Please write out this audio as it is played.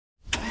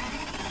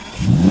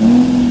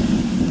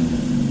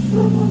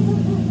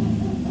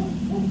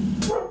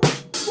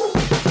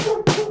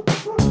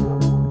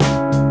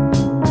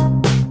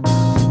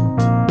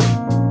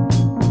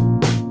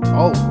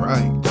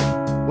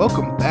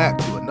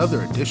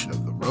edition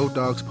of the Road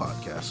Dogs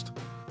Podcast.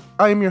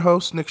 I am your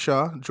host, Nick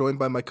Shaw, joined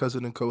by my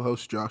cousin and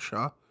co-host, Josh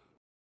Shaw.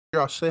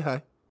 Josh, say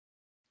hi.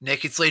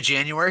 Nick, it's late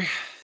January.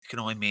 It can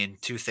only mean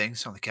two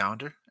things on the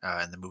calendar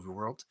in the movie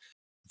world.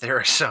 There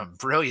are some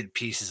brilliant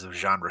pieces of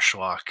genre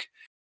schlock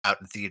out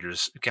in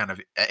theaters, kind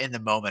of in the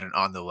moment and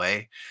on the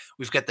way.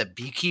 We've got The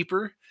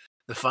Beekeeper,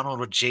 the fun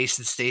little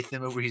Jason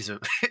Statham movie.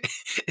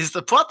 Is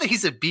the plot that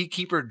he's a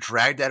beekeeper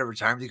dragged out of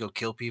retirement to go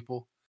kill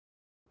people?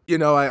 You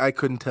know, I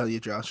couldn't tell you,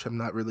 Josh. I'm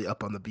not really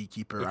up on the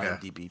Beekeeper Okay.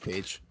 IMDb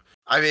page.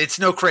 I mean, it's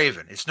no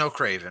Craven.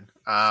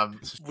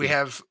 We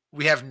have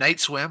Night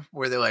Swim,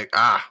 where they're like,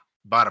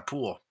 bought a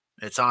pool.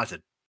 It's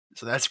haunted.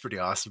 So that's pretty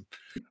awesome.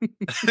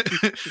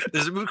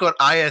 There's a movie called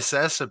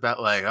ISS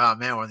about like, oh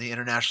man, we're on the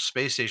International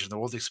Space Station, the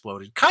world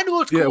exploded. Kind of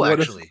looked cool,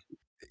 actually.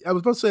 I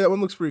was about to say that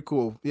one looks pretty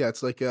cool. Yeah,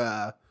 it's like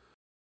The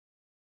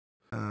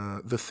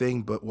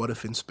Thing, but what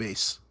if in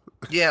space?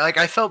 Yeah, like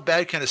I felt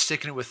bad kind of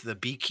sticking it with The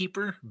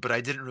Beekeeper, but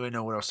I didn't really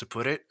know where else to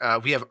put it.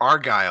 We have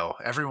Argyle,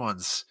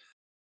 everyone's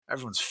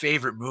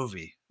favorite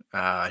movie.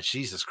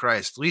 Jesus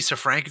Christ. Lisa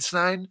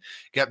Frankenstein,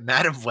 got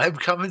Madam Web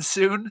coming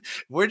soon.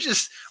 We're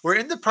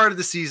in the part of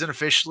the season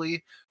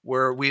officially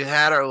where we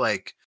had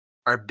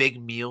our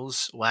big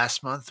meals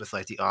last month with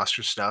like the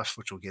Oscar stuff,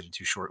 which we'll get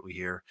into shortly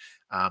here.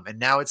 And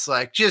now it's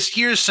like, just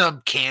here's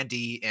some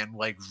candy and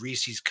like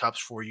Reese's cups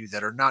for you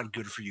that are not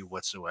good for you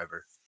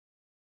whatsoever.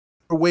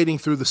 We're wading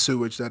through the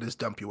sewage that is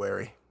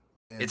Dumpuary.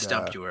 It's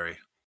Dumpuary.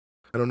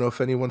 I don't know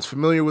if anyone's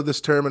familiar with this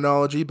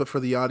terminology, but for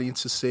the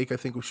audience's sake, I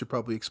think we should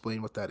probably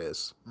explain what that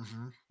is.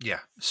 Mm-hmm. Yeah.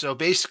 So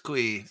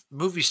basically,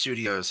 movie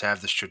studios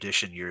have this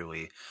tradition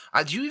yearly.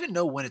 Do you even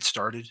know when it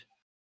started?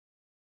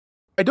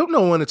 I don't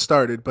know when it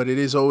started, but it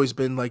has always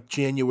been like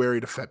January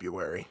to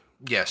February.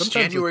 Yes,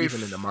 sometimes January,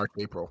 even into March,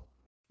 April.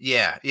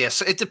 Yeah.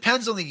 So it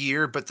depends on the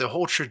year, but the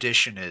whole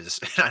tradition is,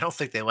 and I don't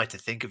think they like to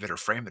think of it or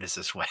frame it as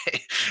this way,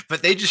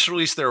 but they just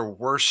release their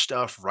worst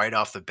stuff right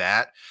off the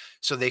bat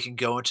so they can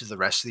go into the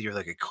rest of the year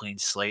like a clean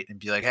slate and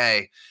be like,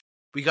 hey,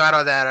 we got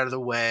all that out of the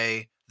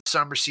way. The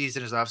summer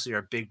season is obviously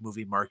our big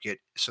movie market,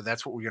 so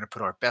that's what we're going to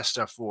put our best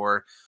stuff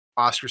for.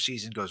 Oscar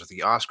season goes with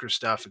the Oscar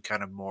stuff and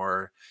kind of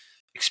more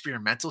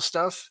experimental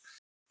stuff.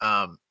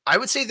 I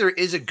would say there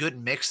is a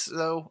good mix,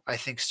 though. I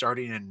think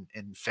starting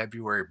in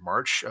February,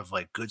 March, of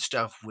like good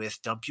stuff with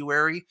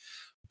Dumpuary,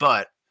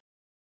 but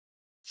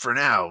for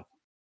now,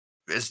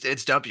 it's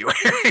Dumpuary.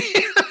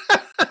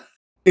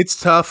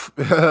 It's tough,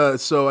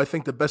 so I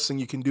think the best thing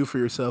you can do for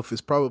yourself is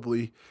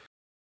probably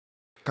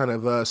kind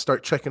of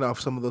start checking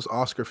off some of those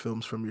Oscar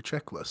films from your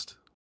checklist.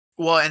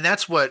 Well, and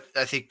that's what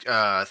I think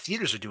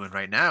theaters are doing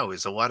right now.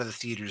 Is a lot of the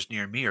theaters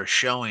near me are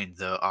showing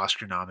the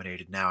Oscar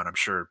nominated now, and I'm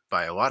sure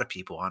by a lot of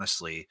people,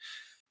 honestly,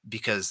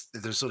 because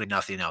there's literally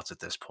nothing else at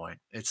this point.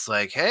 It's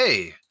like,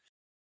 hey,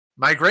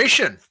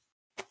 Migration,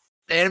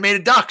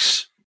 Animated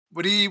Ducks.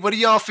 What do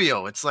y'all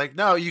feel? It's like,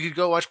 no, you could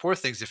go watch Poor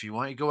Things if you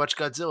want. You go watch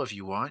Godzilla if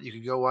you want. You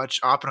could go watch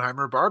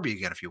Oppenheimer or Barbie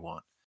again if you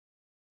want.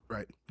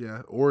 Right.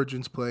 Yeah.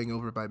 Origin's playing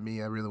Over by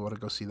Me. I really want to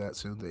go see that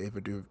soon.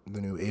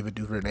 The new Ava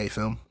DuVernay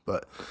film.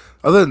 But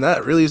other than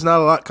that, really, is not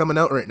a lot coming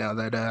out right now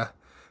that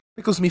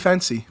tickles me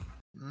fancy.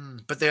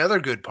 But the other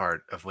good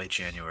part of late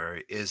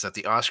January is that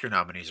the Oscar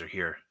nominees are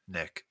here,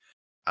 Nick.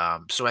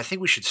 So I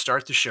think we should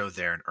start the show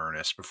there in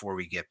earnest before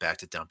we get back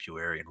to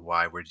Dumpuary and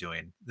why we're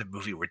doing the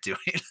movie we're doing.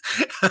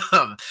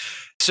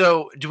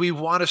 So do we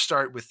want to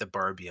start with the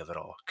Barbie of it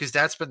all? Because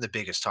that's been the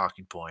biggest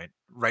talking point,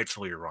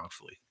 rightfully or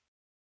wrongfully.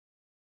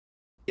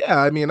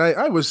 Yeah, I mean,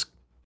 I was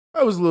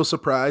a little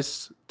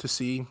surprised to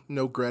see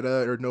no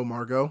Greta or no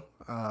Margot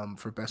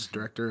for Best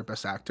Director or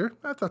Best Actor.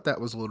 I thought that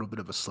was a little bit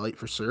of a slight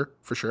for sure.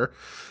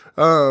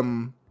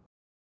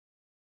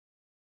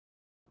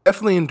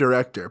 Definitely in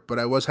director, but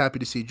I was happy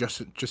to see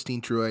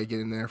Justine Triet get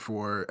in there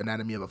for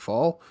Anatomy of a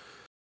Fall.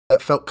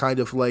 That felt kind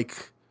of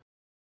like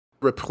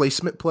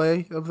replacement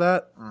play of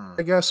that,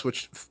 I guess,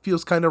 which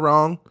feels kind of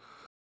wrong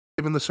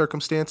given the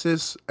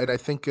circumstances. And I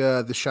think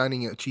the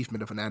shining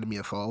achievement of Anatomy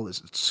of a Fall is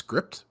its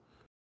script.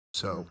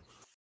 So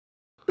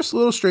just a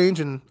little strange,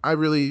 and I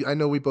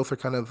know we both are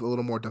kind of a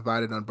little more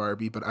divided on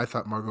Barbie, but I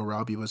thought Margot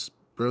Robbie was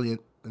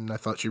brilliant, and I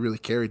thought she really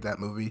carried that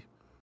movie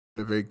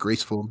in a very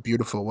graceful and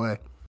beautiful way.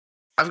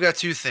 I've got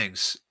two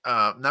things.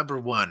 Number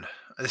one,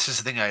 this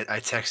is the thing I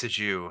texted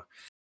you.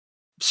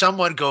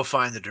 Someone go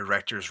find the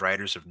directors,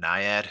 writers of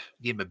Nyad,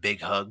 give them a big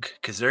hug,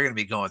 because they're going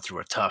to be going through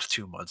a tough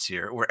 2 months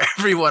here, where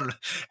everyone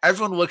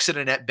looks at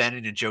Annette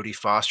Bening and Jodie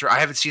Foster. I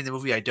haven't seen the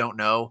movie, I don't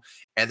know,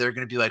 and they're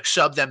going to be like,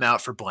 sub them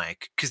out for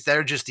blank, because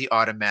they're just the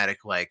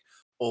automatic like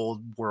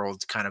old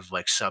world kind of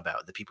like sub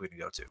out that people can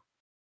go to.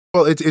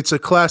 Well, it's a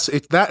class.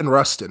 That and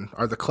Rustin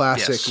are the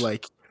classic. Yes.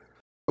 Like,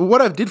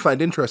 what I did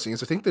find interesting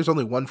is I think there's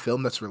only one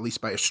film that's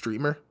released by a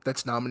streamer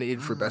that's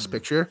nominated for Best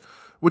Picture,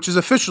 which is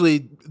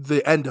officially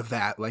the end of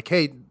that. Like,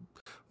 hey,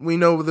 we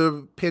know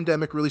the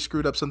pandemic really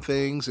screwed up some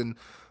things and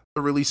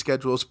the release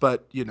schedules,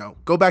 but,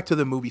 go back to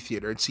the movie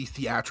theater and see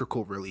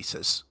theatrical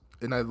releases.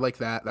 And I like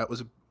that. That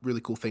was a really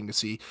cool thing to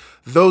see.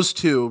 Those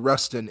two,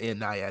 Rustin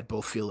and Nyad,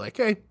 both feel like,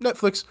 hey,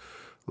 Netflix,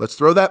 let's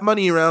throw that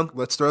money around.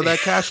 Let's throw that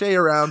cachet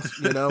around,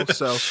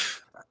 So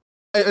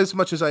As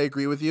much as I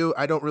agree with you,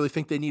 I don't really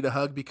think they need a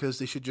hug because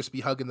they should just be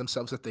hugging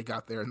themselves that they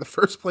got there in the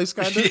first place,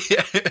 kind of.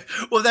 Yeah.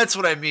 Well, that's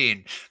what I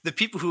mean. The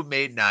people who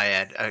made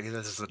Naiad,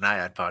 this is the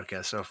Naiad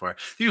podcast so far.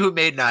 The people who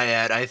made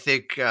Naiad, I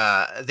think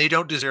they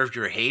don't deserve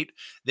your hate.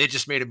 They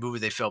just made a movie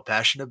they felt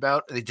passionate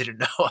about. They didn't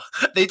know,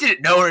 they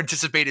didn't know or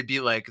anticipate it'd be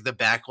like the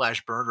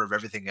backlash burner of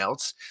everything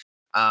else.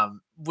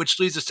 Which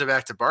leads us to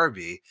back to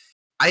Barbie.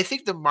 I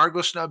think the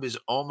Margot snub is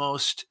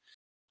almost,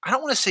 I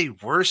don't want to say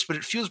worse, but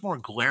it feels more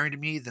glaring to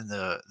me than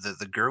the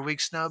Gerwig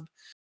snub.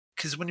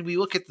 Because when we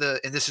look at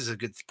and this is a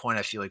good point,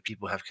 I feel like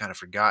people have kind of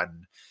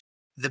forgotten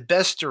the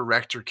best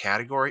director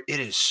category.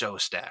 It is so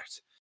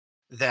stacked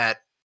that,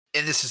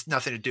 and this has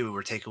nothing to do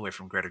or take away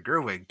from Greta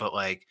Gerwig, but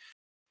like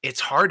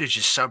it's hard to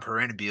just sub her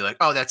in and be like,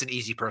 oh, that's an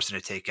easy person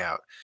to take out.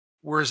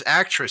 Whereas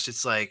actress,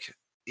 it's like,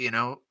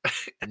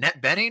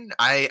 Annette Bening,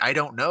 I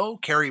don't know.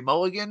 Carrie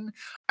Mulligan,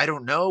 I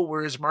don't know.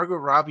 Whereas Margot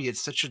Robbie, it's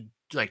such a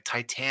like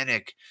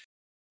titanic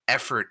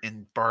effort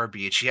in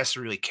Barbie, and she has to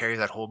really carry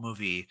that whole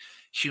movie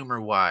humor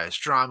wise,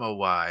 drama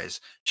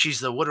wise. She's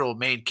the literal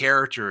main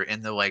character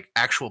in the like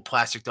actual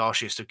plastic doll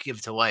she has to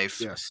give to life.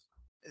 Yes.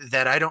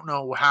 That I don't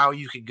know how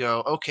you could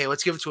go, okay,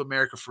 let's give it to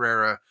America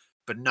Ferrera,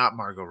 but not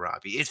Margot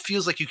Robbie. It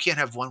feels like you can't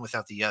have one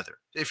without the other.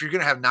 If you're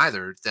gonna have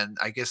neither, then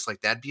I guess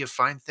like that'd be a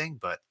fine thing.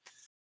 But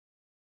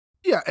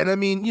Yeah, and I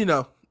mean,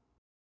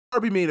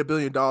 Barbie made $1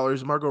 billion.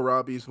 Margot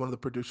Robbie is one of the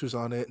producers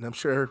on it, and I'm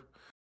sure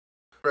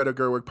Greta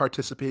Gerwig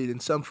participated in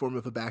some form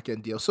of a back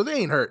end deal, so they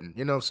ain't hurting,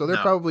 So they're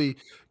no, probably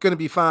going to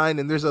be fine.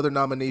 And there's other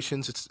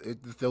nominations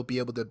that they'll be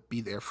able to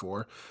be there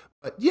for.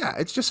 But yeah,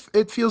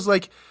 it feels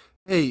like,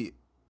 hey,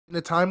 in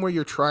a time where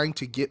you're trying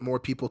to get more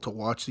people to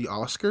watch the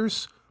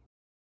Oscars,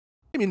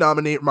 maybe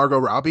nominate Margot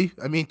Robbie.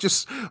 I mean,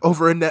 just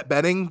over Annette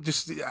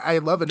Bening. I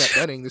love Annette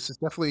Bening. This is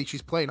definitely,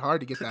 she's playing hard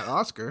to get that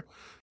Oscar.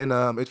 And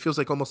it feels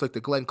like almost like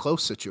the Glenn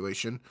Close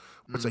situation,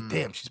 where it's like,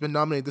 damn, she's been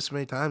nominated this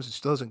many times and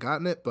still hasn't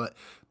gotten it. But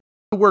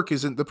the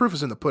proof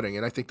is in the pudding,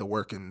 and I think the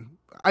work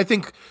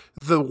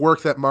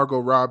that Margot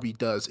Robbie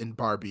does in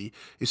Barbie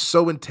is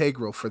so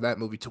integral for that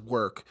movie to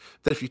work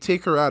that if you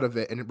take her out of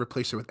it and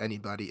replace her with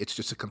anybody, it's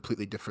just a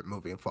completely different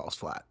movie and falls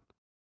flat.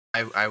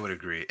 I would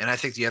agree, and I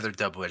think the other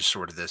double-edged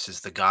sword of this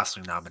is the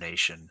Gosling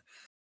nomination.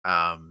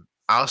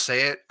 I'll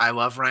say it. I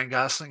love Ryan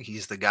Gosling.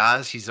 He's the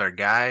guy. He's our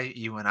guy.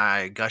 You and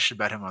I gushed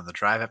about him on the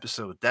Drive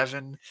episode with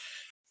Devin.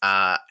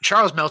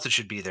 Charles Melton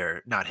should be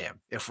there, not him.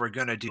 If we're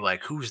gonna do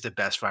like who's the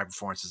best 5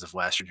 performances of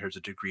last year in terms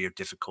of degree of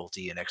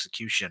difficulty and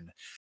execution,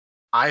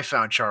 I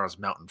found Charles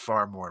Melton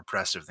far more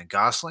impressive than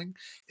Gosling.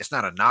 It's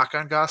not a knock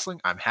on Gosling.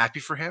 I'm happy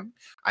for him.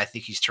 I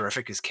think he's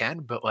terrific as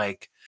Ken, but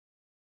like,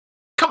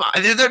 come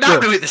on, they're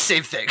not doing the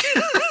same thing.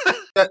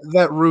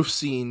 That roof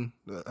scene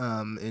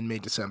in May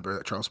December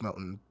that Charles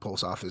Melton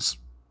pulls off is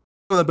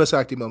one of the best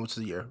acting moments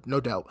of the year, no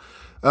doubt.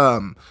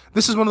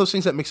 This is one of those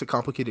things that makes it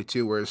complicated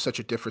too, where there's such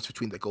a difference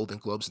between the Golden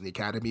Globes and the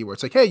Academy, where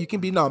it's like, hey, you can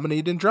be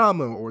nominated in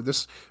drama, or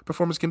this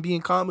performance can be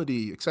in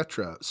comedy,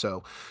 etc.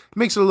 So it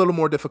makes it a little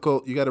more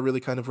difficult. You got to really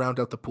kind of round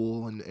out the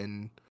pool and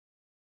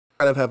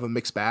kind of have a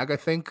mixed bag, I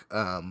think.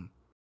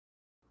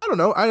 I don't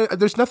know.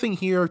 There's nothing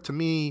here to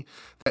me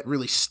that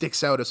really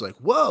sticks out as like,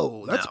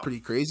 whoa, that's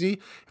pretty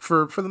crazy.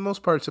 For the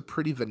most part, it's a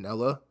pretty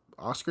vanilla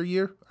Oscar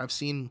year. I've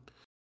seen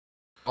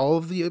all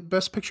of the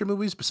Best Picture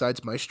movies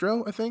besides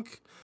Maestro, I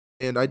think,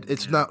 and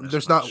there's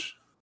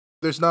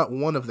not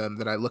one of them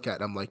that I look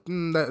at and I'm like,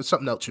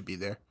 something else should be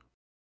there.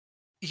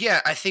 Yeah,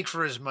 I think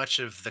for as much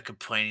of the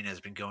complaining has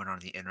been going on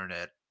the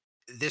internet,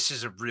 this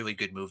is a really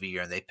good movie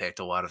year, and they picked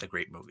a lot of the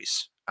great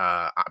movies.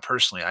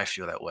 Personally, I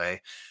feel that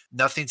way.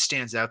 Nothing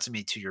stands out to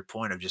me to your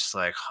point of just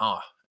like,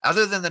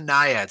 other than the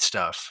Naiad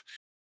stuff,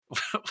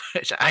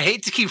 which I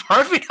hate to keep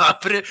harping on,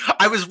 but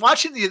I was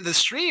watching the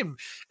stream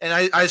and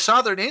I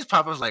saw their names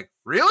pop. I was like,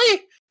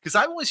 really? Because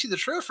I've only seen the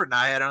trailer for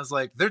Naiad. I was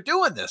like, they're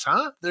doing this,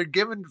 huh? They're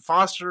giving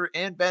Foster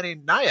and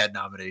Bening Naiad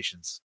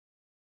nominations.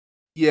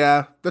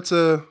 Yeah, that's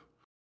a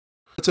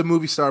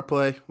movie star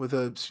play with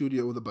a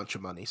studio with a bunch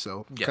of money,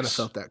 so kind of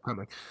felt that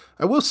coming.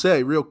 I will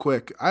say real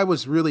quick, I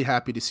was really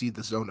happy to see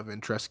The Zone of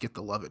Interest get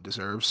the love it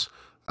deserves.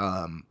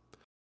 Not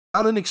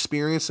an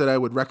experience that I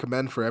would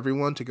recommend for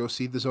everyone to go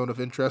see The Zone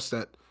of Interest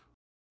at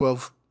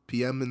 12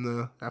 p.m. in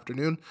the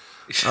afternoon.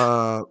 Just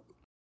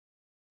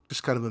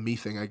kind of a me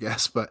thing, I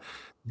guess. But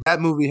that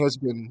movie has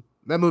been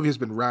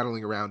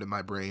rattling around in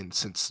my brain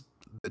since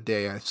the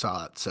day I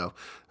saw it. So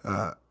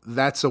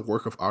that's a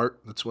work of art.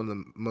 That's one of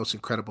the most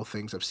incredible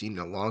things I've seen in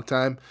a long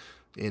time.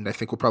 And I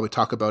think we'll probably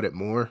talk about it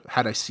more.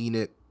 Had I seen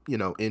it,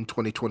 in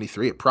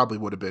 2023, it probably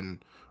would have been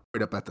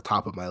right up at the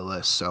top of my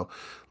list. So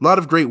a lot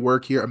of great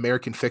work here.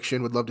 American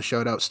Fiction, would love to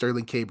shout out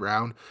Sterling K.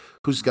 Brown,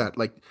 who's got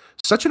like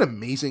such an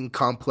amazing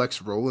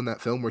complex role in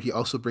that film where he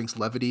also brings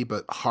levity,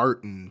 but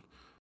heart and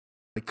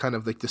like kind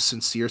of like the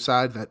sincere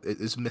side that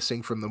is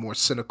missing from the more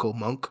cynical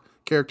monk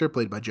character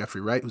played by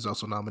Jeffrey Wright, who's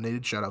also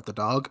nominated. Shout out the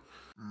dog.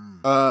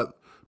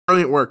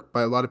 Brilliant work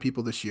by a lot of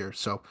people this year.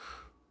 So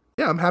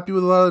yeah, I'm happy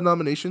with a lot of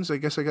nominations. I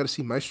guess I got to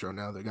see Maestro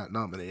now that got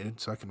nominated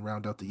so I can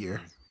round out the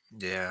year.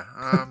 Yeah.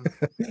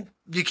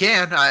 You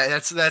can.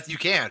 You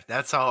can.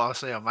 That's all I'll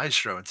say on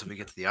Maestro until we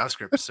get to the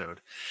Oscar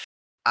episode.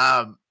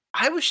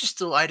 I was just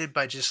delighted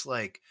by just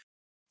like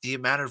the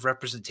amount of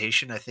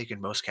representation I think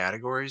in most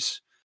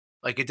categories.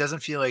 Like it doesn't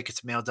feel like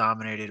it's male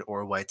dominated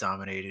or white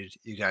dominated.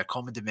 You got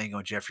Coleman Domingo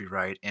and Jeffrey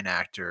Wright in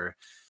actor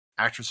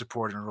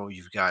supporting role.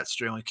 You've got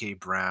Sterling K.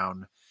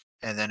 Brown,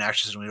 and then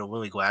actress in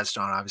Lily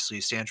Gladstone, obviously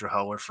Sandra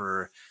Huller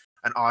for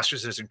an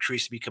Oscars that has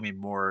increased becoming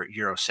more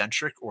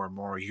Eurocentric or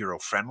more Euro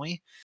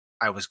friendly.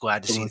 I was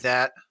glad to see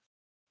that.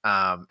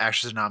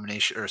 Actress in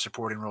nomination or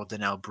supporting role,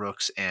 Danelle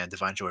Brooks and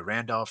Divine Joy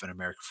Randolph and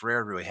America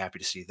Ferrera. Really happy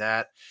to see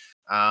that.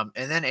 And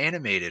then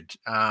animated,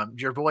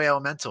 your boy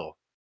Elemental.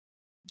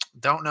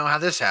 Don't know how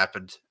this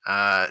happened.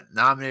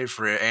 Nominated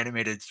for an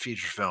animated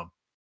feature film.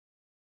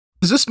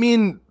 Does this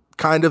mean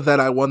kind of that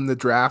I won the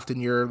draft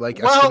in your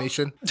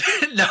estimation?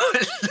 No,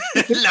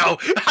 no.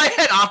 I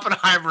had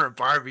Oppenheimer and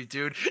Barbie,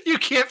 dude. You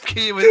can't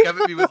come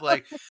at me with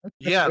like,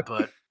 yeah,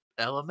 but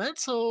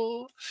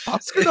Elemental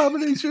Oscar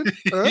nomination,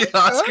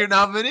 Oscar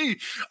nominee.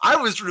 I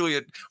was really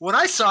when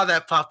I saw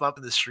that pop up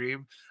in the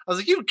stream, I was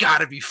like, "You got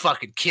to be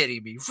fucking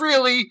kidding me,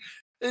 really?"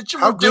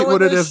 How great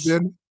would it have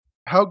been?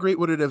 How great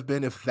would it have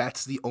been if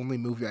that's the only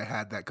movie I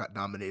had that got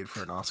nominated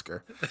for an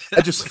Oscar? I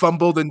just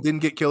fumbled and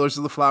didn't get Killers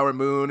of the Flower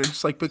Moon and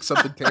just like picked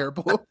something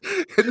terrible.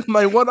 And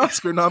my one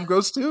Oscar nom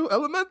goes to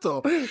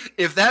Elemental.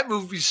 If that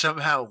movie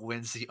somehow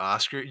wins the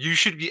Oscar, you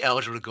should be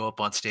eligible to go up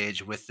on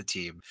stage with the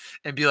team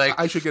and be like,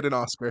 I should get an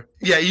Oscar.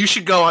 Yeah, you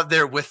should go out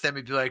there with them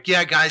and be like,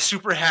 yeah, guys,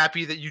 super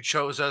happy that you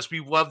chose us. We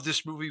love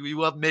this movie. We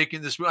love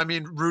making this movie. I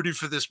mean, rooting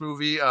for this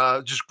movie.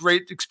 Just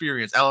great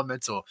experience,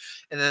 Elemental.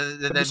 And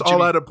then just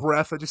all out of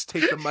breath. I just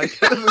take the mic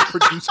out of the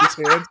producer's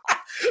hand.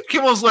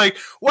 Kimmel's like,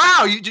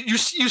 wow, you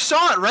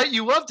saw it, right?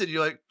 You loved it.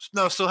 You're like,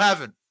 no, still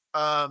haven't.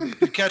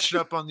 You're catching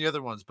up on the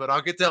other ones, but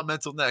I'll get to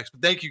Elemental next.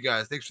 But thank you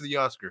guys. Thanks for the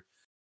Oscar.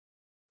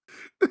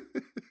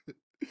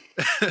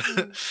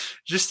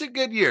 Just a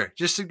good year.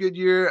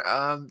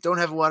 Don't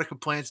have a lot of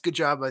complaints. Good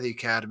job by the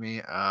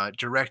Academy.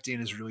 Directing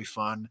is really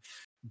fun.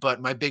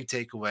 But my big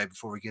takeaway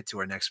before we get to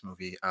our next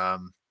movie,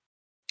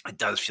 it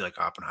does feel like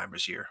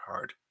Oppenheimer's year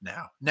hard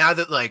now. Now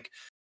that like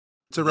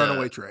it's a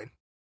runaway train.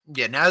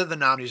 Yeah, now that the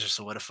nominees are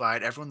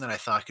solidified, everyone that I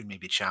thought could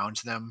maybe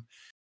challenge them,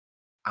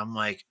 I'm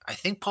like, I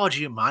think Paul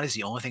Giamatti is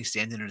the only thing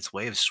standing in its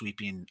way of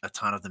sweeping a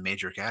ton of the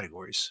major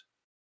categories.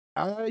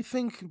 I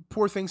think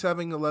Poor Things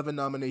having 11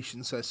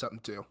 nominations says something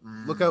too.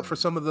 Look out for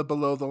some of the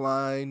below the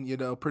line,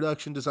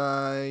 production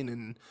design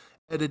and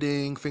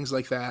editing, things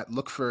like that.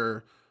 Look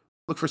for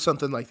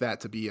something like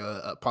that to be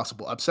a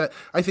possible upset.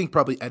 I think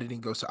probably editing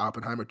goes to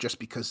Oppenheimer just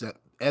because that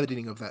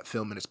editing of that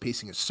film and its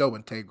pacing is so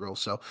integral.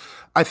 So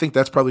I think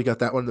that's probably got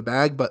that one in the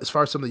bag. But as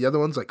far as some of the other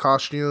ones like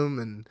costume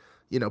and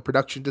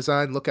production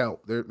design, look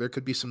out. There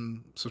could be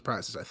some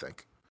surprises, I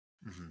think.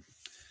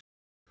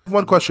 Mm-hmm.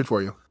 One question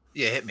for you.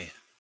 Yeah, hit me.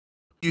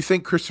 Do you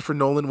think Christopher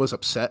Nolan was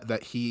upset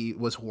that he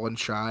was one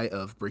shy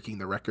of breaking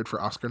the record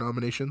for Oscar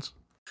nominations?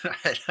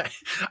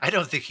 I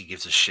don't think he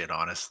gives a shit,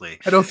 honestly.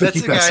 I don't think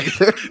he does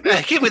either.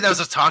 I can't believe that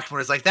was a talking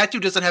point. It's like, that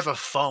dude doesn't have a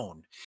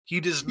phone. He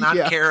does not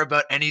care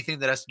about anything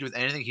that has to do with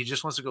anything. He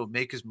just wants to go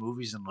make his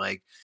movies and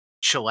like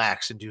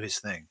chillax and do his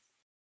thing.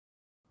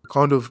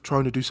 Kind of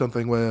trying to do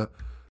something where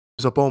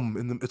there's a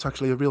bomb, it's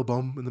actually a real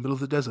bomb in the middle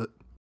of the desert.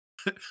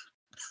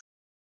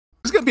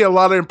 There's going to be a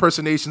lot of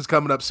impersonations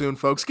coming up soon,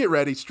 folks. Get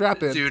ready.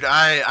 Strap in. Dude,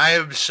 I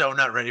am so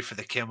not ready for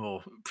the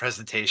Kimmel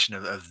presentation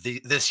of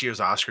this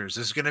year's Oscars.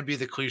 There's going to be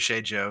the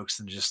cliche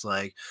jokes and just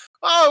like,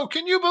 oh,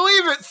 can you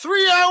believe it?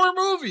 3-hour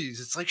movies.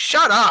 It's like,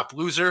 shut up,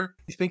 loser.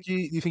 You think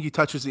he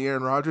touches the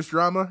Aaron Rodgers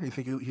drama? Or you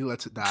think he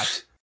lets it die?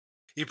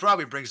 He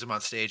probably brings them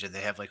on stage and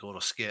they have like a little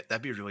skit.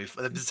 That'd be really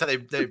fun. That's how they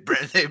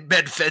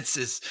bend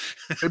fences.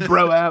 They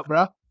bro out,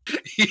 bro.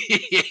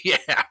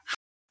 Yeah.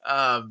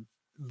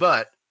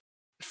 But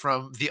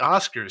from the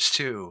Oscars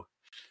too,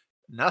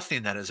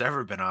 nothing that has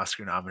ever been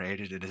Oscar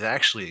nominated. It is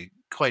actually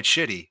quite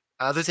shitty.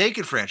 The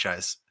Taken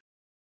franchise.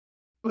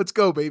 Let's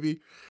go, baby.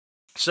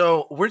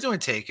 So we're doing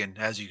Taken,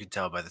 as you can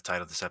tell by the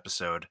title of this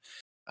episode.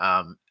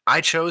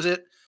 I chose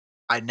it.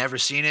 I'd never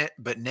seen it,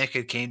 but Nick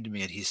had came to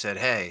me and he said,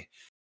 hey,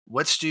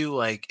 let's do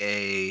like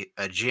a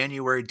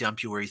January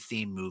Dumpuary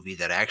theme movie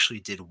that actually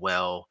did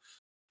well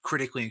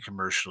critically and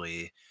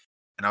commercially.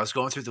 And I was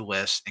going through the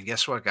list, and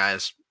guess what,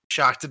 guys?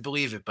 Shocked to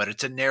believe it, but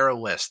it's a narrow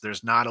list.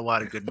 There's not a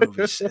lot of good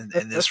movies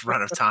in this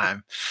run of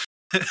time.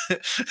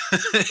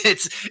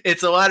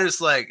 It's a lot of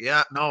just like,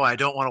 yeah, no, I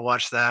don't want to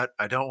watch that.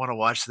 I don't want to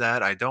watch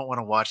that. I don't want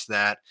to watch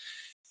that.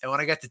 And when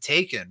I got to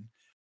Taken,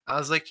 I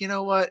was like, you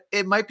know what?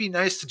 It might be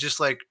nice to just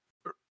like,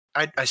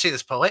 I say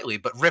this politely,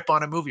 but rip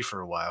on a movie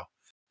for a while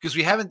because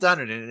we haven't done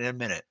it in a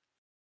minute.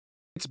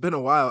 It's been a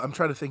while. I'm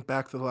trying to think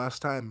back to the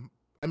last time.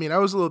 I mean, I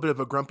was a little bit of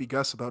a grumpy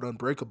Gus about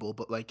Unbreakable,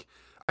 but like,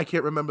 I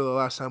can't remember the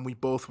last time we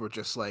both were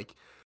just like,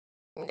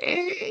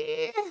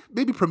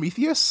 maybe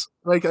Prometheus.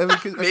 Like, I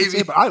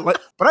maybe, but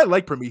I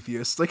like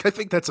Prometheus. Like, I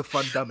think that's a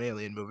fun, dumb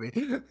alien movie.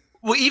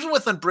 Well, even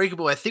with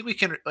Unbreakable, I think we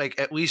can like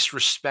at least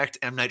respect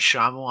M. Night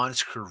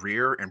Shyamalan's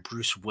career and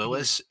Bruce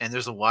Willis, and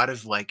there's a lot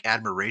of like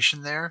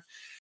admiration there.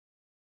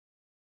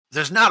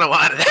 There's not a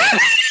lot of that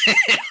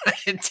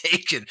in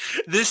Taken.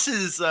 This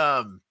is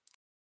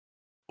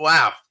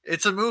wow.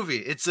 It's a movie.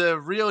 It's a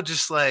real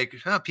just like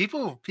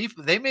people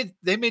they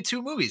made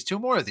two movies, two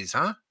more of these,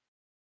 huh?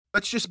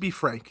 Let's just be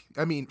frank.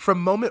 I mean,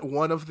 from moment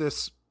one of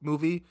this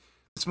movie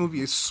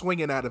is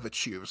swinging out of its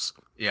shoes.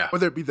 Yeah.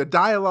 Whether it be the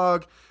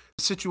dialogue,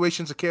 the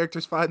situations the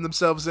characters find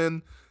themselves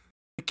in,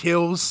 the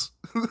kills,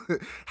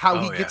 how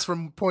he gets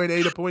from point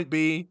A to point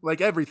B,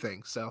 like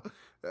everything. So,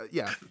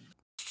 yeah,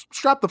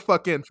 strap the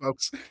fuck in,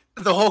 folks.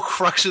 The whole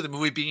crux of the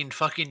movie being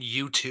fucking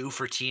U2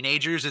 for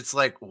teenagers. It's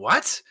like,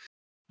 what?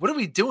 What are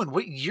we doing?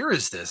 What year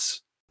is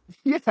this?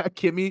 Yeah,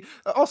 Kimmy.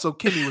 Also,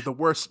 Kimmy with the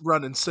worst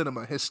run in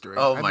cinema history.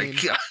 Oh my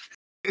god.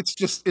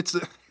 It's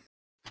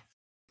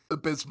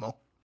abysmal.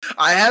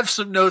 I have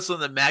some notes on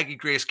the Maggie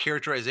Grace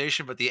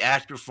characterization, but the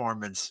act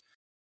performance,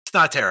 it's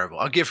not terrible.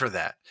 I'll give her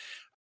that.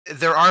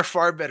 There are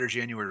far better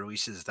January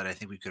releases that I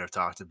think we could have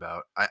talked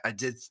about. I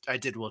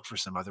did look for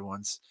some other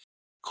ones.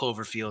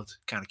 Cloverfield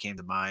kind of came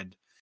to mind.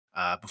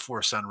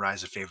 Before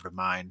Sunrise, a favorite of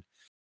mine.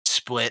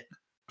 Split,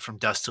 From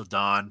Dusk Till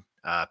Dawn,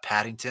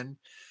 Paddington.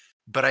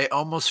 But I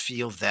almost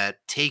feel that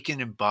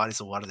Taken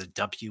embodies a lot of the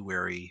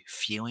W-wary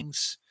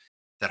feelings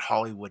that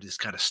Hollywood is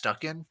kind of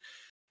stuck in.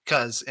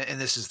 Because, and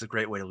this is the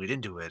great way to lead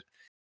into it,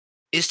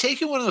 is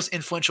Taken one of those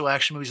influential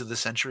action movies of the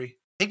century?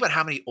 Think about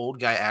how many old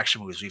guy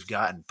action movies we've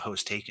gotten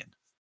post Taken.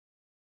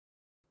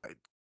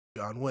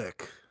 John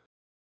Wick.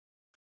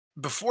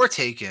 Before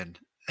Taken,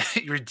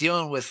 you're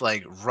dealing with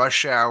like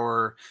Rush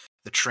Hour,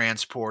 The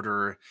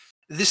Transporter.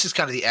 This is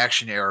kind of the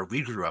action era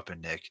we grew up in,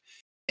 Nick.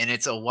 And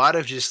it's a lot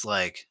of just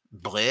like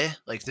bleh.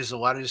 Like there's a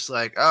lot of just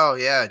like, oh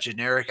yeah,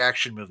 generic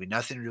action movie.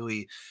 Nothing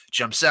really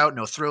jumps out.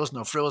 No thrills,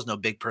 no frills, no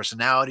big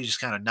personality,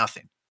 just kind of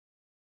nothing.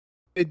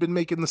 They'd been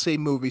making the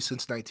same movie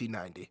since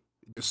 1990.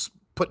 Just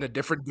putting a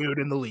different dude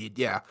in the lead.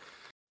 Yeah.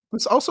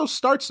 This also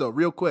starts though,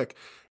 real quick.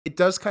 It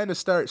does kind of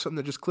start something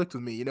that just clicked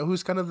with me. You know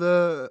who's kind of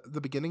the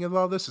beginning of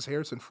all this is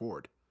Harrison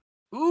Ford.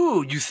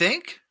 Ooh, you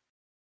think?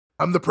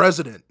 I'm the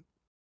president.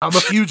 I'm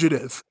a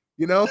fugitive.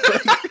 You know,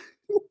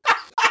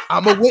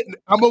 I'm a witness.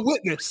 I'm a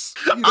witness.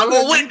 You know I'm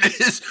a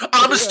witness.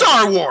 I'm a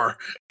Star War.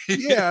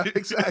 Yeah,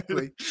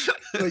 exactly.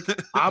 Like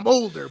I'm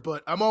older,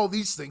 but I'm all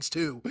these things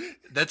too.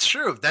 That's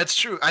true. That's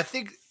true. I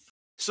think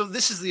so.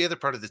 This is the other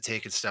part of the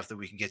Taken stuff that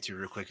we can get to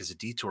real quick as a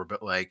detour.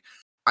 But like,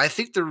 I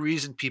think the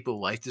reason people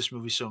like this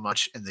movie so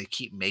much and they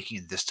keep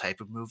making this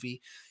type of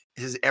movie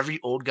is every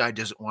old guy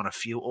doesn't want to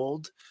feel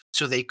old,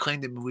 so they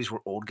claim that movies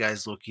where old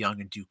guys look young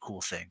and do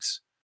cool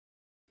things.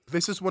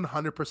 This is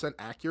 100%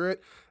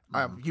 accurate.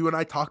 You and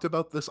I talked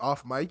about this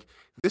off mic.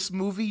 This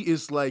movie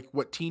is like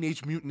what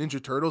Teenage Mutant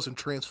Ninja Turtles and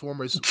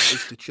Transformers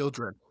is to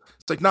children.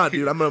 It's like, nah,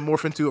 dude, I'm gonna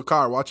morph into a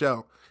car. Watch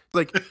out. It's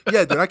like,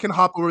 yeah, dude, I can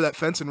hop over that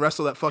fence and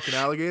wrestle that fucking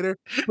alligator.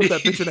 Put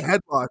that bitch in a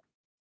headlock.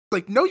 It's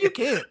like, no, you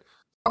can't.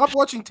 Stop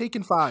watching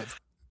Taken 5.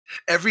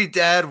 Every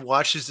dad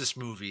watches this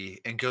movie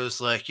and goes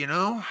like,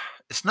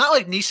 it's not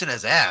like Neeson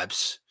has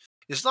abs.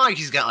 It's not like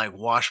he's got like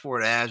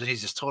washboard abs and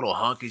he's this total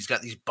hunk. He's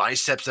got these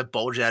biceps that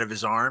bulge out of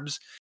his arms.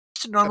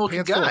 Just a normal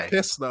Pants guy. full of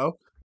piss, though.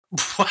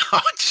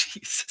 Wow,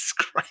 Jesus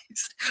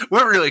Christ.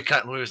 We're really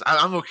cutting loose.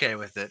 I'm okay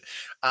with it.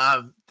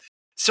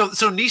 So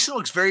Neeson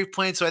looks very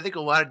plain. So I think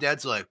a lot of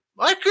dads are like,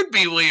 well, I could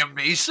be Liam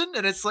Neeson.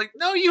 And it's like,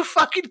 no, you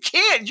fucking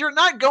can't. You're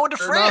not going to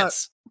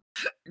France.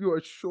 You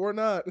are sure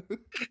not.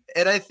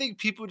 And I think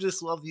people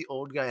just love the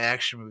old guy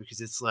action movie because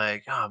it's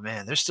like, oh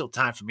man, there's still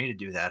time for me to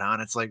do that, huh?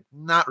 And it's like,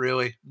 not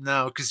really.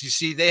 No, because you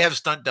see, they have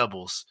stunt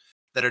doubles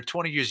that are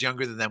 20 years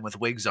younger than them with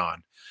wigs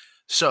on.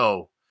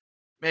 So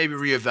maybe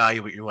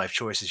reevaluate your life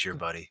choices here,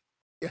 buddy.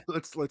 Yeah,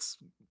 let's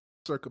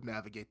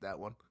circumnavigate that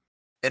one.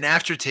 And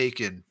after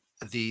Taken,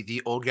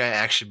 the old guy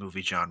action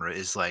movie genre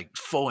is like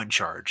full in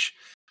charge.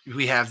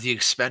 We have the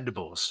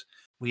Expendables.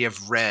 We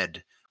have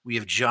Red. We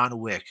have John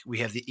Wick. We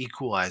have the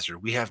Equalizer.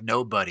 We have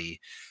Nobody.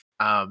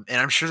 And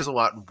I'm sure there's a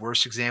lot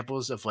worse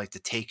examples of like the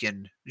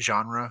Taken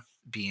genre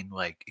being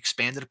like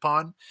expanded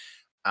upon.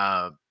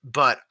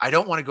 But I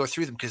don't want to go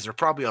through them because they're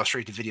probably all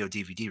straight to video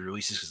DVD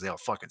releases because they all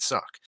fucking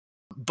suck.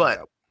 But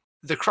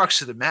the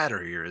crux of the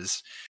matter here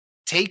is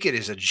Taken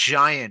is a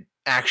giant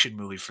action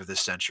movie for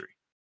this century.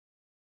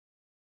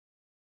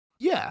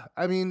 Yeah,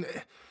 I mean,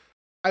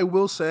 I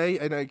will say,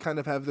 and I kind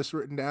of have this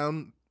written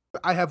down,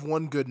 I have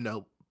one good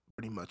note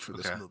pretty much for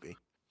this movie.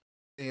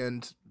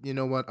 And you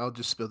know what? I'll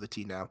just spill the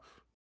tea now.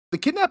 The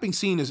kidnapping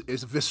scene is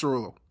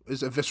visceral,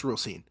 is a visceral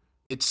scene.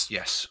 It's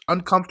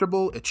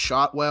uncomfortable, it's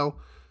shot well,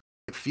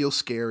 it feels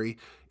scary,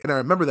 and I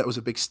remember that was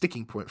a big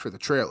sticking point for the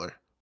trailer.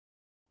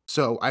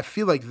 So I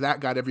feel like that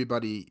got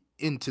everybody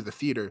into the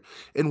theater.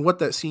 And what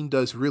that scene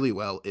does really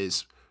well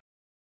is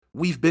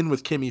we've been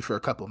with Kimmy for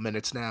a couple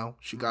minutes now.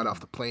 She got off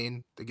the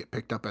plane. They get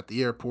picked up at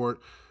the airport.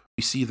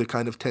 We see the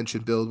kind of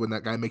tension build when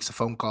that guy makes the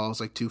phone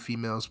calls, like two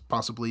females,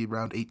 possibly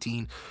around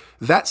 18.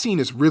 That scene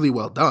is really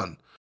well done.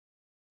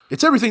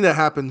 It's everything that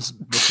happens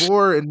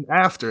before and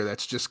after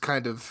that's just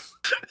kind of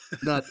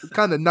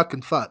nuck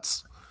and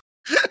futz.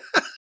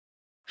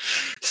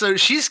 So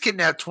she's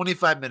kidnapped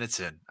 25 minutes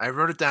in. I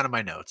wrote it down in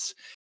my notes.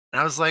 And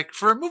I was like,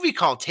 for a movie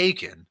called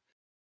Taken,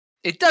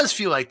 it does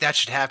feel like that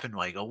should happen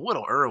like a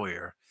little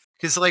earlier.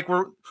 Because like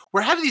we're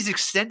having these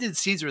extended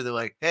scenes where they're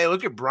like, hey,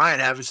 look at Brian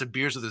having some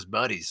beers with his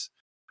buddies.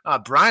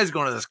 Brian's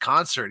going to this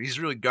concert. He's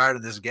really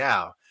guarding this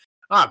gal.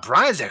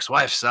 Brian's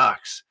ex-wife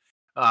sucks.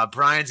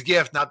 Brian's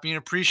gift not being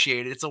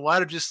appreciated. It's a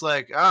lot of just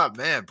like, oh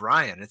man,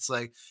 Brian. It's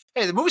like,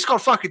 hey, the movie's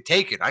called fucking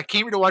Taken. I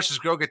came here to watch this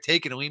girl get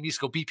taken and Liam Neeson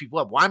go beat people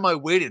up. Why am I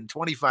waiting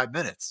 25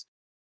 minutes?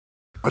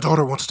 My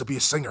daughter wants to be a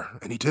singer,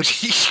 and he did.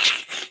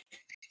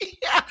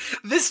 Yeah,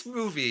 this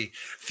movie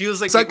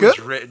feels like it was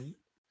written.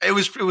 It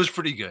was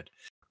pretty good.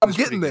 I'm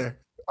getting there.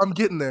 I'm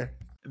getting there.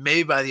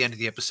 Maybe by the end of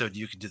the episode,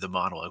 you can do the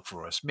monologue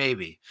for us.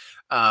 Maybe.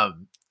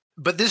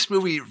 But this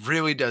movie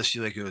really does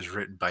feel like it was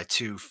written by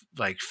two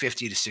like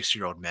 50 to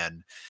 60-year-old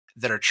men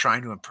that are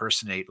trying to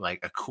impersonate like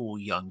a cool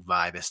young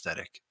vibe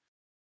aesthetic.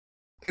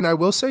 And I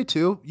will say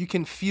too, you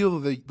can feel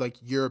the like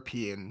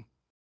European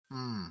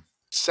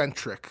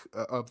centric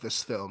of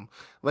this film.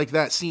 Like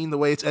that scene, the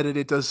way it's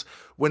edited does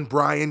when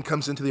Brian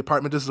comes into the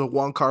apartment, does the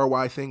Wong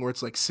Kar-wai thing where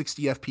it's like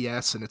 60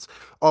 FPS and it's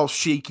all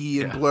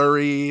shaky and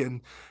blurry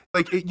and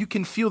like you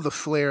can feel the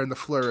flair and the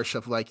flourish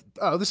of like,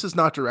 oh, this is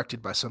not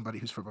directed by somebody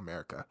who's from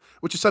America,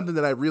 which is something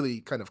that I really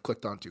kind of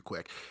clicked on too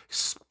quick,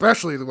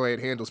 especially the way it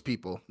handles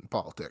people in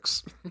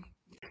politics.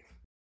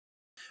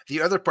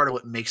 The other part of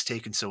what makes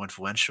Taken so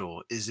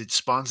influential is it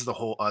spawns the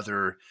whole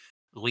other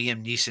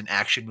Liam Neeson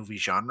action movie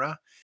genre.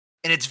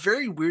 And it's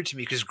very weird to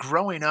me because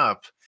growing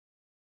up,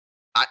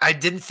 I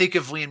didn't think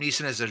of Liam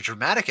Neeson as a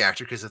dramatic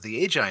actor because of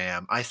the age I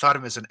am. I thought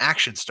him as an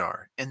action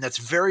star. And that's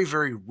very,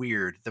 very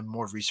weird the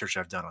more research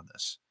I've done on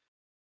this.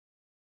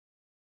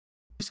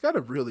 He's got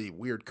a really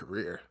weird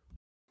career.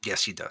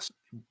 Yes, he does.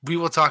 We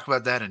will talk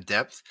about that in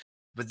depth.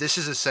 But this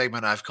is a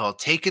segment I've called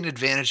Taking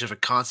Advantage of a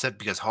Concept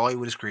Because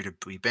Hollywood is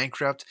Creatively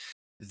Bankrupt.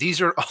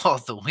 These are all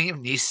the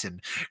Liam Neeson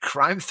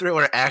crime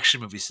thriller action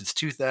movies since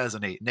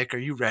 2008. Nick, are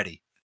you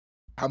ready?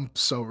 I'm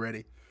so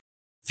ready.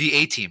 The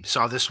A-Team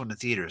saw this one in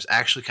theaters.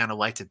 Actually kind of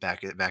liked it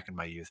back in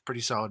my youth. Pretty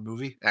solid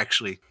movie.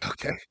 Actually,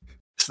 okay.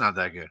 It's not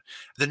that good.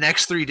 The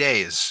Next 3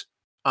 Days,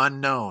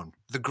 Unknown,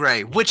 The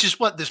Grey, which is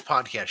what this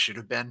podcast should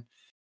have been.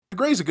 The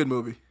Grey's a good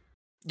movie.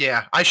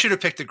 Yeah, I should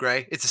have picked The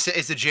Grey.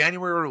 It's a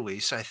January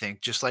release, I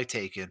think, just like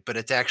Taken, but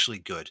it's actually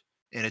good.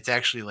 And it's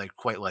actually like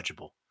quite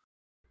legible.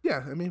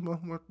 Yeah, I mean, well,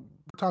 we're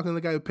talking to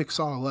the guy who picked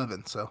Saw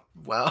 11, so.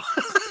 Well,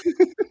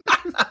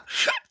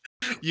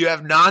 you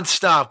have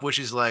Nonstop, which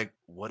is like,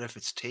 what if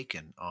it's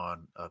Taken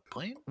on a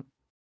plane?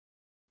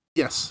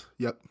 Yes.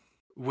 Yep.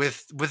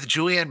 With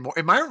Julianne Moore.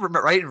 Am I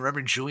right in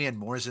remembering Julianne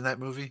Moore is in that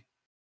movie?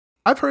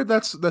 I've heard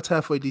that's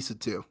halfway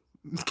decent too.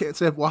 Can't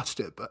say I've watched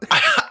it, but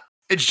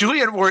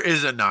Julianne Moore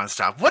is a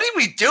Nonstop. What are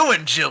we doing,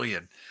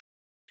 Jillian?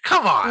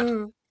 Come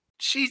on.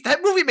 That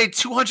movie made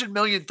 $200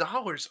 million.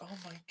 Oh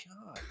my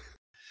God.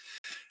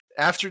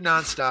 After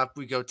Nonstop,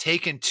 we go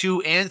Taken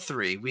 2 and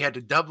 3. We had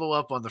to double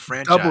up on the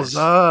franchise. Doubles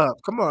up.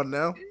 Come on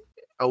now.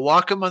 A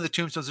Walk Among the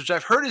Tombstones, which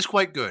I've heard is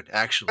quite good,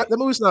 actually. That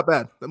movie's not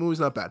bad.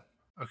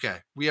 Okay.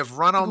 We have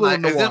Run All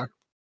Night.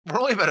 We're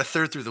only about a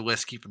third through the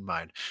list, keep in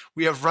mind.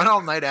 We have Run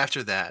All Night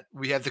after that.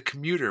 We have The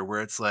Commuter,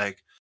 where it's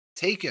like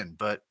Taken,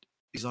 but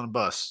he's on a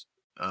bus.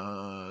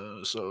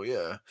 So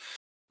yeah.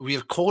 We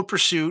have Cold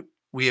Pursuit.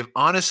 We have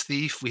Honest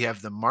Thief. We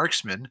have The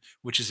Marksman,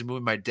 which is a movie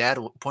my dad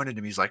pointed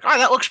to me. He's like, oh,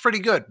 that looks pretty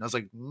good. And I was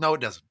like, no,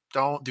 it doesn't.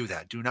 Don't do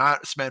that. Do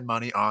not spend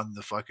money on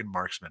the fucking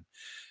Marksman.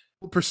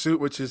 Cold Pursuit,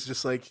 which is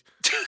just like,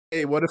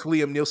 hey, what if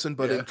Liam Neeson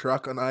but in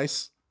truck on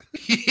ice?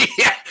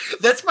 Yeah,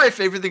 that's my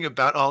favorite thing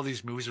about all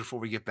these movies before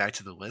we get back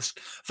to the list.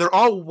 They're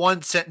all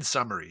one-sentence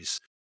summaries.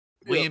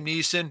 Yep. Liam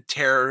Neeson,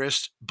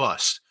 terrorist,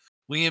 bust.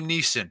 Liam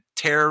Neeson,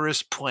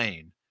 terrorist,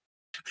 plane.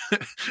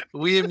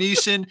 Liam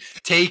Neeson,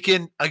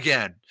 Taken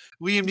again.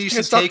 Liam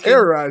Neeson, Taken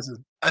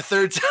terrorizing a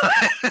third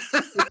time.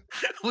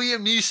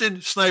 Liam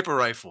Neeson, sniper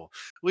rifle.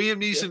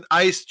 Liam Neeson,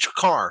 ice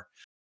car.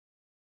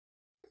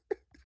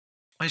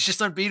 It's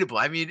just unbeatable.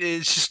 I mean,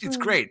 it's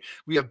great.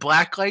 We have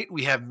Blacklight,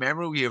 we have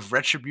Memory, we have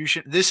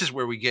Retribution. This is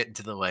where we get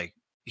into the like,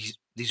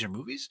 these are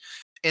movies.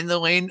 In the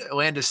Land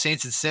of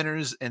Saints and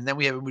Sinners, and then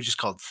we have a movie just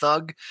called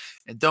Thug.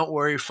 And don't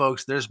worry,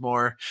 folks, there's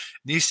more.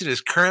 Neeson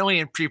is currently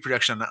in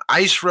pre-production on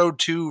Ice Road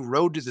 2,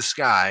 Road to the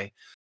Sky.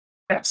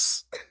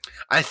 Yes.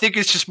 I think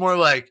it's just more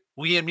like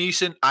Liam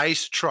Neeson,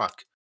 Ice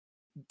Truck.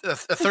 A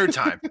third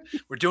time.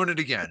 We're doing it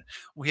again.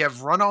 We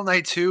have Run All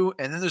Night 2,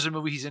 and then there's a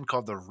movie he's in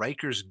called The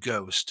Rikers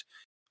Ghost,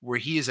 where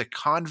he is a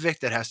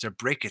convict that has to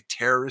break a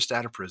terrorist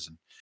out of prison.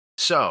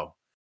 So,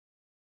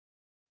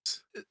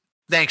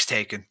 thanks,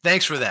 Taken.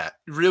 Thanks for that.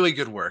 Really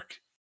good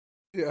work.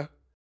 Yeah.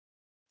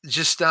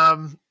 Just,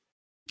 I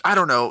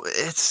don't know.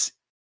 It's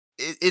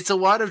a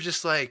lot of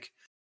just like,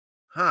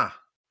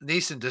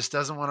 Neeson just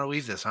doesn't want to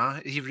leave this,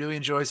 huh? He really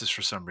enjoys this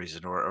for some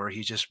reason, or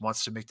he just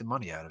wants to make the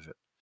money out of it.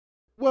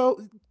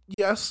 Well,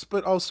 yes,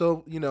 but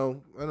also, I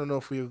don't know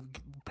if we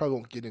probably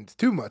won't get into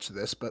too much of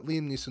this, but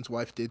Liam Neeson's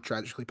wife did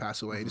tragically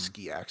pass away in a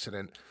ski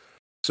accident.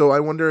 So I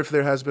wonder if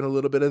there has been a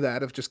little bit of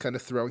that, of just kind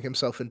of throwing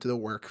himself into the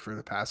work for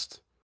the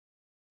past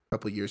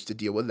couple of years to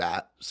deal with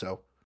that. So,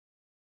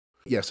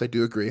 yes, I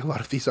do agree. A lot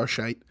of these are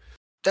shite.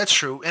 That's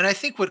true, and I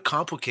think what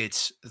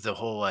complicates the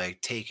whole,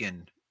 like,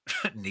 Taken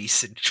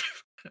Neeson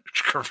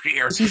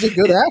career 'Cause he's a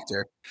good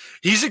actor.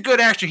 he's a good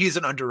actor, he's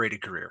an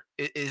underrated career.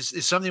 It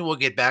is something we'll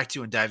get back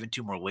to and dive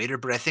into more later,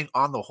 but I think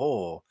on the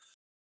whole,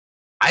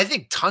 I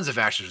think tons of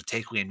actors would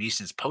take Liam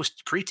Neeson's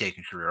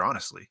pre-Taken career,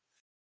 honestly.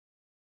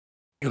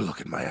 You look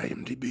at my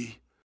IMDb.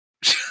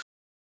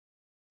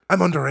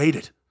 I'm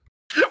underrated.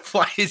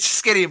 Why it's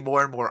just getting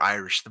more and more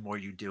Irish the more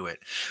you do it.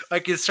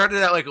 Like it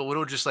started out like a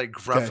little just like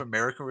gruff Okay.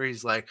 American where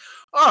he's like,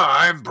 "Oh,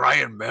 I'm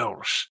Brian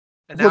Mills,"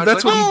 and now Well,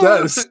 it's that's like, what he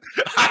 "Oh!" does.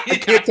 I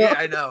can't tell.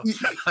 I know.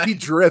 He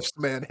drifts,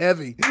 man,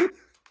 heavy.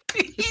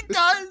 He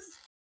does.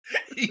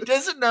 He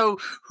doesn't know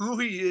who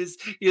he is.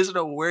 He doesn't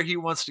know where he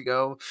wants to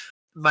go.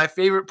 My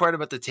favorite part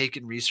about the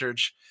Taken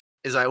research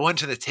is I went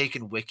to the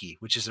Taken wiki,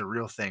 which is a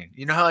real thing.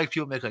 You know how like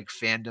people make like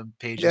fandom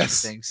pages for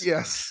Yes, things?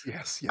 yes,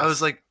 yes, I was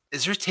yes. like,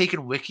 is there a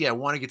Taken wiki? I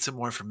want to get some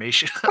more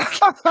information.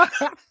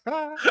 I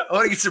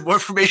want to get some more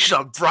information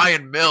on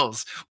Brian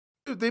Mills.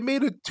 Dude, they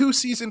made a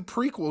 2-season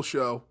prequel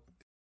show.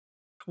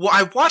 Well,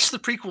 I watched the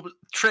prequel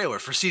trailer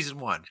for season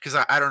 1 because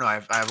I don't know.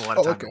 I have a lot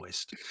of time okay. to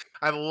waste.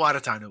 I have a lot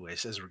of time to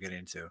waste as we're getting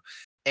into.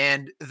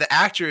 And the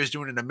actor is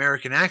doing an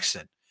American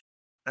accent.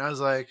 And I was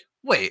like,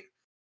 wait,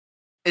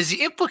 is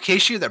the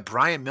implication that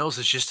Brian Mills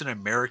is just an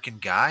American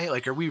guy?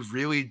 Like, are we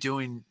really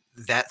doing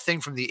that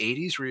thing from the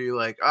 80s where you're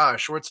like,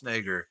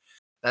 Schwarzenegger,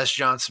 that's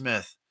John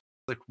Smith?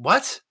 Like,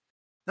 what?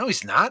 No,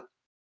 he's not.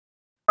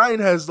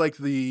 Brian has like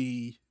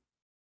the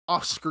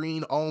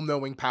off-screen,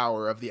 all-knowing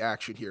power of the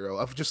action hero.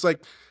 Of just like,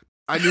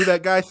 I knew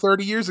that guy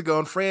 30 years ago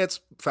in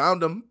France,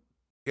 found him.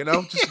 You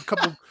know, just a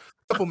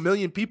couple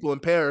million people in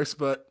Paris,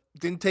 but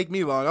didn't take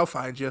me long. I'll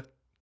find you.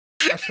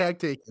 Hashtag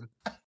Taken.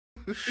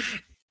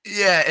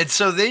 Yeah, and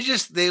so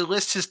they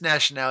list his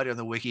nationality on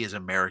the wiki as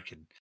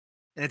American.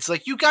 And it's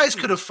like, you guys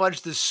could have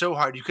fudged this so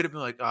hard. You could have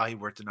been like, he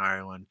worked in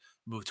Ireland,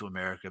 moved to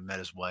America, met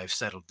his wife,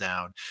 settled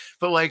down.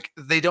 But like,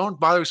 they don't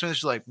bother explaining.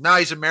 It's like, nah,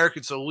 he's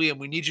American. So Liam,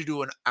 we need you to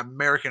do an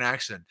American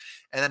accent.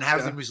 And then half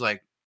of them he's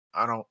like,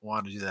 I don't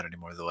want to do that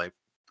anymore. They're like,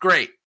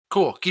 great,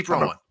 cool, keep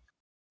rolling.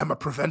 I'm a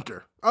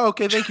preventer. Oh,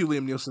 okay. Thank you,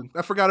 Liam Neeson.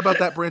 I forgot about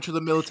that branch of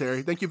the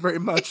military. Thank you very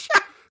much.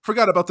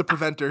 Forgot about the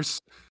preventers.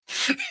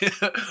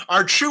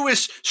 Our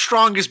truest,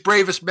 strongest,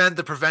 bravest men,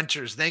 the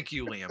preventers. Thank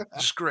you, Liam.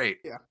 It's great.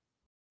 Yeah.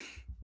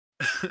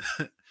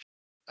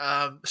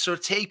 So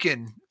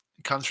Taken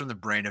comes from the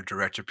brain of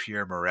director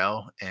Pierre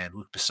Morel and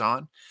Luc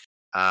Besson.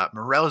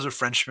 Morel is a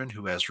Frenchman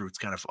who has roots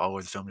kind of all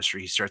over the film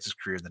industry. He starts his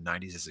career in the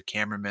 90s as a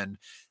cameraman,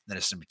 then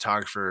a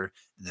cinematographer,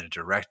 and then a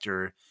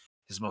director.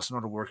 His most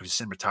notable work is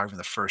cinematography in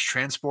The First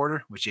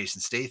Transporter with Jason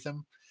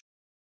Statham,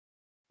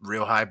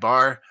 Real High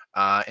Bar,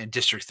 and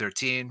District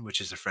 13, which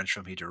is a French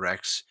film he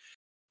directs.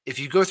 If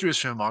you go through his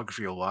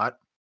filmography a lot,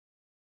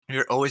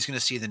 you're always going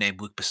to see the name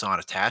Luc Besson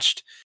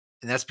attached.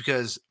 And that's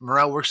because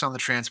Morel works on The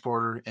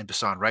Transporter and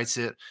Besson writes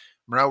it.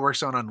 Morel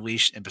works on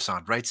Unleashed and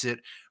Besson writes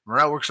it.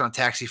 Morel works on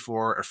Taxi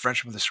 4, a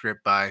Frenchman with a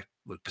script by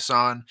Luc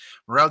Besson.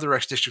 Morel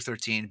directs District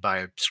 13 by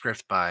a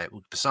script by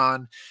Luc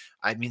Besson.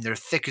 I mean, they're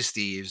thick as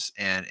thieves,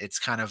 and it's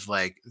kind of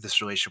like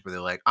this relationship where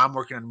they're like, I'm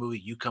working on a movie,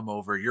 you come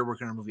over. You're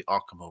working on a movie,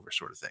 I'll come over,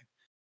 sort of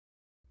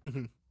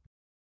thing.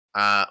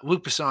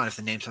 Luc Besson, if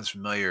the name sounds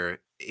familiar,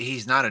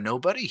 he's not a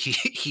nobody.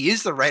 He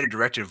is the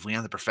writer-director of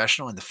Leon the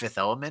Professional and The Fifth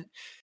Element.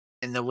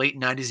 In the late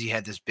 90s, he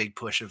had this big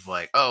push of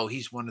like,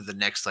 he's one of the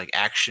next like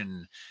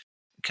action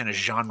kind of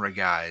genre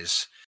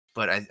guys.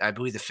 But I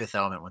believe The Fifth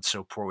Element went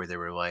so poorly, they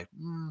were like,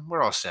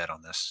 we're all set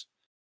on this.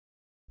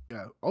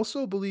 Yeah.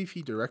 Also believe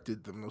he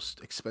directed the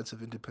most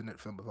expensive independent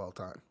film of all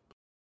time.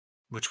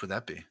 Which would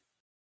that be?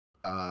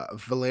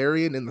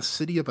 Valerian in the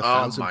City of a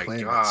Thousand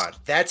Planets. Oh my God.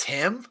 That's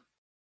him?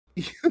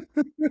 It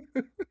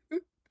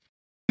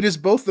is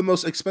both the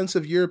most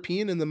expensive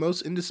European and the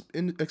most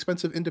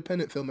expensive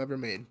independent film ever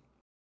made.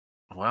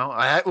 Well,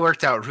 that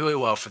worked out really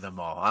well for them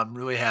all. I'm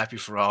really happy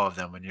for all of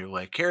them. When you're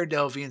like, Cara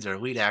Delevingne's our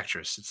lead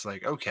actress, it's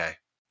like, okay,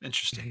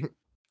 interesting.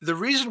 The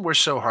reason we're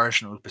so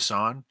harsh on Luc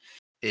Besson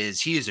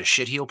is he is a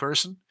shitheel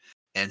person.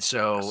 And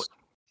so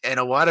in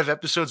a lot of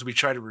episodes, we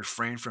try to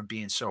refrain from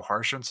being so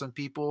harsh on some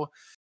people.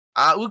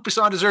 Luc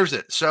Besson deserves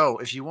it. So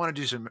if you want to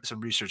do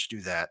some research,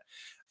 do that.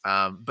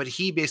 But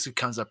he basically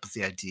comes up with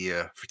the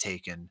idea for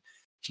Taken.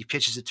 He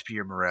pitches it to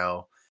Pierre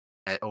Morel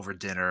over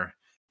dinner.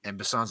 And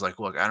Besson's like,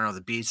 look, I don't know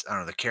the beats, I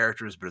don't know the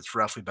characters, but it's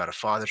roughly about a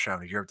father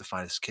traveling to Europe to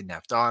find his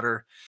kidnapped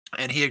daughter.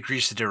 And he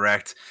agrees to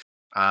direct.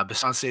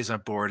 Besson stays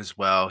on board as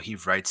well. He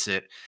writes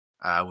it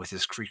with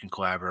his frequent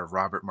collaborator,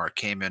 Robert Mark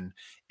Kamen,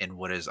 in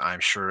what is, I'm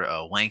sure,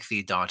 a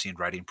lengthy, daunting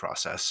writing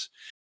process.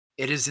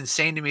 It is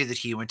insane to me that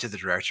he went to the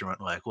director and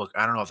went like, look,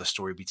 I don't know if the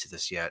story beats of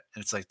this yet.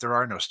 And it's like, there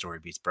are no story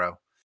beats, bro.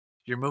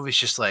 Your movie's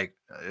just like,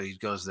 he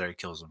goes there, he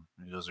kills him.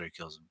 He goes there, he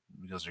kills him.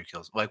 He goes there, he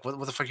kills him. Like, what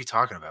the fuck are you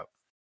talking about?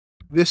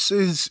 This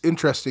is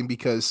interesting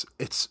because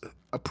it's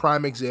a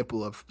prime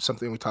example of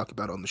something we talk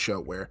about on the show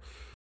where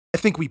I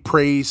think we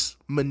praise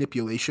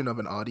manipulation of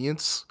an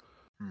audience.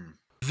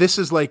 This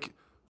is like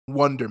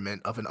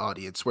wonderment of an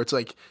audience where it's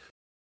like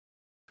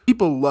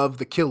people love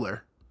The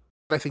Killer.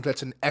 I think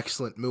that's an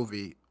excellent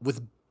movie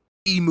with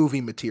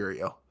B-movie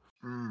material.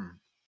 Mm.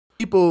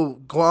 People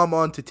glom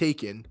on to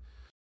Taken,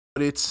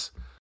 but it's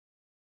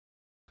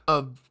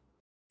a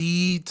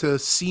B to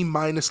C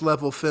minus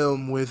level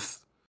film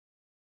with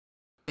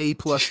A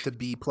plus to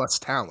B plus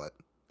talent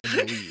in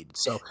the lead.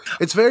 So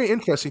it's very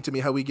interesting to me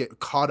how we get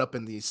caught up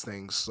in these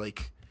things.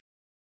 Like,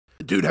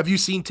 dude, have you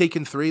seen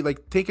Taken 3?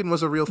 Like, Taken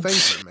was a real thing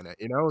for a minute,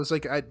 you know? It's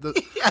like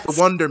the Yes.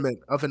 wonderment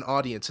of an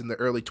audience in the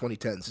early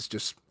 2010s is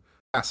just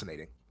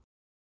fascinating.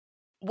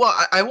 Well,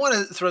 I want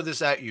to throw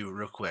this at you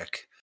real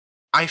quick.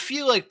 I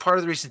feel like part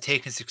of the reason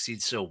Taken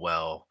succeeds so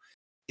well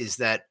is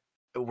that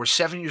we're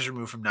 7 years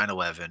removed from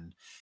 9/11,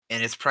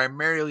 and it's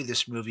primarily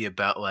this movie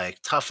about like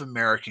tough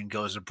American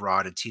goes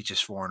abroad and teaches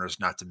foreigners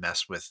not to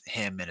mess with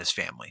him and his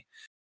family.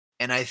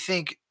 And I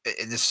think,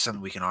 and this is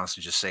something we can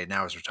honestly just say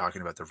now as we're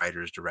talking about the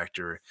writers,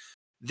 director,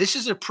 this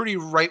is a pretty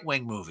right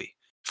wing movie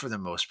for the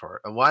most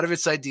part. A lot of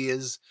its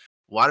ideas,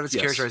 a lot of its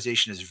Yes.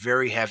 characterization is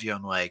very heavy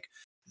on like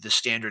the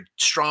standard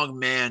strong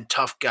man,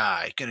 tough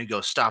guy, gonna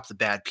go stop the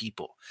bad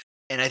people.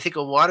 And I think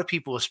a lot of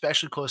people,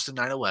 especially close to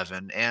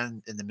 9/11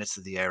 and in the midst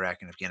of the Iraq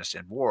and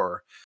Afghanistan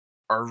war,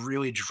 are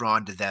really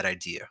drawn to that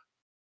idea.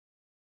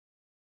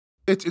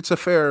 It's a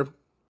fair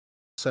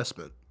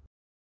assessment.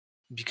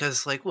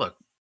 Because, like, look,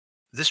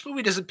 this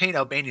movie doesn't paint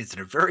Albanians in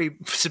a very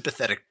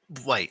sympathetic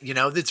light. You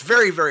know, it's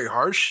very, very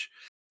harsh.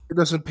 It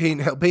doesn't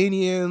paint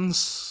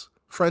Albanians,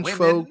 French Women.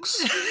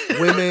 folks,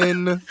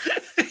 women,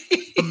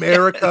 Yes.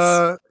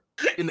 America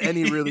in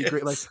any really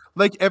great Yes.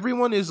 like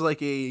everyone is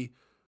like a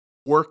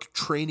work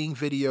training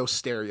video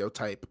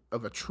stereotype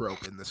of a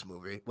trope in this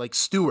movie. Like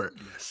Stewart,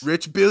 Yes.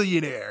 rich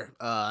billionaire,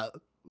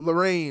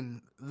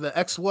 Lorraine, the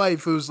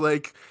ex-wife who's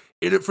like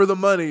in it for the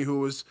money, who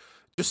was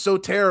just so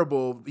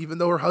terrible, even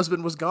though her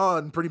husband was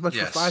gone pretty much for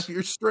Yes. 5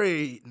 years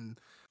straight, and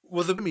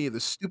Well, Jimmy, the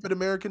stupid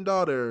American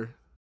daughter.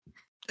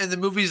 the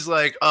movie's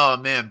like, oh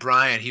man,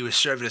 Brian, he was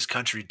serving his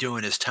country,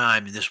 doing his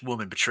time, and this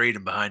woman betrayed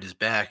him behind his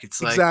back.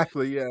 It's like,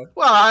 Exactly, yeah.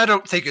 well, I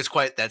don't think it's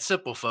quite that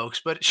simple,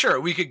 folks, but sure,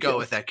 we could go Yeah.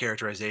 with that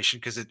characterization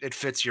because it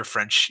fits your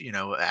French,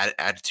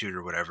 attitude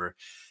or whatever.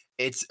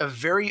 It's a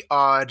very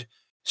odd,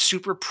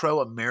 super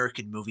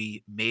pro-American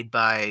movie made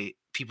by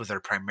people that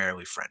are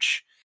primarily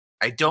French.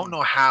 I don't Mm.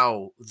 know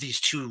how these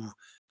two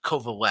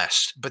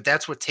coalesced, but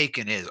that's what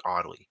Taken is,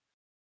 oddly.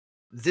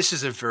 This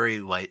is a very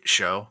light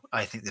show.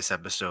 I think this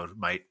episode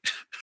might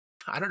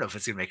I don't know if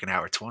it's gonna make an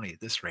hour 20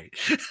 at this rate.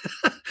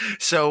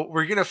 So,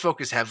 we're gonna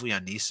focus heavily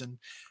on Neeson,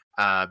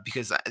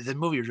 because, the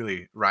movie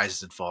really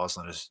rises and falls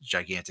on his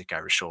gigantic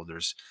Irish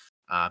shoulders.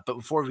 But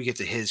before we get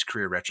to his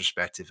career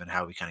retrospective and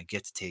how we kinda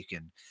get to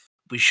Taken,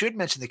 we should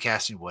mention the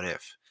casting what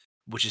if,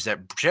 which is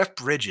that Jeff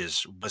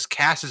Bridges was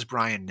cast as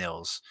Brian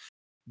Nils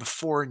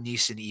before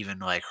Neeson even,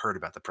 like, heard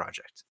about the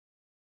project.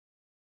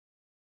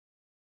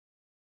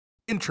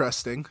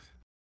 Interesting.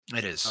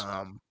 It is.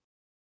 Um,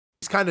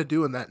 he's kinda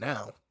doing that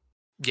now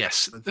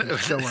Yes. with his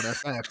show on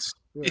FX.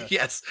 Yeah.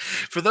 Yes.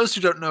 For those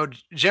who don't know,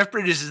 Jeff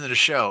Bridges is in a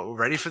show.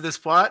 Ready for this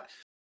plot?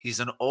 He's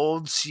an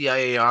old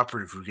CIA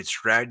operative who gets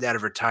dragged out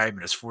of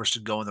retirement, is forced to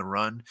go on the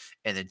run,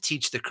 and then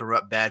teach the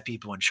corrupt bad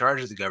people in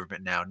charge of the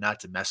government now not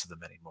to mess with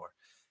them anymore.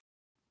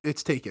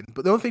 It's Taken.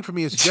 But the only thing for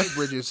me is Jeff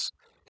Bridges,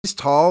 he's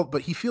tall,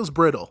 but he feels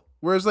brittle.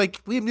 Whereas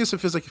like Liam Neeson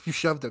feels like if you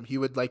shoved him, he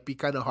would like be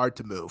kind of hard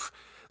to move.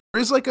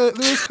 There is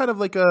kind of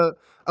like a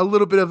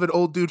little bit of an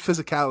old dude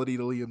physicality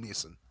to Liam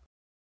Neeson.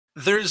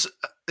 There's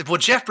well,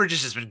 Jeff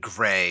Bridges has been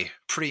gray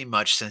pretty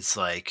much since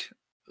like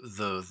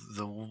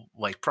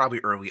like probably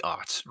early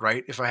aughts,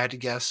 right? If I had to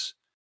guess.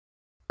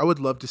 I would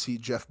love to see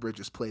Jeff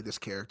Bridges play this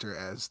character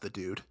as the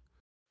dude.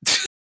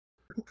 The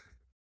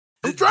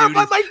Don't drive dude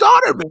by is my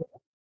daughter, man.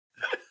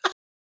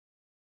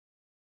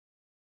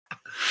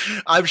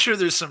 I'm sure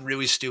there's some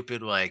really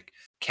stupid, like,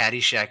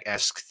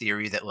 Caddyshack-esque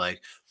theory that,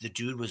 like, the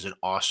dude was an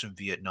awesome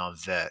Vietnam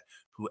vet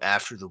who,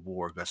 after the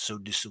war, got so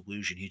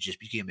disillusioned, he just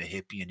became a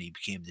hippie and he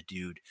became the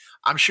dude.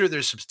 I'm sure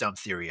there's some dumb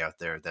theory out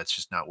there that's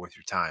just not worth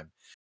your time.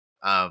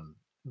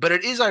 But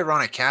it is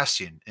ironic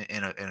casting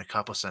in a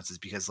couple senses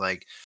because,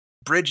 like,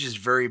 Bridge is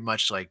very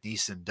much like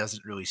Neeson,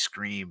 doesn't really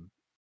scream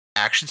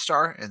action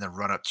star in the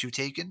run up to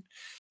Taken.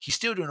 He's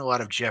still doing a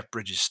lot of Jeff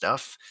Bridges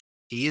stuff.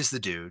 He is the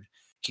dude.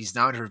 He's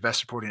nominated for Best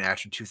Supporting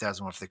Actor in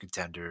 2001 for The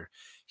Contender.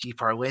 He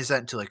parlays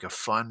that into like a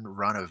fun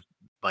run of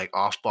like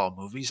off-ball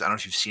movies. I don't know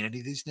if you've seen any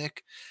of these,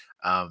 Nick.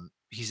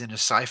 He's in a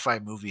sci-fi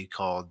movie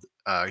called.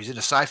 He's in a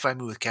sci-fi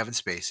movie with Kevin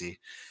Spacey.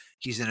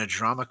 He's in a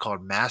drama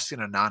called Masked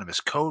and Anonymous,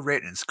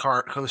 co-written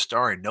and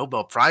co-starring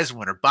Nobel Prize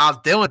winner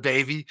Bob Dylan.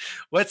 Baby,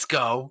 let's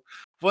go.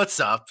 What's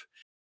up?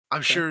 I'm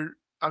Okay. sure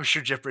I'm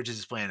sure Jeff Bridges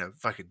is playing a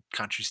fucking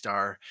country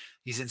star.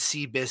 He's in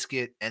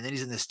Seabiscuit, and then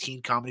he's in this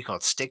teen comedy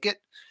called Stick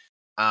It.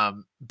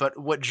 But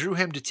what drew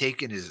him to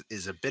Taken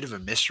is a bit of a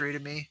mystery to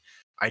me.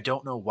 I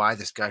don't know why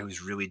this guy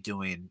who's really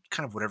doing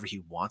kind of whatever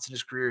he wants in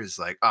his career is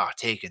like, ah,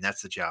 Taken,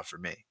 that's the job for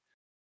me.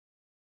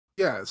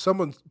 Yeah,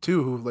 someone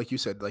too who, like you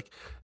said, like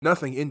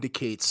nothing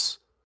indicates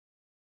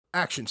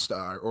action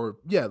star or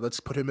yeah, let's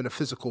put him in a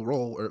physical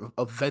role or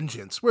of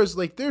vengeance. Whereas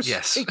like there's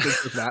Yes.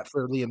 inklings of that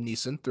for Liam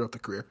Neeson throughout the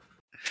career.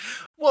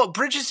 Well,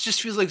 Bridges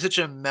just feels like such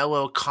a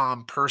mellow,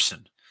 calm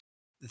person.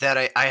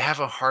 that I have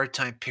a hard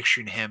time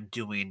picturing him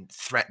doing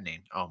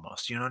threatening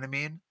almost. You know what I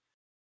mean?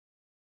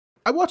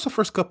 I watched the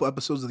first couple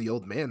episodes of The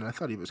Old Man, and I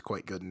thought he was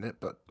quite good in it,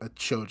 but that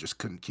show just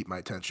couldn't keep my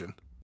attention.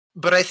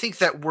 But I think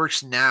that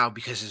works now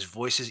because his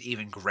voice is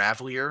even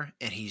gravelier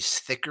and he's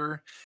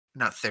thicker.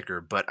 Not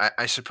thicker, but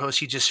I suppose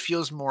he just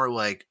feels more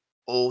like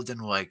old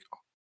and like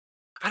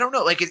I don't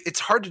know, like it's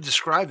hard to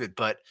describe it,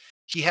 but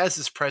he has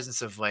this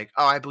presence of like,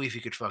 oh, I believe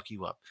he could fuck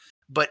you up.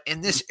 But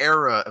in this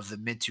era of the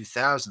mid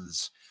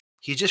 2000s,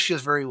 he just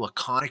feels very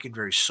laconic and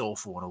very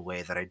soulful in a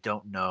way that I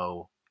don't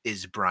know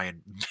is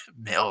Brian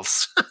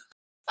Mills.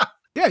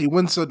 Yeah, he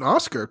wins an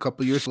Oscar a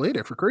couple years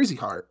later for Crazy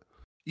Heart.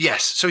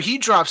 Yes, so he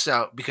drops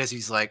out because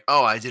he's like,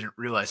 oh, I didn't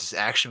realize this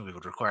action movie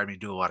would require me to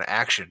do a lot of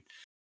action.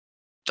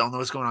 Don't know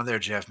what's going on there,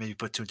 Jeff. Maybe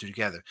put two and two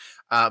together.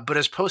 But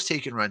as post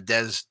Taken run,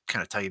 Des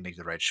kind of tell you make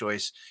the right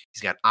choice.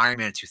 He's got Iron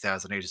Man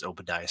 2008 as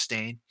Obadiah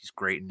Stane. He's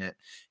great in it.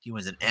 He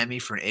wins an Emmy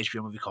for an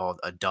HBO movie called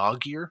A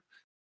Dog Year,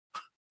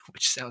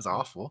 which sounds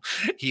awful.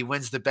 He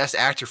wins the Best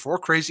Actor for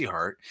Crazy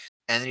Heart,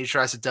 and then he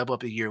tries to double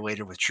up a year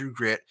later with True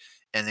Grit,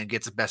 and then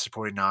gets a Best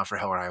Supporting nom for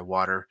Hell or High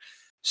Water.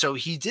 So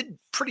he did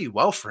pretty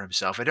well for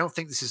himself. I don't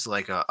think this is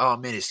like a, oh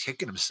man, he's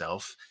kicking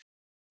himself.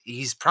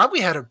 He's probably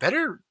had a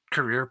better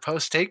career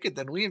post Taken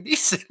than Liam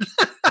Neeson.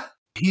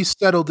 He's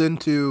settled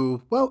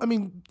into, well, I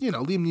mean,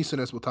 Liam Neeson,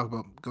 as we'll talk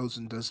about, goes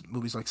and does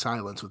movies like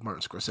Silence with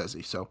Martin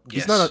Scorsese, so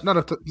he's Yes.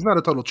 he's not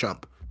a total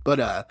chump.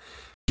 But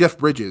Jeff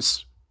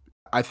Bridges,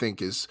 I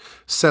think, is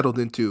settled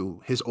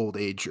into his old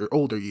age or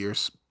older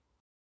years.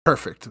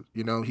 Perfect.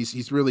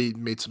 He's really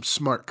made some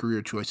smart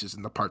career choices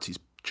in the parts he's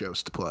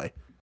chose to play.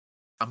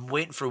 I'm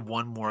waiting for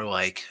one more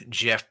like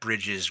Jeff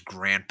Bridges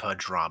grandpa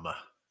drama.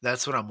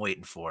 That's what I'm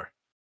waiting for.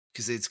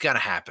 Because it's gotta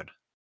happen.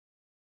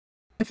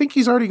 I think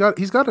he's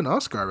got an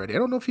Oscar already. I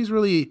don't know if he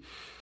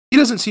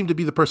doesn't seem to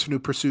be the person who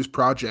pursues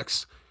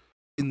projects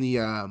in the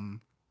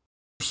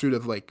pursuit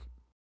of like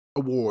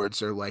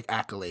awards or like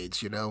accolades,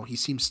 He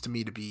seems to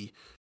me to be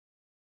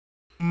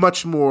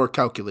much more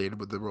calculated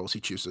with the roles he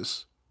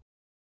chooses.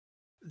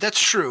 That's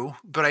true,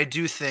 but I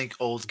do think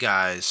old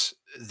guys,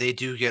 they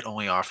do get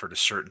only offered a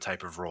certain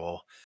type of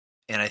role.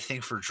 And I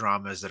think for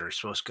dramas that are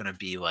supposed to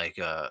be like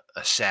a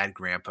sad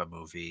grandpa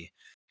movie,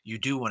 you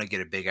do want to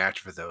get a big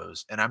actor for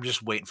those. And I'm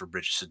just waiting for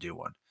Bridges to do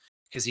one.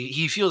 Because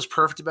he feels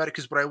perfect about it.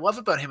 Because what I love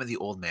about him and the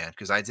old man,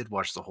 because I did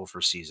watch the whole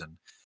first season,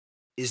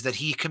 is that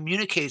he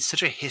communicates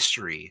such a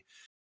history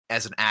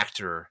as an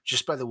actor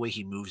just by the way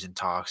he moves and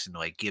talks and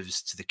like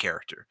gives to the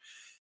character.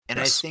 And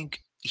I Yes.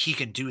 think he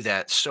can do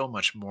that so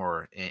much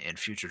more in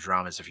future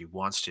dramas if he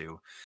wants to.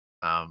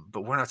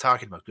 But we're not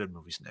talking about good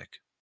movies, Nick.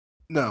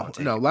 No, Don't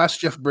take no. it. Last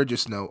Jeff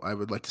Bridges note I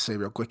would like to say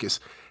real quick is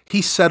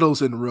he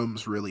settles in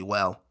rooms really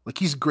well. Like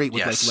he's great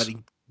with like Yes.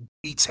 letting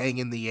beats hang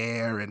in the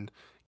air and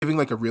giving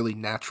like a really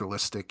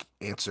naturalistic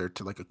answer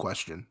to like a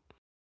question.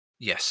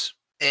 Yes.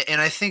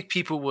 And I think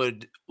people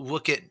would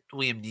look at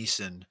Liam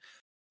Neeson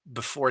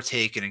before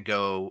Taken and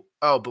go,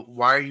 "Oh, but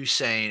why are you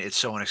saying it's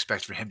so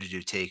unexpected for him to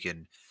do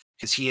Taken?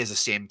 Because he has the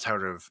same type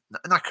of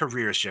not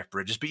career as Jeff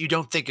Bridges, but you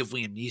don't think of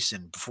Liam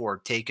Neeson before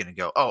Taken and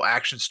go, oh,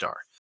 action star."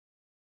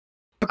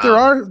 But there Um,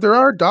 are there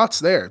are dots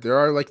there.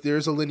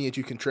 There's a lineage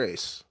you can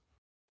trace.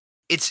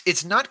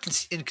 it's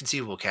not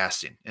inconceivable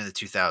casting in the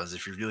 2000s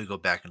if you really go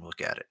back and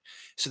look at it.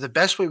 So the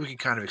best way we can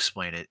kind of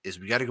explain it is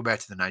we got to go back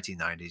to the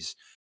 1990s,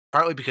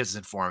 partly because it's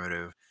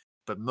informative,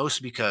 but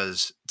mostly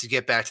because to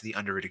get back to the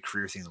underrated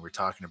career thing that we're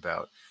talking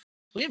about,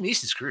 Liam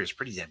Neeson's career is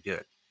pretty damn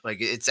good.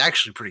 Like it's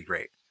actually pretty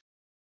great.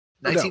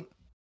 No 19, doubt.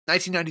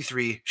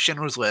 1993,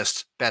 Schindler's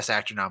List, Best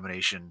Actor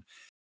nomination,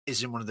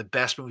 is in one of the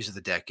best movies of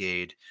the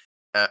decade,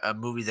 a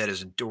movie that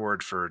has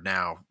endured for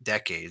now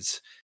decades,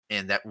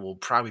 and that will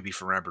probably be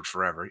remembered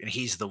forever. And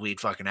he's the lead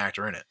fucking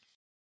actor in it.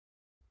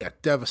 Yeah,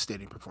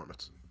 devastating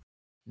performance.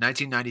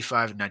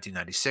 1995 and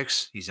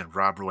 1996, he's in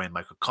Rob Roy and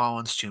Michael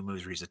Collins, two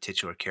movies where he's a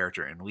titular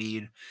character and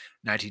lead.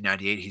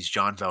 1998, he's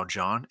John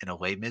Valjean in a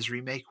Les Mis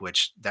remake,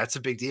 which that's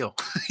a big deal.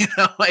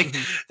 Like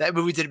Mhm. that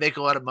movie didn't make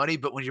a lot of money,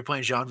 but when you're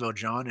playing Jean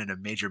Valjean in a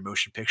major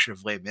motion picture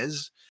of Les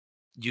Mis,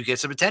 you get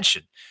some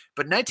attention.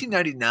 But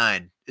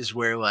 1999 is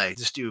where like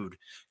this dude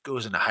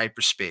goes into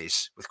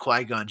hyperspace with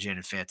Qui-Gon Jinn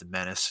and Phantom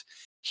Menace.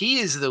 He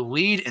is the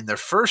lead in the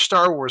first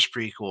Star Wars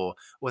prequel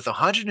with a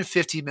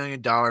 $150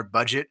 million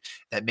budget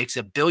that makes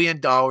 $1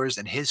 billion,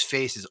 and his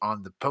face is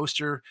on the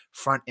poster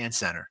front and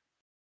center.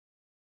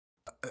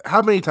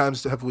 How many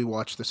times have we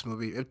watched this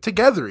movie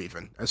together,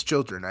 even as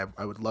children?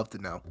 I would love to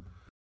know.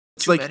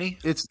 It's Too like many?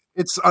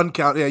 it's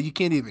uncount. Yeah, you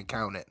can't even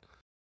count it.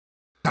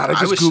 God, I I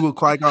just was googled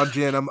Qui Gon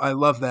Jinn. I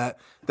love that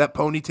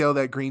ponytail,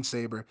 that green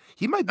saber.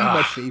 He might be my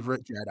uh,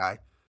 favorite Jedi.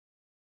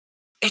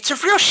 it's a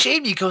real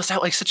shame he goes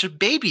out like such a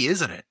baby,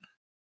 isn't it?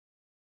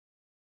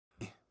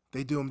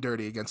 They do him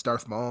dirty against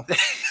Darth Maul.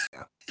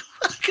 Yeah.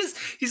 Because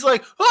he's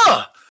like,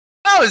 oh,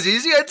 that was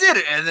easy, I did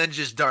it. And then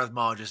just Darth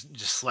Maul just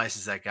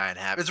slices that guy in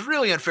half. It's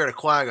really unfair to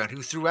Qui-Gon,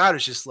 who throughout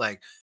is just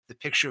like the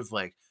picture of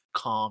like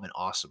calm and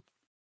awesome.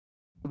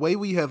 The way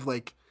we have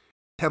like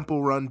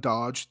Temple Run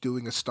Dodge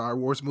doing a Star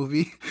Wars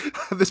movie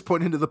at this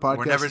point into the podcast.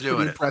 We're never is doing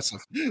pretty it. Impressive.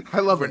 I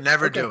love We're it.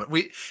 never Okay. doing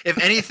it. If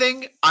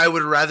anything, I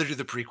would rather do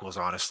the prequels,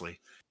 honestly.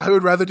 I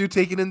would rather do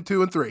Taken in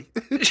 2 and 3.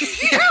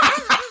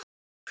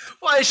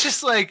 Well, it's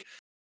just like,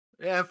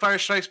 yeah, Empire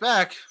Strikes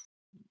Back,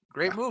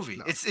 great movie.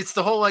 No. It's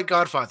the whole like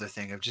Godfather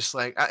thing of just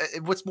like,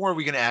 what's more are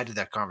we going to add to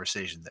that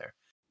conversation there?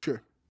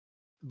 Sure.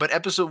 But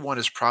episode 1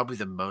 is probably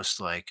the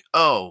most like,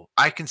 oh,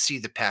 I can see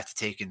the path to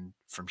Taken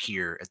from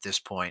here at this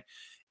point.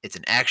 It's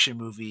an action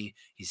movie.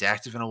 He's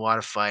active in a lot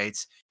of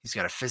fights. He's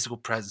got a physical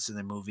presence in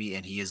the movie,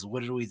 and he is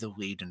literally the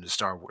lead in the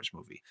Star Wars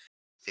movie.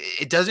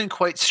 It doesn't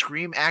quite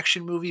scream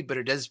action movie, but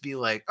it does be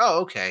like,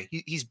 oh, okay,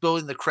 he's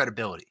building the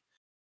credibility.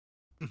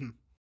 Mm-hmm.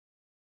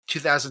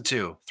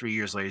 2002, 3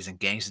 years later, he's in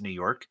Gangs of New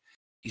York.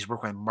 He's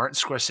working with Martin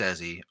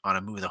Scorsese on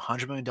a movie with a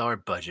 $100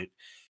 million budget.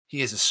 He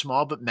has a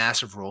small but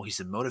massive role. He's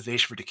the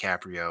motivation for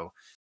DiCaprio.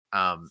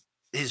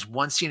 His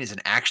one scene is an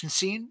action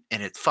scene,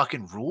 and it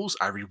fucking rules.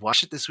 I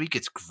rewatched it this week.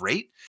 It's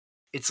great.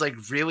 It's like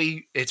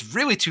really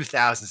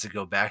 2000s to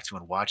go back to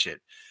and watch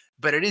it.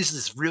 But it is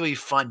this really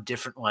fun,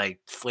 different like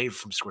flavor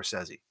from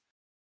Scorsese.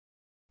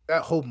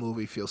 That whole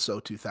movie feels so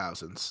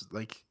 2000s.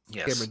 Like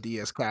Yes. Cameron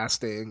Diaz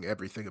casting,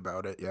 everything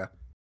about it. Yeah.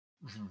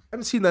 Mm-hmm. I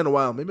haven't seen that in a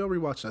while. Maybe I'll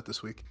rewatch that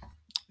this week.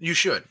 You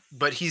should.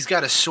 But he's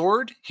got a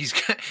sword. He's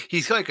got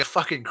like a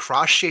fucking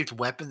cross-shaped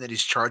weapon that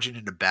he's charging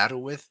into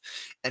battle with,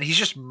 and he's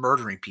just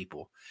murdering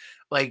people.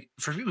 Like,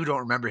 for people who don't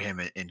remember him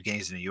in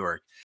Gangs of New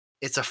York,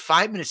 it's a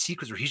 5-minute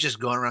sequence where he's just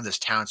going around this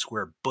town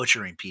square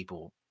butchering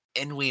people.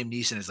 And Liam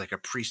Neeson is like a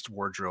priest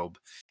wardrobe.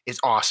 It's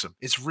awesome.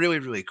 It's really,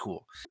 really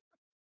cool.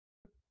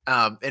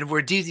 And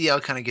where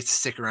DDL kind of gets to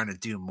stick around and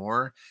do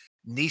more,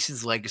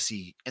 Neeson's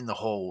legacy in the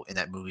whole in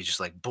that movie is just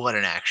like blood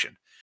and action.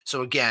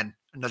 So again,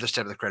 another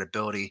step of the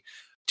credibility.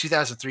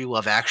 2003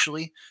 Love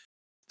Actually.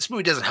 This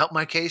movie doesn't help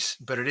my case,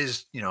 but it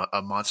is,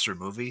 a monster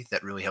movie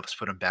that really helps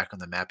put him back on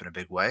the map in a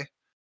big way.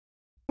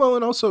 Well,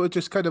 and also it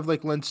just kind of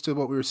like lends to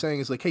what we were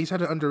saying is like, hey, he's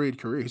had an underrated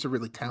career. He's a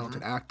really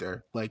talented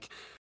actor. Like,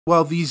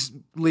 while these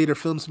later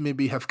films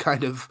maybe have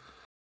kind of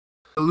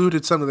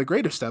eluded some of the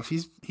greater stuff,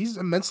 he's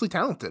immensely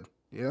talented,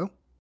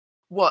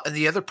 Well, and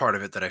the other part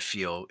of it that I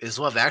feel is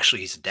Love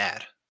Actually, he's a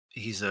dad.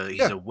 He's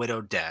a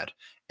widowed dad.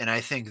 And I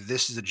think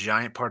this is a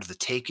giant part of the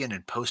Taken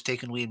and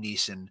post-Taken Liam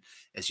Neeson,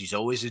 as he's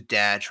always a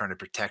dad trying to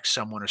protect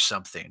someone or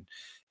something.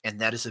 And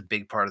that is a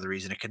big part of the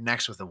reason it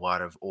connects with a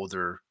lot of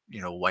older,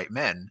 white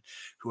men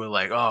who are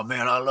like, oh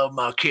man, I love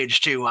my kids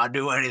too. I'll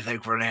do anything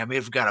for them.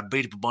 If I've got to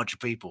beat up a bunch of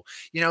people.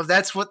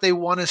 That's what they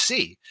want to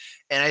see.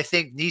 And I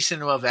think Neeson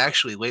in Love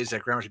Actually lays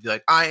that groundwork to be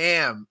like, I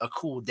am a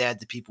cool dad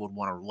that people would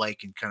want to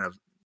like and kind of,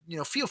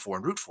 feel for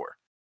and root for.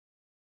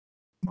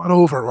 Come on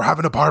over. We're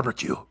having a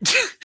barbecue.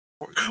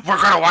 We're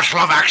going to watch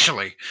Love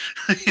Actually.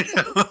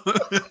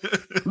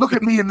 Look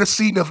at me in the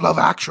scene of Love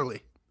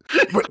Actually.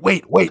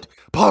 Wait.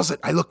 Pause it.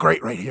 I look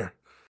great right here.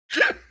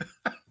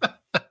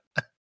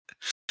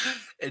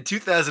 In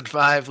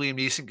 2005, Liam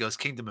Neeson goes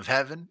Kingdom of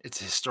Heaven.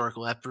 It's a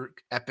historical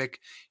epic.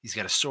 He's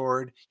got a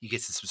sword. He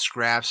gets in some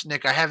scraps.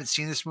 Nick, I haven't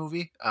seen this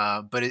movie,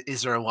 but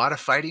is there a lot of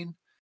fighting?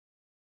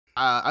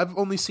 I've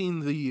only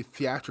seen the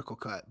theatrical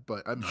cut,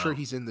 but I'm sure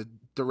he's in the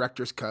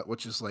director's cut,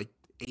 which is like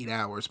 8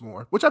 hours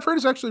more, which I've heard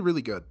is actually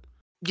really good.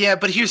 Yeah,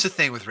 but here's the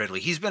thing with Ridley.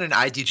 He's been in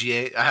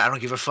IDGA, I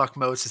don't give a fuck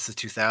mode since the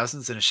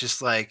 2000s, and it's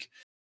just like,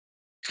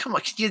 come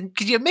on, can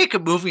you make a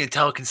movie and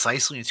tell it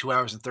concisely in 2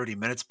 hours and 30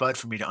 minutes, bud,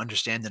 for me to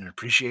understand and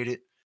appreciate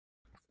it?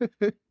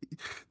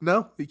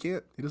 No, he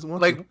can't. He doesn't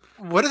want to.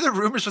 What are the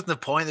rumors with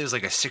Napoleon? There's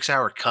like a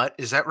 6-hour cut.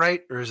 Is that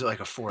right? Or is it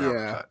like a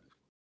 4-hour cut?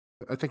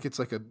 I think it's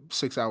like a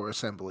 6-hour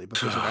assembly, but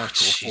there's an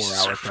actual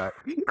 4-hour cut.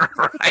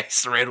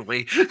 Christ,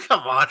 Ridley.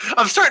 Come on.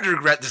 I'm starting to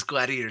regret this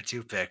Gladiator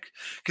 2 pick.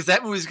 Because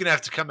that movie's going to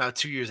have to come out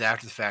 2 years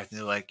after the fact. And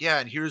they're like, yeah,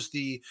 and here's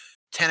the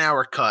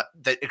 10-hour cut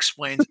that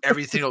explains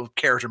every single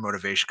character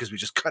motivation because we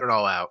just cut it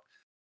all out.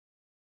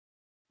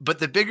 But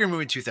the bigger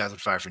movie in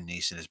 2005 for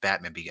Neeson is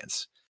Batman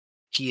Begins.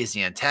 He is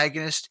the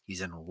antagonist. He's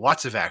in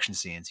lots of action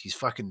scenes. He's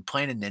fucking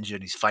playing a ninja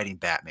and he's fighting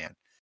Batman.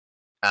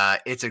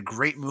 It's a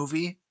great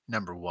movie,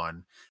 number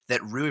one,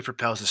 that really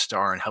propels the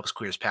star and helps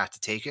clear his path to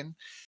Taken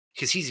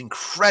because he's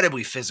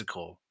incredibly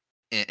physical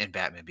in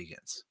Batman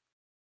Begins.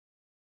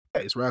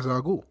 Yeah, he's Ra's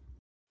al Ghul.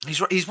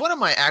 He's one of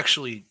my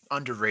actually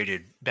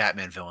underrated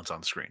Batman villains on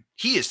the screen.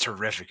 He is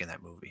terrific in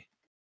that movie.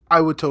 I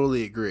would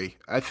totally agree.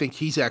 I think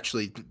he's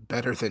actually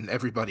better than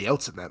everybody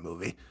else in that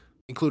movie,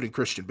 including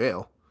Christian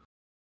Bale.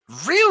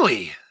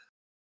 Really?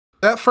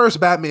 That first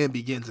Batman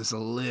Begins is a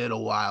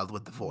little wild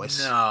with the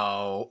voice.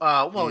 No.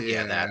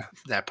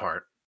 That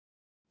part.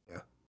 Yeah.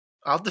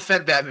 I'll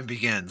defend Batman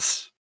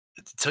Begins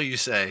until you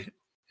say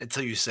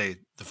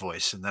the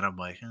voice, and then I'm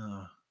like,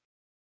 oh,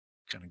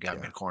 kind of got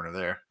me in a corner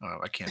there. Oh,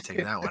 I can't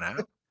take that one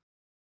out.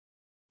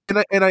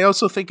 And I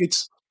also think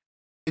it's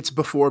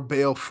before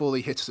Bale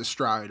fully hits the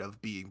stride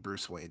of being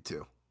Bruce Wayne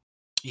too.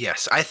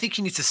 Yes, I think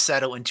he needs to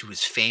settle into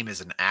his fame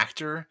as an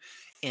actor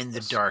in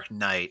The Dark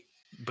Knight,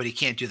 but he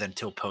can't do that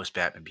until post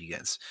Batman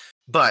Begins.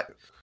 But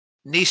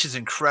Neeson's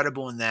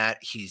incredible in that.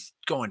 He's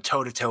going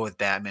toe to toe with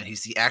Batman.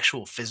 He's the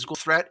actual physical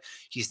threat.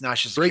 He's not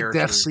just a Great death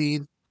character.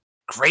 scene.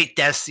 Great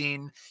death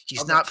scene.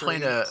 He's On not that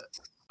playing train.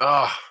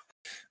 a.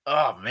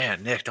 Oh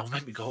man, Nick, don't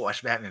make me go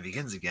watch Batman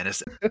Begins again.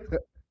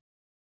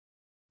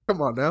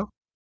 Come on now.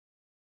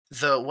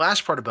 The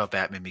last part about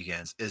Batman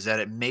Begins is that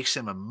it makes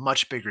him a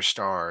much bigger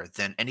star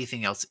than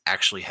anything else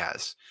actually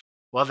has.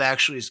 Love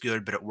Actually is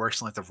good, but it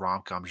works in like the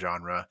rom-com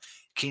genre.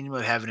 Kingdom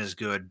of Heaven is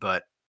good,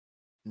 but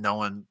no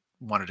one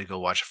wanted to go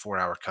watch a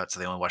 4-hour cut, so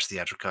they only watched the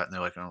theatrical cut, and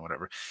they're like, oh,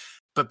 whatever.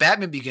 But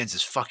Batman Begins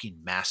is fucking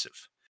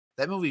massive.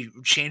 That movie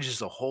changes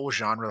the whole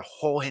genre, the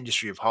whole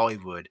industry of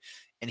Hollywood,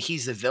 and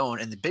he's the villain.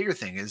 And the bigger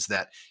thing is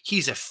that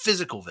he's a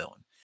physical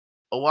villain.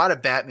 A lot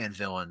of Batman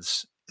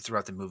villains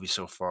throughout the movie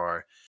so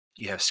far.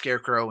 You have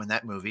Scarecrow in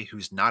that movie,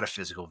 who's not a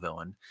physical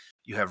villain.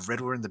 You have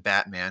Riddler in the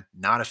Batman,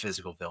 not a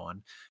physical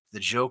villain. The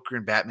Joker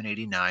in Batman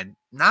 '89,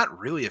 not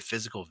really a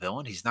physical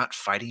villain. He's not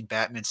fighting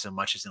Batman so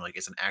much as in like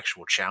it's an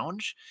actual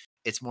challenge.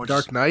 It's more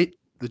Dark just Knight,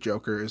 the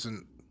Joker is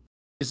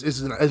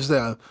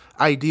the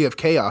idea of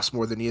chaos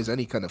more than he is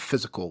any kind of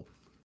physical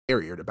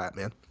barrier to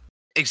Batman.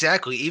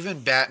 exactly. Even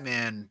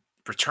Batman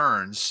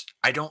Returns,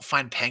 I don't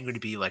find Penguin to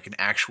be like an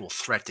actual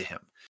threat to him.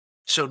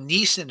 So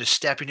Neeson is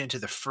stepping into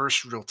the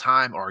first real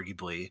time,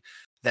 arguably,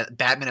 that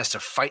Batman has to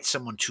fight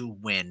someone to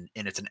win,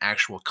 and it's an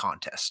actual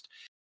contest.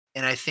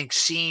 And I think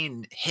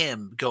seeing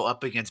him go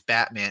up against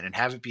Batman and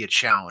have it be a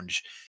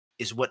challenge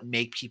is what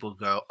make people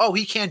go, "Oh,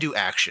 he can do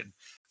action."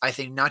 I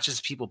think not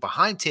just people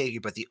behind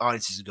Taken, but the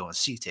audiences who go and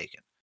see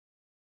Taken.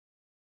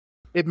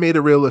 It made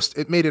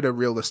it a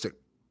realistic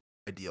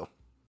ideal.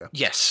 Yeah.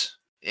 Yes.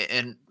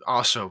 And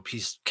also,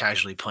 he's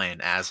casually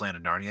playing Aslan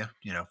and Narnia,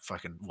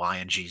 fucking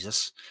Lion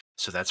Jesus.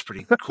 So that's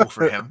pretty cool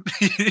for him.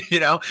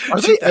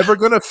 Are they ever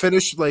going to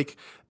finish? Like,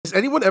 is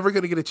anyone ever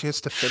going to get a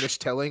chance to finish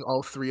telling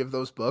all 3 of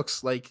those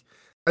books? Like,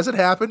 has it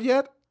happened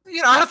yet?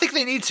 I don't think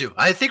they need to.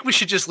 I think we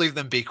should just leave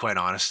them be, quite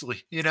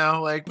honestly.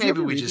 Like Did you maybe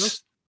ever we read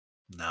just.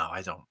 No,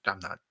 I don't. I'm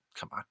not.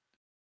 Come on.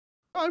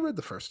 I read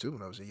the first 2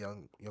 when I was a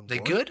young They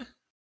boy. good?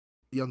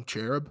 Young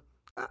cherub.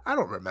 I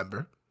don't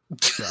remember.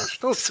 Josh,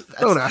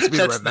 don't ask me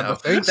to remember no.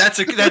 things.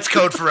 That's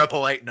code for a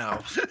polite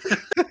no.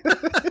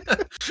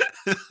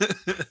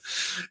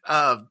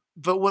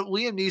 But what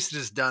Liam Neeson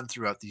has done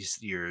throughout these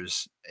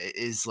years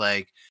is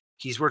like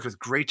he's worked with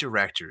great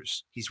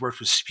directors. He's worked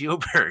with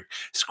Spielberg,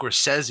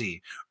 Scorsese,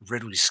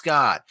 Ridley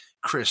Scott,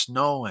 Chris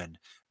Nolan,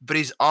 but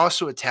he's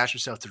also attached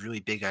himself to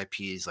really big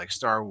IPs like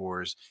Star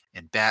Wars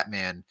and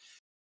Batman.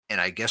 And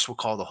I guess we'll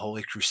call the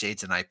Holy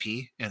Crusades an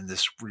IP in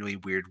this really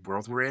weird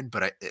world we're in,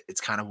 but it's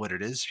kind of what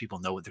it is. People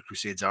know what the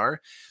Crusades are.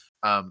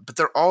 But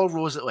they're all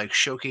roles that like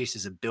showcase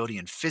his ability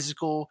in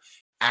physical,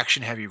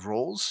 action-heavy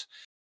roles,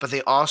 but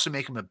they also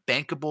make him a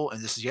bankable,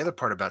 and this is the other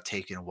part about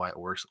Taken and why it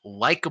works,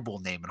 likable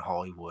name in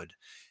Hollywood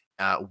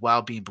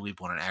while being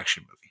believable in an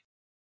action movie.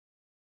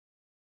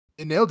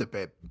 You nailed it,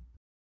 babe.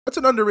 That's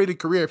an underrated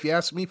career, if you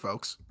ask me,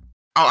 folks.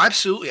 Oh,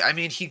 absolutely. I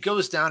mean, he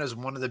goes down as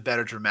one of the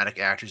better dramatic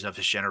actors of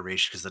his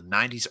generation because the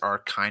 90s are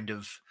kind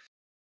of,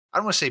 I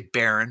don't want to say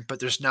barren, but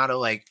there's not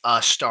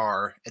a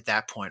star at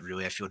that point,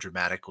 really, I feel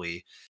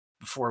dramatically.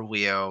 Before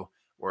Leo,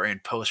 we're in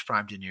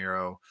post-prime De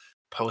Niro,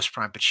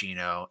 post-prime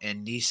Pacino,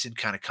 and Neeson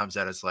kind of comes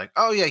out as like,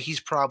 oh yeah,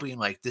 he's probably in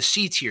like the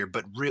C tier,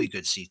 but really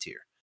good C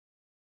tier.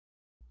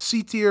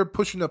 C tier,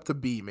 pushing up to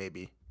B,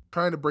 maybe.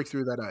 Trying to break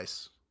through that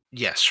ice.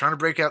 Yes, trying to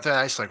break out that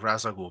ice like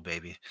Ra's al Ghul,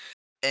 baby.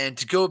 And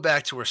to go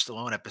back to our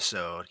Stallone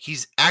episode,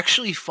 he's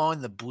actually following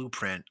the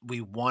blueprint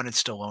we wanted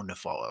Stallone to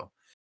follow.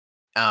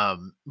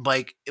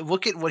 Like,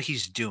 look at what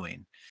he's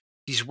doing.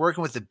 He's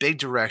working with the big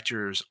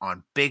directors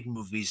on big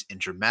movies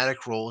and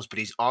dramatic roles, but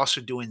he's also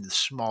doing the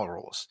small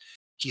roles.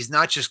 He's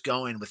not just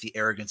going with the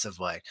arrogance of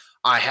like,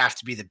 I have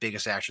to be the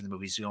biggest actor in the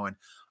movie. He's going,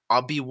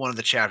 I'll be one of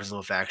the chapters of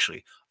Love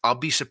Actually. I'll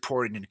be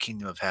supported in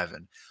Kingdom of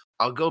Heaven.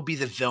 I'll go be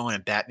the villain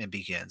in Batman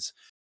Begins.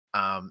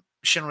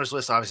 Schindler's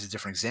List obviously is a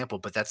different example,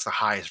 but that's the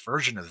highest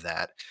version of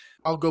that.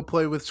 I'll go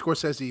play with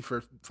Scorsese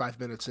for 5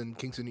 minutes in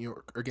Gangs of New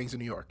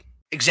York.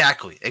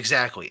 Exactly.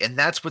 And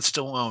that's what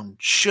Stallone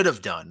should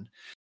have done,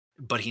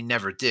 but he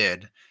never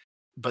did.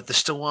 But the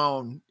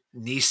Stallone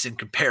Neeson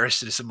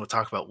comparison is something we'll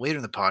talk about later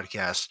in the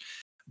podcast.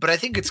 But I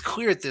think it's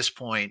clear at this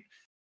point,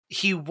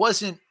 he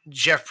wasn't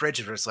Jeff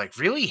Bridges, where it's like,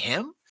 really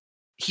him?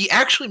 He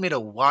actually made a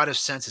lot of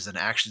sense as an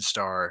action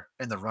star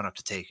in the run-up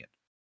to Taken.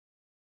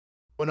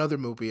 One other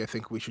movie I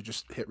think we should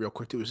just hit real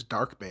quick too is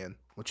Darkman,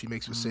 which he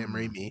makes with Sam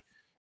Raimi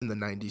in the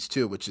 90s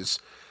too, which is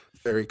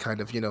very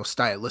kind of,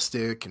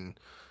 stylistic and,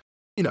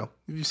 if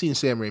you've seen a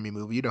Sam Raimi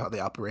movie, you know how they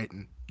operate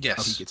and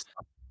how he gets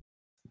done.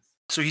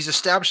 So he's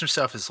established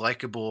himself as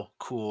likable,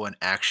 cool, and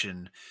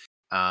action.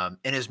 And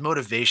his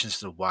motivations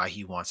to why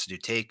he wants to do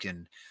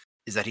Taken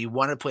is that he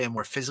wanted to play a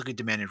more physically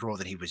demanding role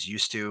than he was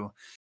used to.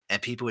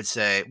 And people would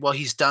say, well,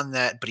 he's done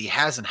that, but he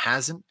hasn't.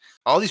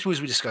 All these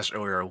movies we discussed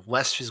earlier are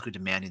less physically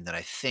demanding than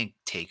I think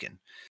Taken.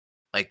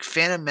 Like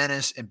Phantom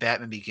Menace and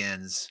Batman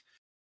Begins,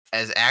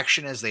 as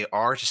action as they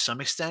are to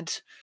some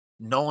extent,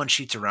 Nolan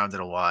cheats around it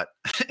a lot,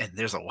 and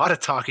there's a lot of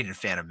talking in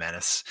Phantom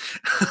Menace.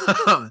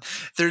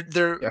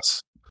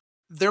 Yes.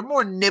 they're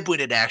more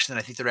nibbling at action than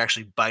I think they're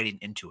actually biting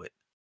into it.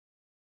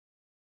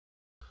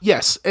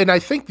 Yes, and I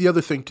think the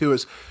other thing too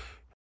is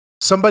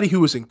somebody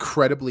who is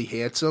incredibly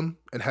handsome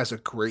and has a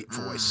great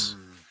voice.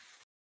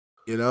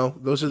 You know,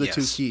 those are the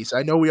two Yes. keys.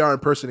 I know we are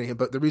impersonating him,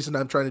 but the reason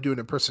I'm trying to do an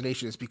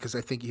impersonation is because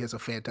I think he has a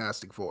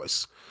fantastic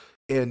voice,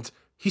 and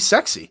he's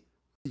sexy.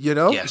 You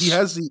know, Yes.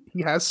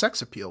 he has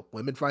sex appeal.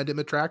 Women find him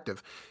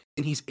attractive,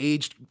 and he's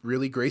aged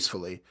really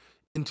gracefully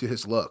into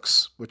his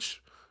looks,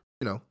 which,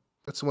 you know,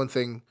 that's one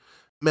thing.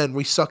 Men,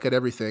 we suck at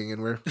everything,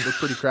 and we're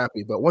pretty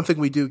crappy. But one thing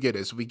we do get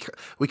is we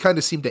kind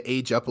of seem to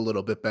age up a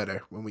little bit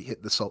better when we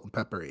hit the salt and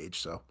pepper age.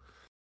 So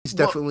he's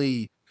Well,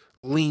 definitely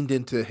leaned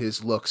into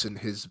his looks and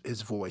his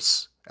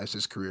voice as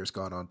his career's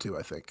gone on too,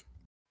 I think.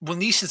 well,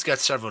 Neeson's got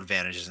several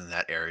advantages in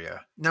that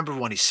area. Number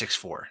one, he's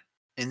 6'4",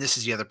 and this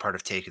is the other part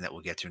of Taken that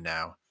we'll get to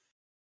now.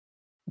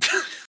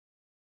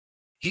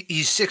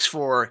 He's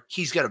 6'4".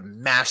 He's got a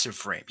massive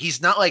frame.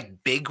 He's not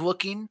like big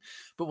looking,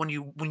 but when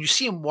you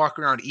see him walk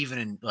around, even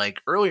in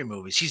like earlier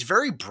movies, he's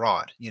very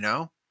broad. You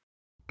know,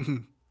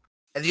 Mhm.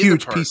 and the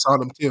Huge other part, piece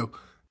on him too.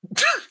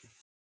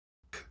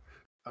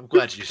 I'm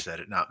glad you said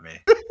it, not me.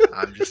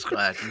 I'm just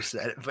glad you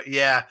said it. But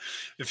yeah,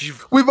 if you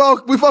We've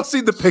all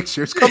seen the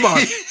pictures. Come on.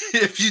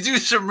 if you do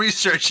some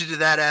research into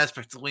that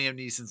aspect of Liam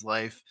Neeson's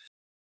life,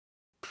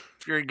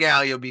 if you're a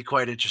gal, you'll be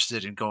quite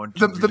interested in going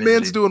to The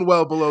man's doing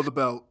well below the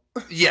belt.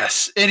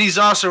 Yes, and he's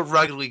also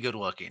ruggedly good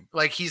looking.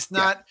 Like he's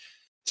not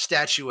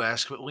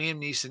statuesque, but Liam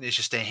Neeson is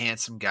just a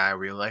handsome guy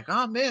where you're like,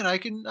 oh man, I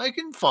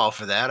can fall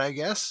for that, I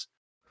guess.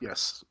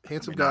 Yes.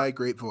 Handsome I mean, guy,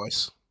 great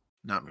voice.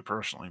 Not me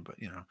personally, but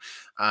you know,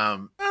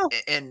 Well,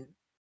 and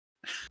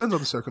depends on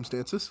the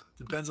circumstances.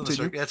 depends on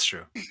Continue. the that's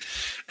true.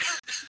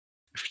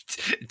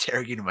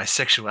 Interrogating my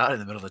sexuality in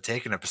the middle of the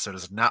Taken episode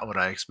is not what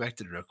I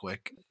expected. Real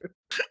quick.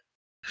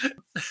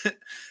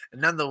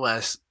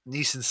 Nonetheless,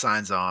 Neeson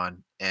signs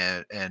on,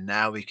 and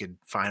now we can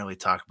finally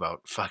talk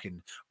about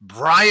fucking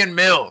Brian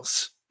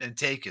Mills and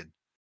Taken.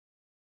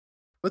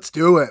 Let's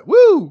do it.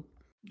 Woo!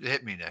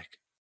 Hit me, Nick.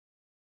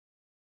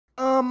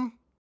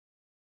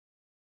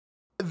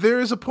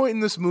 There is a point in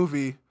this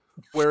movie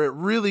where it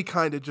really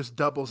kind of just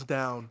doubles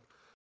down,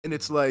 and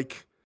it's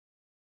like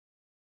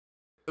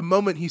the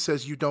moment he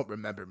says, "You don't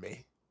remember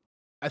me."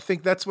 I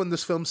think that's when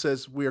this film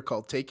says we are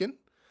called Taken,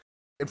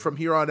 and from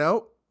here on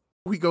out,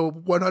 we go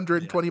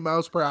 120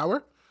 miles per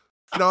hour.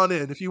 Get on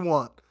in if you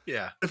want.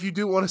 Yeah. If you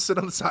do want to sit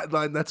on the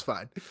sideline, that's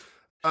fine.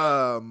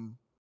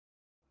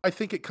 I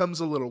think it comes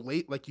a little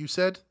late, like you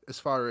said, as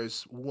far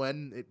as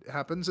when it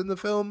happens in the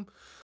film.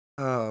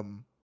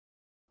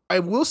 I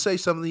will say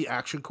some of the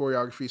action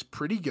choreography is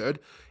pretty good,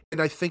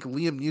 and I think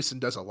Liam Neeson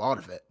does a lot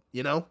of it.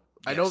 You know,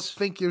 I don't Yes.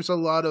 think there's a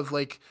lot of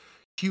like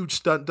huge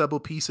stunt double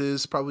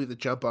pieces, probably the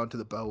jump onto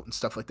the boat and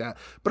stuff like that.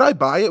 But I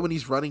buy it when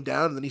he's running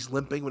down and then he's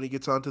limping when he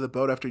gets onto the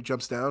boat after he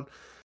jumps down.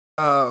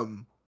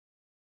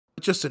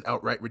 Just an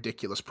outright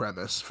ridiculous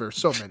premise for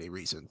so many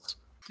reasons.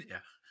 Yeah.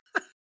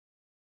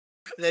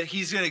 That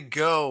he's going to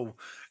go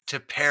to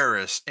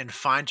Paris and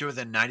find her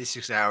within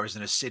 96 hours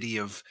in a city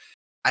of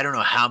I don't know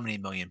how many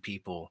million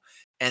people.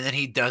 And then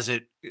he does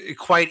it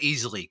quite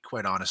easily,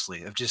 quite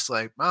honestly, of just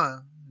like,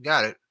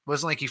 got it.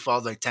 Wasn't like he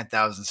followed like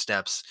 10,000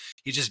 steps.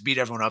 He just beat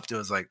everyone up to it.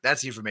 Was like,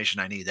 that's the information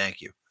I need.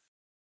 Thank you.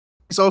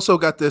 He's also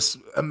got this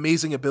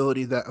amazing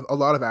ability that a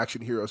lot of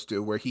action heroes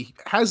do, where he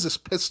has this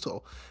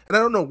pistol, and I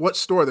don't know what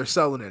store they're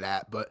selling it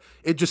at, but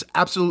it just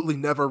absolutely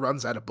never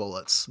runs out of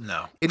bullets.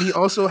 No. And he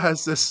also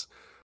has this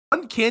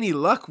uncanny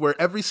luck where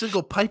every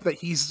single pipe that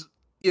he's,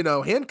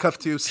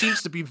 handcuffed to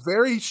seems to be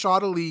very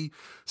shoddily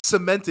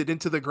cemented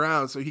into the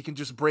ground, so he can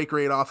just break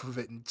right off of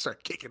it and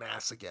start kicking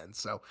ass again.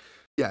 So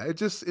yeah,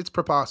 it's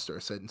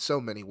preposterous in so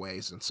many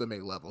ways and so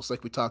many levels.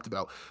 Like we talked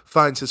about,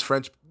 finds his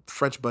French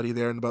buddy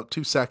there in about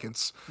 2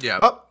 seconds. Yeah.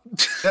 Oh,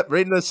 yep,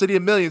 right in the City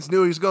of Millions.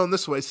 Knew he was going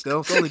this way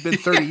still. It's only been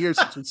 30 years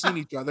since we've seen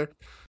each other.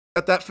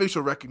 Got that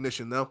facial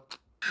recognition though.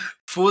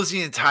 Fools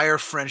the entire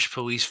French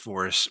police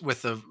force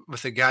with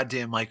a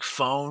goddamn like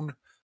phone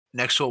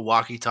next to a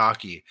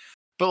walkie-talkie.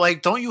 But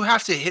like, don't you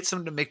have to hit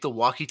something to make the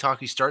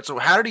walkie-talkie start? So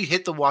how did he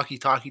hit the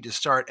walkie-talkie to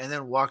start and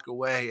then walk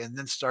away and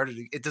then started?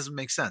 It doesn't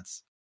make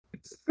sense.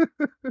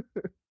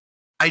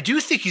 I do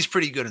think he's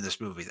pretty good in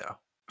this movie though.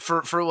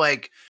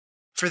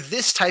 For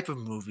this type of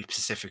movie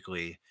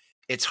specifically,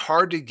 it's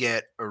hard to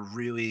get a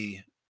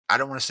really, I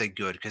don't want to say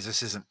good because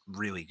this isn't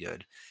really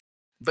good.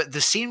 But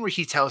the scene where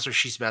he tells her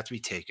she's about to be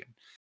taken,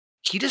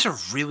 he does a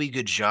really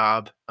good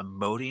job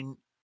emoting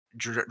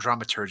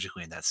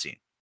dramaturgically in that scene.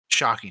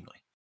 Shockingly.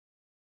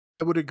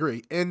 I would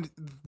agree. And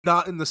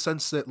not in the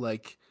sense that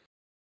like,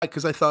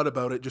 because I thought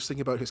about it, just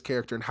thinking about his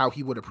character and how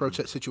he would approach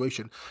that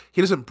situation.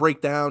 He doesn't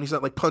break down. He's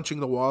not like punching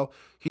the wall.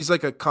 He's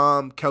like a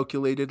calm,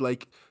 calculated,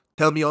 like,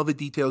 tell me all the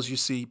details you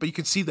see. But you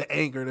can see the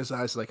anger in his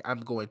eyes. Like, I'm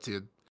going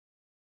to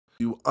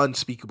do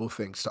unspeakable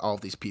things to all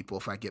these people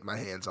if I get my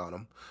hands on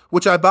them,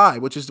 which I buy,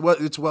 which is what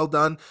it's well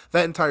done.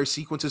 That entire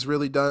sequence is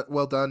really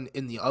well done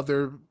in the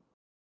other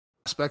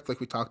aspect,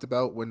 like we talked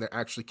about when they're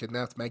actually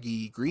kidnapped.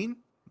 Maggie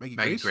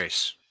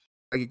Grace.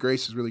 Maggie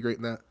Grace is really great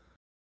in that.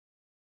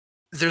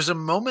 there's a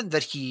moment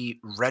that he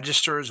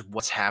registers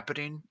what's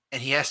happening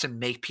and he has to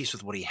make peace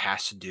with what he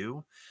has to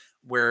do.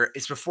 Where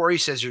it's before he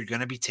says you're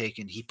going to be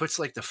taken. He puts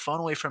like the phone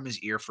away from his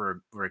ear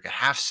for like a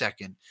half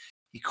second.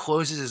 He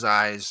closes his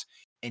eyes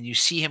and you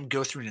see him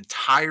go through an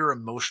entire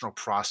emotional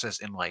process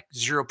in like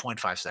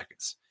 0.5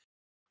 seconds.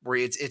 Where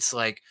it's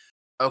like,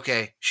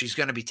 okay, she's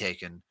going to be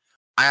taken.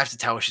 I have to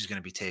tell her she's going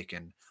to be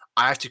taken.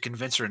 I have to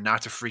convince her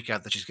not to freak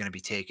out that she's going to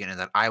be taken and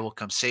that I will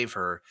come save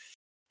her.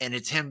 And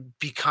it's him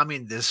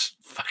becoming this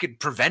fucking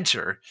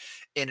preventer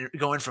and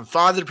going from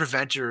father to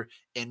preventer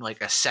in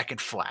like a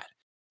second flat.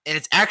 And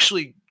it's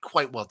actually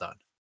quite well done.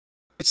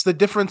 It's the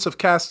difference of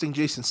casting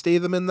Jason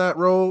Statham in that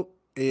role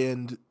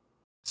and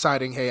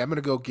deciding, hey, I'm going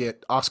to go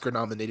get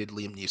Oscar-nominated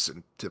Liam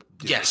Neeson to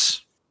do Yes.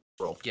 this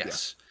role.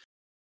 Yes.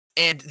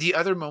 Yeah. And the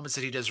other moments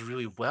that he does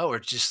really well are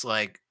just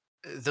like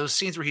those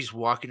scenes where he's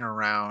walking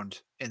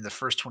around in the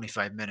first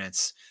 25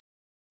 minutes.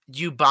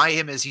 You buy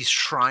him as he's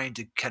trying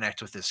to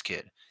connect with this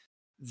kid.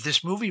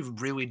 This movie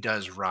really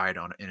does ride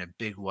on in a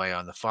big way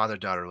on the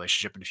father-daughter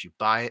relationship. And if you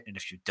buy it and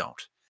if you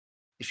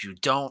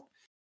don't,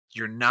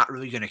 you're not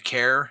really going to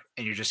care.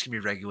 And you're just going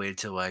to be regulated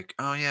to like,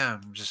 oh yeah,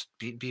 I'm just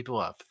beating people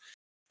up.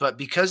 But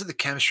because of the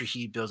chemistry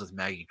he builds with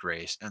Maggie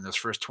Grace and those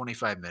first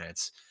 25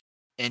 minutes,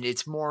 and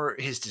it's more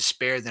his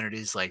despair than it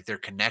is like their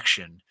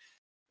connection,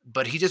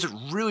 but he does it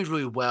really,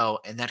 really well.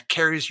 And that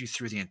carries you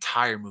through the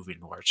entire movie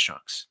in large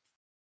chunks.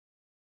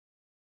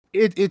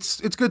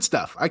 It's good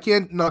stuff. I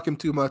can't knock him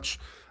too much.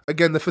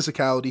 Again, the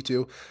physicality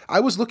too. I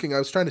was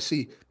trying to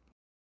see.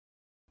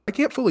 I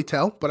can't fully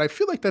tell, but I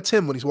feel like that's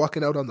him when he's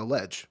walking out on the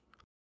ledge.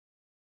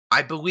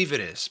 I believe it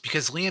is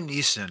because Liam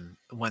Neeson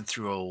went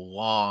through a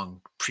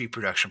long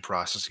pre-production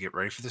process to get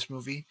ready for this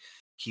movie.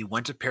 He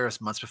went to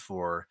Paris months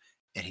before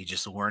and he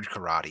just learned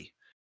karate.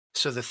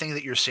 So the thing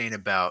that you're saying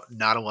about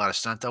not a lot of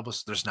stunt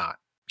doubles, there's not.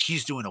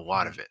 He's doing a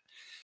lot of it.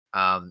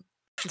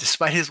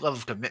 Despite his level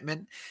of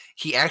commitment,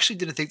 he actually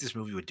didn't think this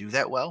movie would do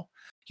that well.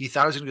 He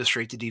thought it was going to go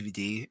straight to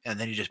DVD and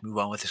then he just move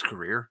on with his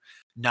career,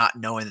 not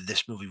knowing that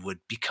this movie would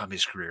become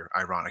his career,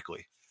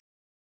 ironically.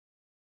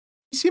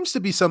 He seems to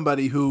be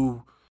somebody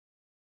who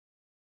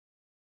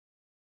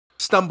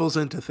stumbles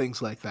into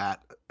things like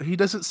that. He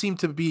doesn't seem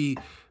to be,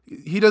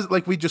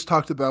 like we just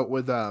talked about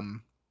with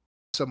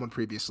someone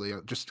previously,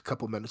 just a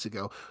couple minutes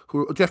ago,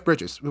 Jeff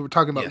Bridges. We were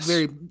talking about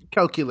very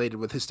calculated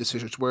with his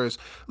decisions, whereas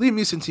Liam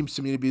Neeson seems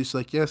to me to be just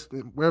like, yes,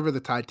 wherever the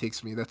tide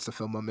takes me, that's the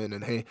film I'm in,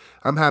 and hey,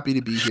 I'm happy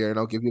to be here, and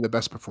I'll give you the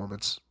best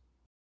performance.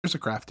 There's a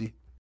crafty.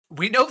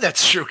 We know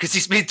that's true because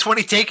he's made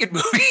 20 Taken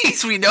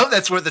movies. We know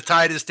that's where the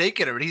tide is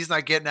taking him, and he's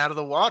not getting out of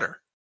the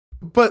water.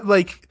 But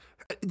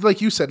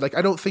like you said, like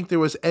I don't think there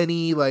was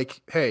any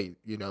like, hey,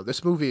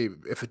 this movie,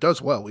 if it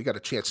does well, we got a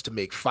chance to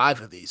make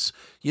 5 of these.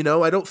 I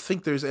don't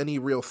think there's any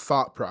real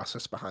thought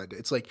process behind it.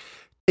 It's like,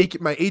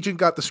 my agent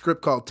got the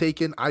script called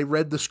Taken. I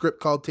read the script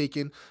called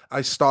Taken.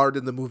 I starred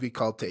in the movie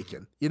called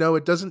Taken.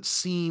 It doesn't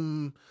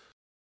seem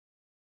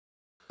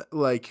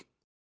like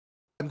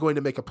I'm going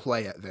to make a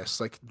play at this,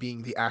 like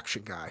being the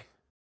action guy.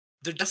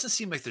 There doesn't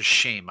seem like there's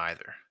shame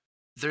either.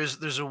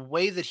 There's a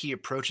way that he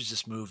approaches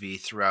this movie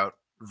throughout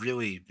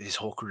really his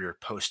whole career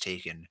post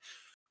Taken,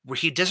 where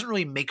he doesn't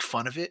really make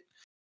fun of it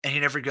and he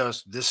never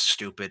goes, this is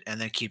stupid, and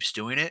then keeps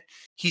doing it.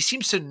 He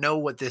seems to know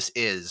what this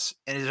is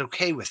and is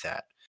okay with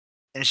that.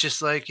 And it's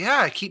just like,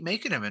 yeah, I keep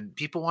making him and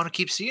people want to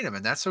keep seeing him,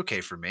 and that's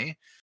okay for me.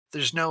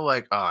 There's no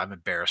like, oh, I'm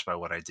embarrassed by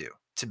what I do,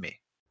 to me.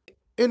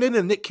 And in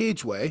a Nick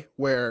Cage way,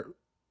 where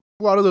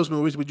a lot of those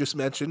movies we just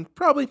mentioned,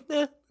 probably,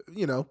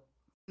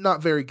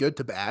 not very good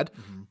to bad.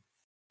 Mm-hmm.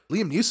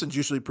 Liam Neeson's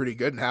usually pretty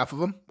good in half of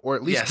them, or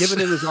at least giving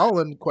it his all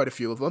in quite a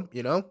few of them,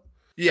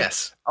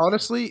 Yes.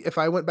 Honestly, if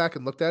I went back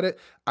and looked at it,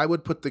 I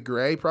would put The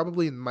Grey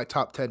probably in my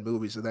top 10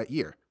 movies of that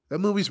year. That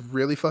movie's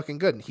really fucking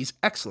good, and he's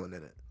excellent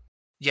in it.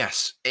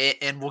 Yes,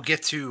 and we'll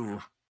get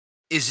to,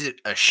 is it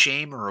a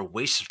shame or a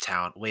waste of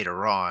talent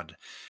later on,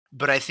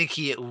 but I think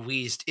he at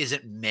least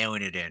isn't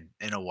mailing it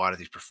in a lot of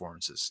these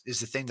performances.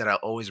 Is the thing that I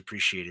always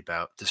appreciate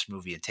about this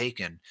movie and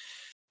Taken,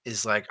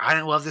 is like, I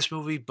didn't love this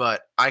movie,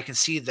 but I can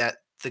see that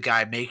the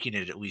guy making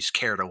it at least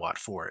cared a lot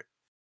for it.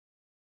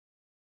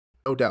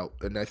 No doubt.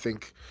 And I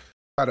think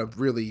got a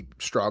really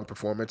strong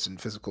performance and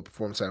physical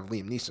performance out of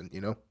Liam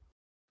Neeson,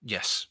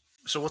 Yes.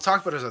 So we'll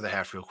talk about his other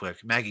half real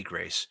quick. Maggie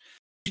Grace.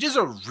 She does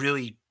a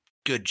really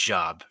good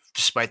job,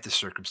 despite the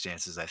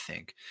circumstances, I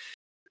think.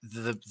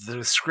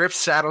 The script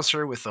saddles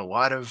her with a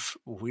lot of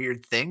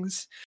weird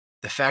things.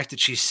 The fact that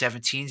she's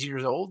 17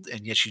 years old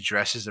and yet she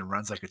dresses and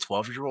runs like a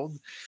 12-year-old.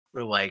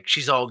 Where like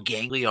she's all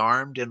gangly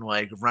armed and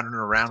like running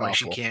around like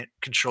she can't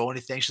control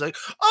anything. She's like,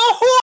 oh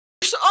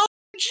horse, oh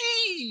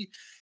gee.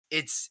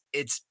 It's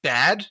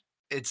bad.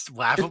 It's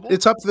laughable.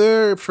 It's up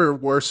there for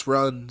worst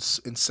runs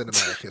in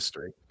cinematic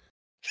history.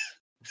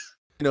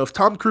 If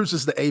Tom Cruise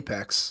is the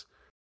apex,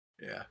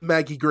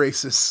 Maggie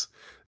Grace is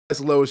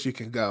as low as you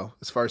can go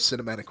as far as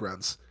cinematic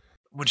runs.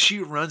 When she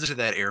runs into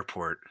that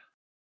airport,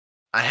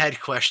 I had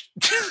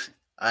questions.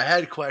 I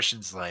had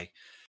questions like,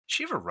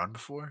 she ever run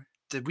before?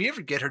 did we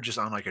ever get her just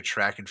on like a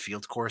track and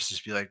field course?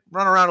 Just be like,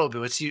 run around a little bit.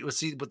 Let's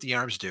see what the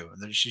arms do.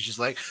 And then she's just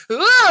like,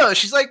 "Ugh!"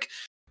 She's an like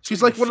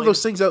one of those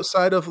inflated- things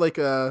outside of like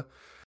she's a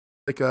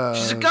a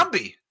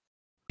Gumby.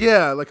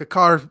 yeah, like a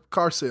car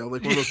sale,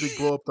 like one of those big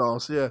blow up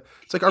dolls. Yeah,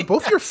 it's like, are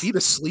both your Yes. feet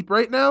asleep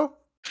right now?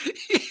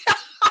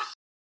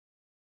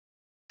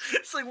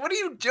 It's like, what are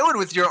you doing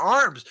with your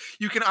arms?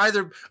 You can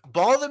either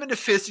ball them into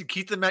fists and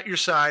keep them at your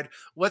side,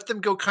 let them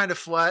go kind of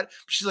flat.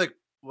 She's like,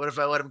 what if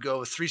I let them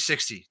go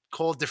 360?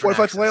 Cold, What different if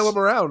I flail axis.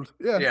 them around?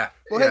 Yeah. Yeah,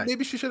 Well, hey, yeah.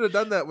 maybe she should have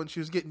done that when she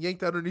was getting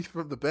yanked underneath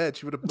from the bed.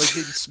 She would have like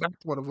maybe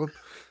smacked one of them.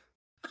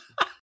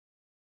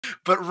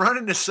 But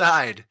running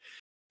aside,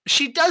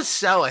 she does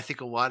sell, I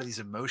think, a lot of these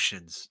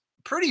emotions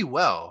pretty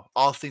well,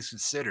 all things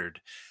considered.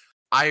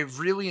 I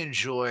really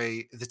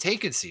enjoy the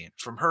Taken scene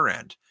from her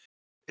end.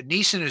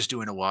 Neeson is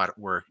doing a lot of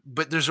work,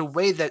 but there's a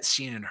way that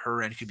scene in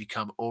her end can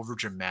become over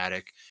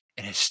dramatic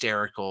and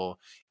hysterical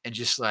and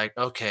just like,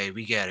 okay,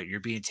 we get it. You're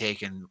being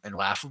taken and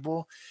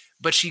laughable.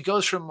 But she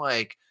goes from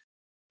like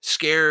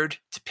scared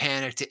to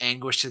panic to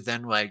anguish to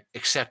then like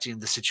accepting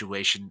the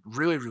situation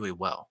really, really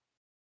well.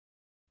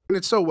 And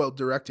it's so well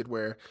directed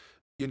where,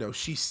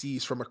 she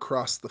sees from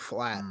across the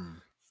flat Mm,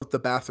 with the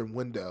bathroom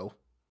window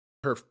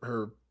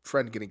her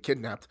friend getting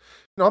kidnapped.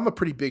 I'm a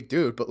pretty big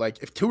dude, but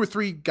like if two or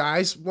three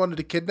guys wanted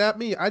to kidnap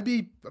me, I'd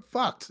be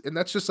fucked. And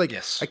that's just like I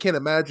yes. can't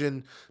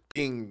imagine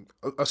being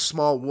a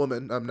small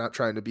woman. I'm not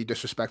trying to be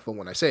disrespectful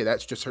when I say that.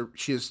 It's just her.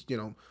 She is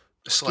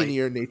Slight.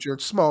 skinnier in nature,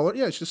 smaller.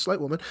 Yeah, she's just a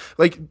slight woman.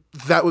 Like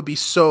that would be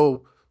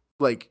so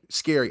like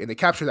scary, and they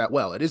capture that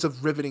well. It is a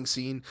riveting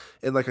scene,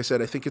 and like I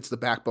said, I think it's the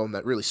backbone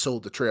that really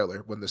sold the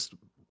trailer when this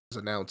was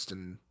announced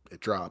and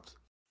it dropped.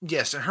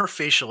 Yes, and her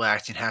facial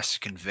acting has to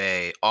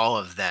convey all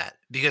of that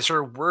because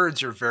her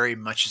words are very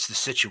much just the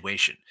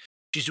situation.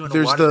 She's doing a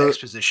There's lot of the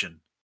exposition.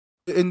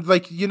 And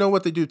like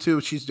what they do too,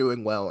 she's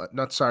doing well.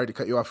 Not sorry to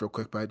cut you off real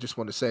quick, but I just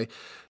want to say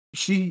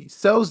she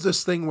sells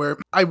this thing where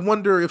I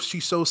wonder if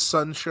she's so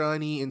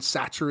sunshiny and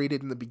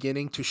saturated in the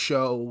beginning to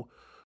show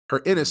her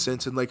Mm,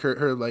 innocence and like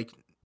her like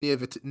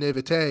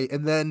naivete,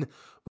 and then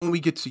when we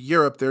get to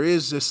Europe, there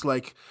is this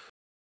like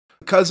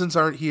cousins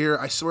aren't here.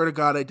 I swear to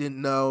God, I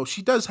didn't know.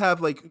 She does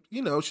have like,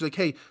 she's like,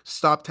 hey,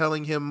 stop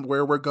telling him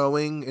where we're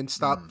going and mm.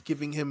 stop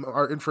giving him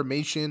our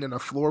information and a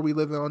floor we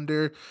live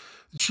under.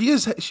 She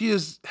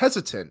is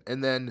hesitant,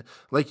 and then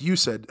like you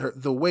said,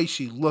 the way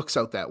she looks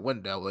out that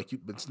window, like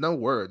it's no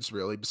words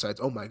really besides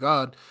 "oh my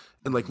God,"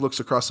 and like Mhm. looks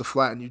across the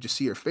flat, and you just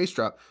see her face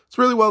drop. It's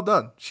really well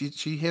done.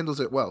 She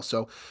handles it well.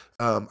 So,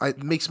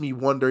 it makes me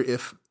wonder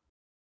if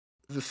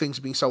the things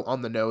being so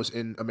on the nose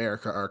in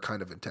America are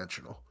kind of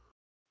intentional.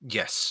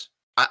 Yes.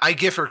 I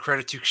give her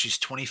credit too because she's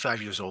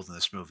 25 years old in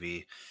this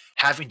movie,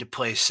 having to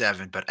play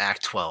 7 but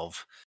act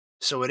 12.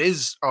 So it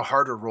is a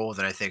harder role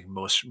than I think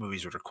most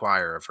movies would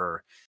require of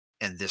her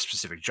in this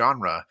specific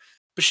genre,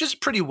 but she's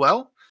pretty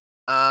well.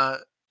 Uh,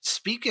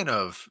 Speaking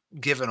of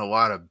giving a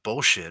lot of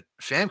bullshit,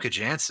 Famke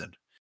Janssen,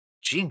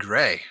 Jean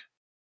Grey,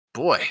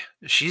 boy,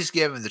 she's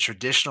given the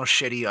traditional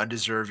shitty,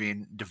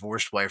 undeserving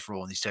divorced wife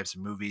role in these types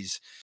of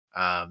movies.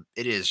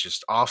 It is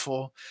just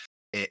awful.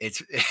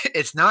 It's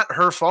it's not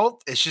her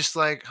fault. It's just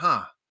like,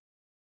 huh,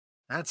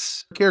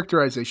 that's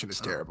Characterization is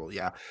so. terrible.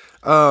 Yeah.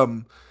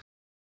 Um,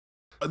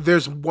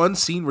 there's one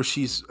scene where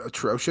she's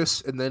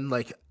atrocious, and then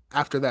like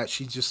after that,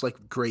 she's just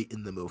like great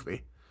in the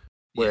movie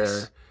where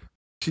Yes.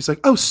 she's like,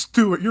 "Oh,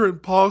 Stuart, you're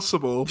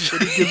impossible,"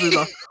 when he gives her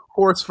the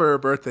horse for her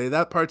birthday.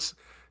 That part's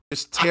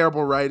just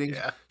terrible writing.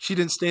 Yeah. She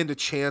didn't stand a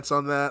chance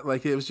on that.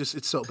 Like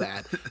it's so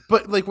bad.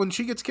 But like when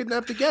she gets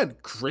kidnapped again,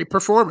 great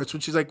performance. When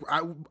she's like,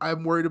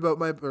 I'm worried about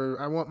or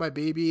I want my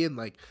baby," and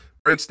like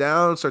breaks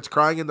down, starts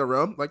crying in the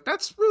room. Like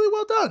that's really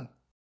well done.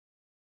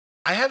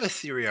 I have a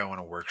theory I want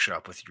to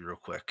workshop with you real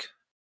quick.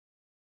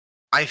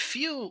 I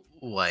feel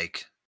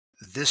like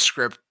this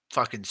script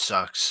fucking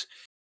sucks,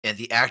 and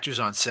the actors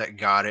on set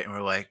got it and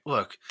were like,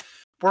 look,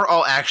 we're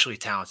all actually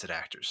talented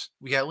actors.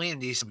 We got Liam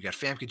Neeson, we got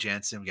Famke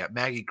Janssen, we got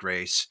Maggie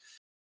Grace.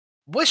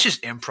 Let's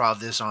just improv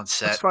this on Let's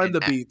set find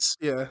and the beats.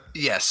 Yeah.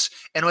 yes,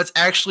 and let's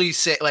actually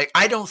say, like,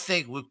 I don't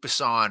think Luc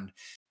Besson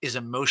is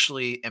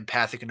emotionally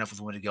empathic enough with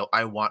a woman to go,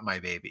 "I want my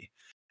baby."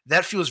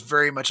 That feels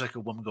very much like a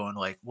woman going,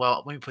 like,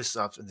 "Well, let me put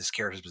myself in this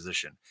character's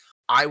position.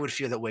 I would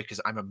feel that way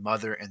because I'm a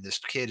mother and this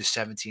kid is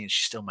 17 and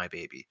she's still my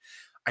baby."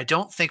 I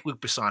don't think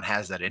Luc Besson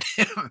has that in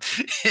him,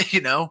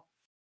 you know?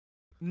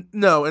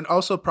 No, and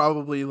also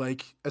probably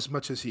like as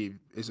much as he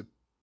is a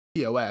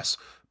POS,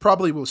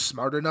 probably was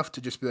smart enough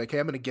to just be like, "Hey,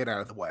 I'm gonna get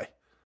out of the way.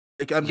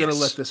 Like I'm gonna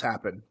let Yes. this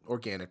happen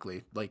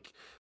organically." Like,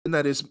 and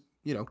that is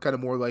kind of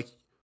more like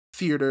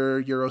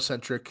theater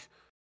Eurocentric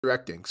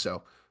directing.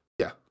 So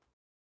yeah,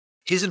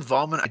 His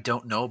involvement, I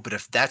don't know, but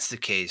if that's the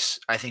case,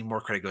 I think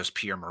more credit goes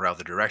Pierre Morel,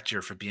 the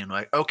director, for being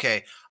like,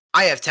 okay,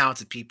 I have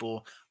talented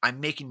people. I'm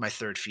making my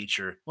third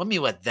feature. Let me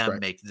let them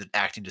right. make the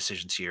acting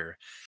decisions here.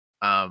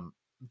 Um,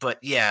 but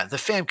yeah, the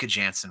Famke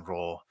Janssen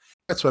role,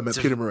 That's what I it's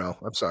meant. a Peter Morel.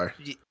 I'm sorry.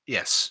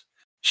 yes,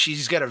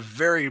 she's got a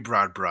very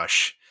broad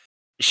brush.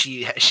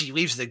 She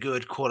leaves the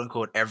good quote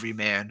unquote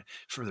everyman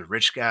for the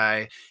rich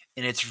guy,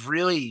 And it's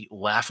really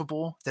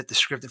laughable that the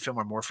script and film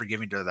are more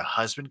forgiving to the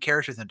husband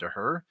character than to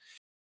her.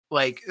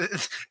 Like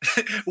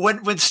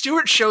when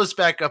Stewart shows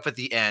back up at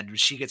the end when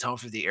she gets home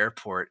from the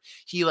airport,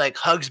 he like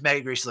hugs Maggie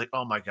Grace, like,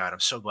 "Oh my god,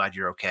 I'm so glad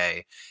you're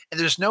okay." And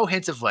there's no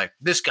hint of like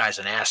this guy's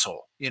an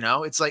asshole, you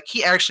know? It's like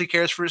he actually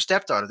cares for his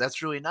stepdaughter.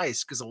 That's really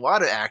nice because a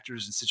lot of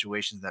actors in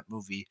situations in that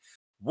movie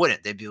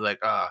wouldn't. They'd be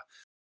like,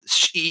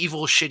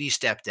 evil, shitty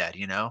stepdad,"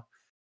 you know?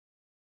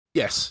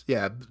 Yes,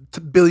 yeah,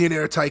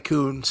 billionaire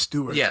tycoon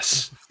Stewart.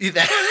 Yes,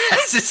 that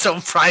has its own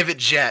private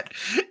jet,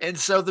 and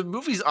so the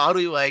movie's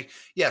oddly like,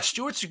 yeah,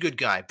 Stewart's a good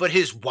guy, but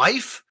his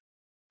wife,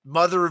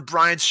 mother of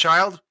Brian's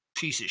child,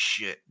 piece of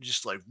shit,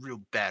 just like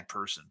real bad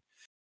person.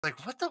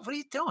 Like, what are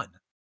you doing?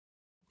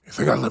 You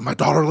think I let my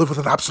daughter live with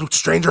an absolute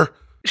stranger?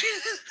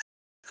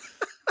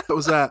 What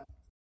was that?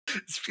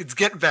 It's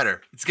getting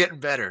better. It's getting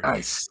better.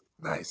 Nice.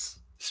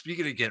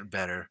 Speaking of getting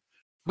better,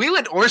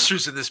 Leland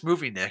Orser's in this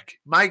movie, Nick.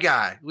 My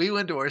guy,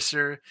 Leland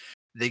Orser.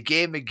 They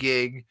gave him a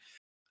gig.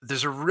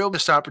 There's a real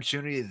missed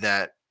opportunity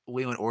that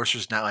Leland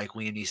Orser's not like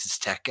Liam Neeson's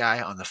tech guy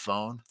on the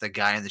phone, the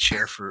guy in the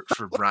chair for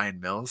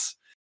Brian Mills.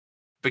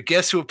 But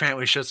guess who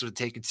apparently shows up with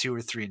Taken 2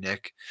 or 3,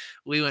 Nick?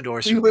 Leland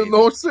Orser. Leland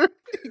Orser?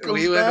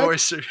 Leland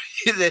Orser.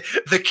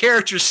 The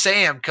character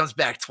Sam comes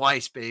back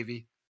twice,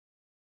 baby.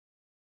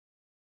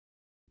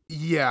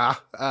 Yeah.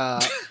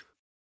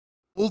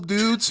 Old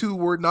dudes who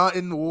were not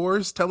in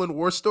wars telling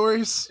war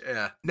stories.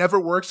 Yeah. Never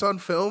works on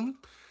film.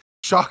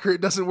 Shocker,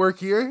 it doesn't work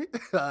here.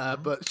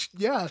 But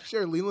yeah,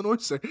 sure, Leland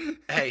Orser.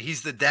 Hey,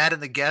 he's the dad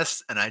and the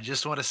guest, and I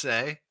just want to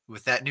say,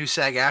 with that new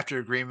SAG-AFTRA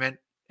agreement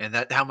and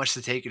that how much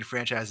the Taken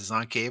franchise is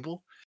on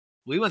cable,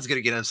 Leland's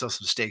gonna get himself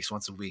some steaks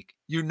once a week.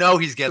 You know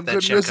he's getting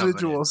that check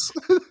residuals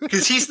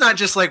because he's not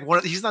just like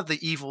he's not the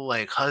evil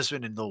like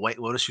husband in The White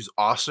Lotus who's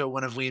also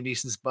one of Liam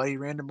Neeson's buddy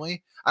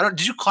randomly.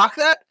 Did you clock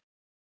that?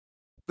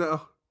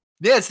 No.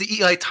 Yeah, it's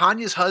like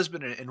Tanya's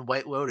husband in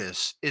White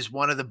Lotus is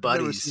one of the buddies.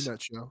 I've never seen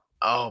that show.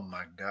 Oh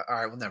my god! All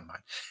right, well, never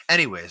mind.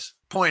 Anyways,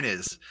 point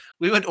is,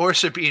 Leland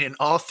Orser being in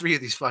all 3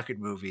 of these fucking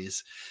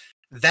movies.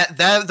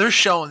 That they're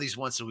showing these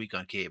once a week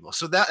on cable,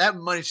 so that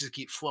money just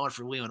keep flowing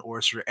for Leland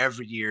Orser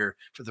every year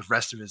for the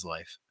rest of his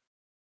life.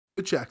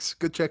 Good checks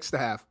to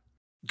have.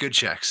 Good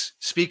checks.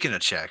 Speaking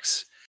of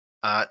checks,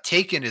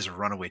 Taken is a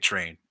runaway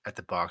train at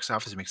the box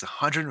office. It makes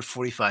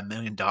 $145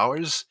 million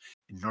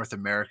in North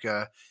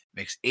America. It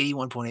makes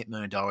 $81.8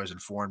 million in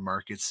foreign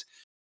markets.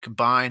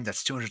 Combined,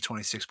 that's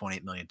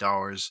 $226.8 million.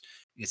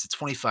 It's a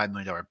 $25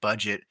 million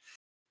budget.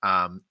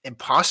 And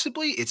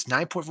possibly it's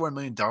 $9.4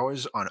 million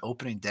on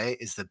opening day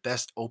is the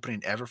best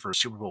opening ever for a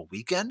Super Bowl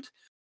weekend.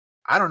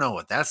 I don't know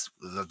what that's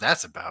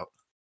about.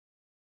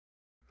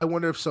 I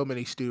wonder if so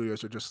many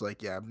studios are just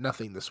like, yeah,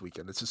 nothing this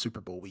weekend. It's a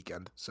Super Bowl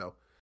weekend. So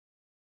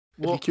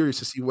I'd be curious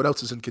to see what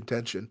else is in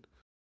contention.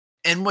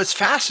 And what's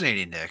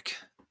fascinating, Nick,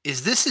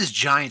 is this is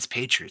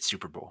Giants-Patriots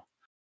Super Bowl.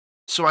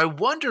 So I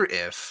wonder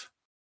if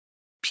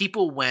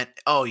people went,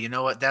 oh, you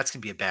know what? That's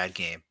going to be a bad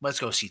game. Let's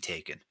go see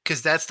Taken.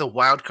 Because that's the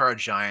wild card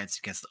Giants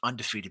against the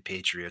undefeated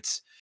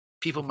Patriots.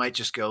 People might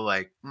just go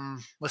like,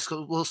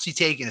 we'll see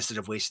Taken instead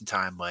of wasting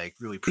time, like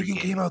really pre-game.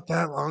 Taken came out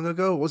that long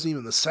ago? It wasn't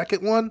even the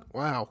second one?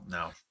 Wow.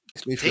 No.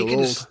 Makes me feel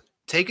old.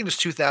 Taken is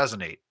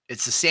 2008.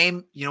 It's the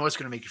same, you know what's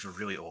going to make you feel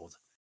really old?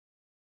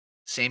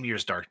 Same year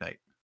as Dark Knight.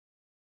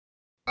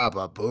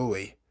 Baba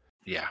Booey.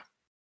 Yeah.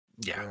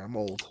 I'm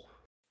old.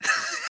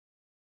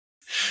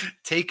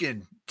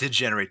 Taken did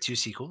generate 2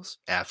 sequels,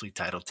 aptly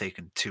titled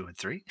Taken 2 and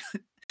 3.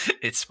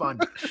 It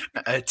spawned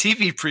a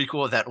TV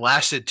prequel that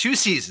lasted 2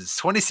 seasons,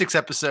 26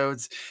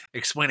 episodes,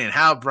 explaining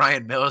how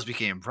Brian Mills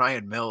became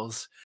Brian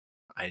Mills.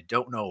 I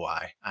don't know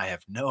why. I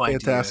have no idea.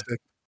 Fantastic.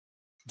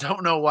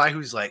 Don't know why.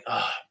 Who's like,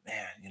 oh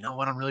man, you know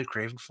what I'm really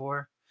craving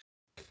for?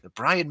 The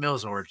Brian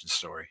Mills origin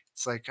story.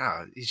 It's like,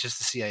 he's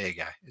just a CIA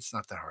guy. It's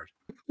not that hard.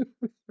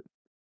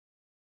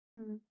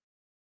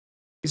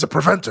 He's a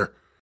preventer.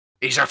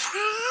 He's a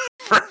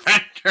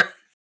preventer.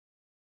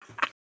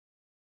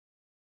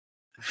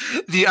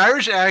 The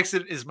Irish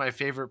accent is my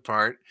favorite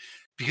part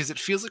because it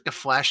feels like a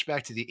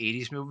flashback to the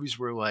 80s movies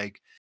where like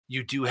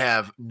you do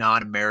have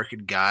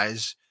non-American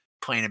guys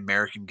playing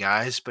American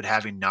guys, but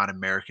having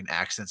non-American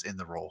accents in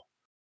the role.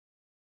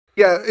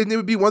 Yeah, and it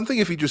would be one thing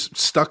if he just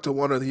stuck to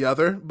one or the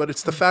other, but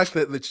it's the fact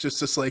that it's just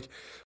this like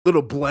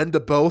little blend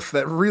of both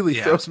that really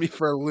throws me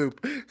for a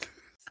loop.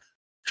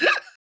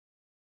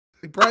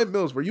 Like, Brian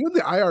Mills, were you in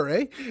the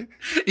IRA?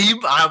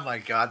 Oh my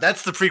god,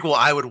 that's the prequel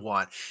I would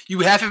want.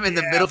 You have him in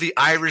the middle of the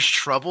Irish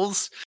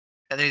Troubles,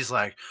 and then he's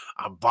like,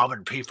 I'm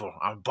bombing people.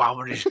 I'm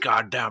bombing these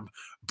goddamn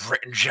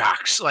Britain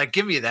jocks. Like,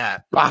 give me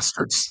that.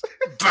 Bastards.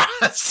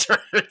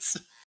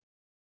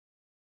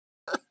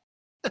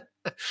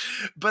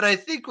 But I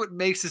think what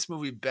makes this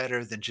movie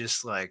better than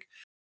just like,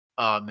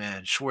 oh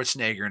man,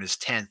 Schwarzenegger in his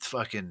 10th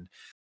fucking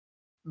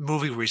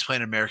movie where he's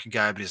playing an American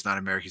guy, but he's not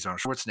American, he's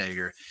Arnold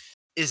Schwarzenegger,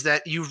 is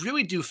that you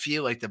really do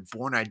feel like the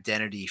Bourne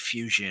Identity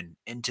fusion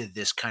into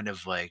this kind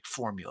of like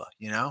formula,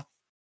 you know?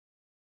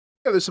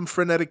 Yeah, there's some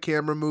frenetic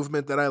camera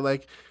movement that I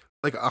like.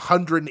 like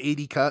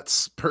 180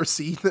 cuts per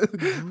scene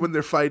Hmm. when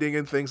they're fighting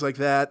and things like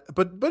that.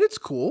 But it's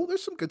cool.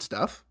 There's some good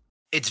stuff.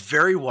 It's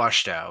very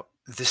washed out.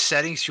 The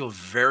settings feel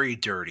very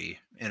dirty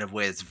in a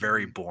way that's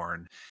very Mhm.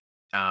 boring.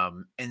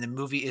 And the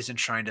movie isn't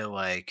trying to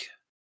like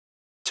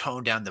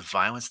tone down the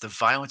violence. The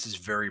violence is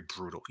very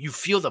brutal. You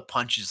feel the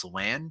punches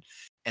land,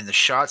 and the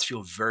shots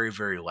feel very,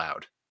 very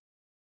loud.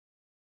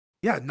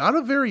 Yeah, not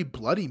a very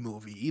bloody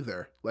movie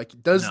either. Like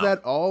it does No.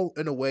 that all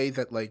in a way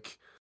that like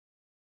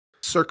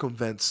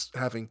circumvents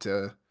having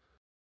to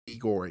be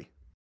gory.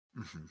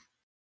 Mhm.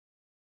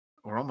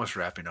 We're almost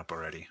wrapping up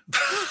already.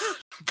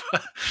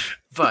 but,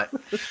 but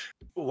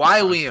why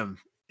Fine. Liam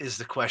is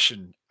the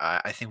question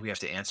I think we have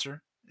to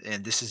answer.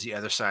 And this is the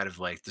other side of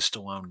like the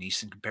Stallone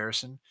Neeson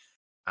comparison.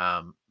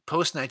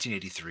 Post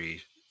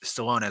 1983,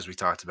 Stallone, as we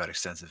talked about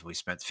extensively,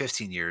 spent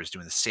 15 years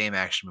doing the same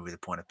action movie, The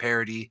Point of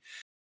Parody.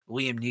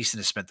 Liam Neeson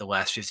has spent the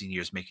last 15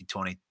 years making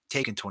 20,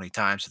 taken 20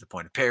 times to The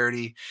Point of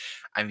Parody.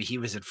 I mean, he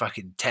was in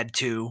fucking Ted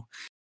 2.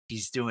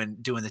 He's doing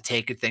the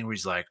Taken thing where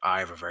he's like, I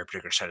have a very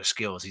particular set of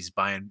skills. He's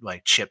buying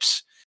like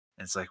chips,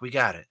 and it's like, we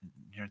got it.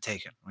 You're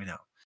Taken. We know.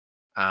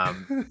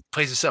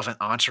 Plays himself in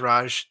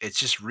Entourage. It's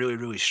just really,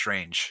 really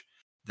strange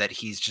that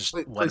he's just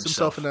let Plays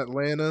himself in himself.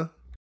 Atlanta.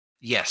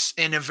 Yes,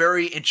 and a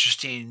very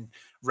interesting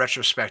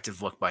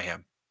retrospective look by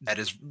him that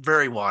is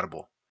very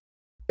laudable.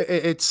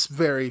 It's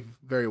very,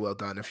 very well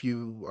done. If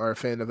you are a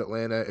fan of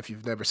Atlanta, if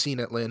you've never seen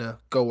Atlanta,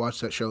 go watch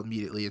that show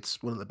immediately.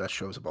 It's one of the best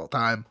shows of all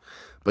time.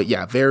 But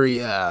yeah,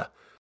 very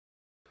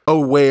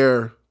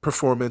aware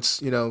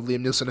performance. You know,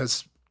 Neeson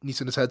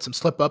has had some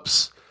slip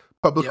ups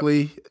Yep,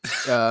 publicly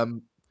to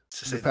in the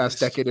say the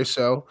past least. decade or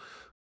so.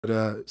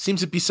 But seems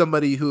to be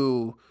somebody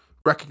who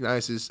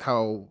recognizes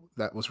how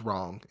that was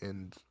wrong,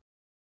 and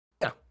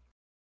yeah,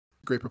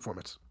 great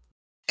performance.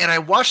 And I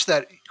watched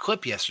that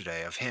clip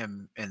yesterday of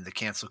him in the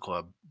Cancel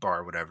Club bar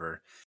or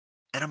whatever,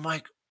 and I'm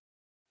like,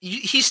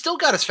 he's still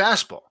got his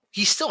fastball.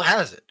 He still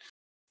has it,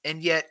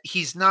 and yet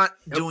he's not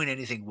Yep. doing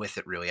anything with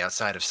it really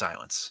outside of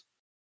silence.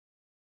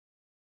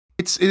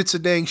 It's a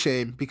dang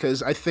shame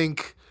because I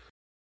think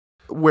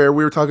where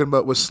we were talking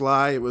about with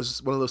Sly, it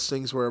was one of those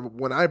things where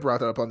when I brought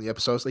that up on the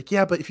episode, I was like,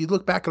 yeah, but if you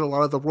look back at a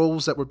lot of the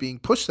roles that were being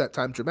pushed that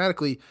time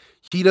dramatically,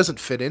 he doesn't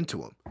fit into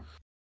them.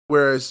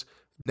 Whereas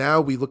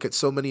now we look at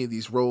so many of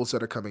these roles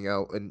that are coming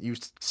out, and you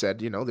said,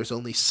 you know, there's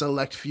only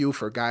select few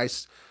for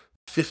guys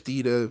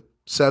 50 to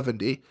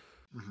 70.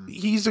 Hmm.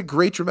 He's a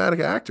great dramatic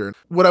actor.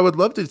 What I would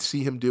love to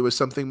see him do is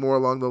something more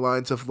along the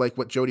lines of like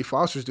what Jodie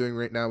Foster's doing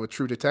right now with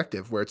True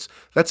Detective, where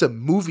that's a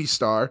movie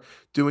star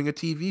doing a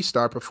TV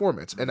star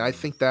performance. And I Hmm.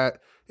 think that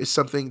is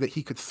something that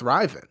he could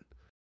thrive in.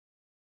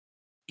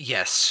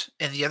 Yes,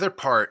 and the other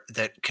part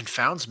that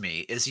confounds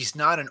me is he's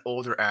not an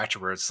older actor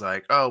where it's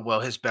like, oh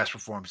well, his best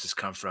performances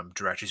come from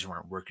directors who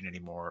aren't working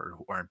anymore or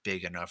who aren't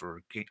big enough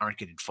or aren't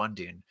getting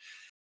funding.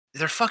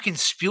 They're fucking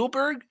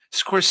Spielberg,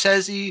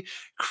 Scorsese,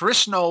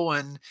 Chris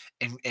Nolan,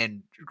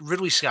 and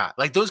Ridley Scott.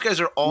 Like those guys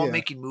are all Yeah.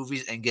 making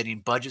movies and getting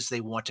budgets they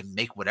want to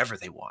make whatever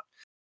they want.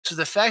 So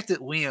the fact that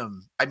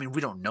Liam, I mean,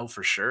 we don't know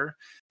for sure,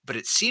 but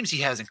it seems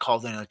he hasn't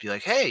called in and be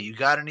like, "Hey, you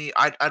got any?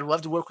 I'd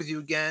love to work with you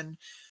again.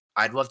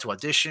 I'd love to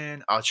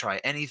audition. I'll try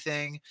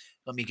anything.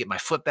 Let me get my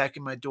foot back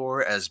in my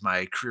door as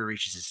my career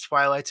reaches its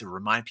twilight to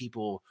remind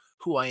people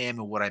who I am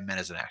and what I meant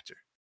as an actor."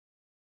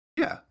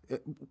 Yeah.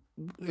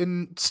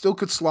 And still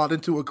could slot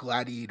into a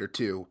Gladiator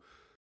 2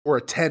 or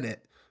a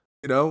Tenet,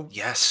 you know?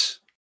 Yes.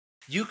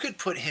 You could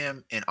put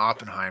him in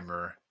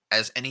Oppenheimer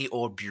as any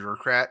old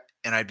bureaucrat,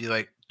 and I'd be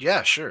like,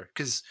 yeah, sure.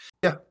 Because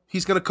Yeah.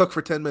 He's going to cook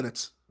for 10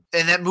 minutes.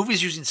 and that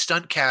movie's using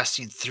stunt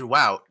casting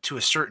throughout to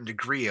a certain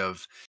degree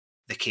of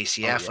the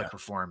Casey Oh, yeah. Affleck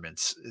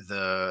performance,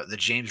 the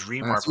James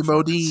Remar Matthew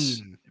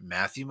performance, Modine,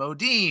 Matthew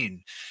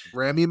Modine.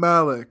 Rami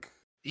Malek.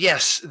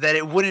 Yes, that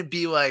it wouldn't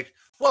be like,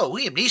 whoa,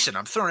 Liam Neeson,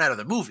 I'm thrown out of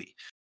the movie.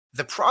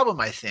 The problem,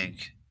 I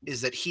think,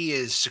 is that he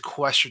has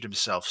sequestered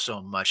himself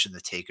so much in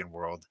the Taken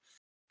world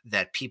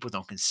that people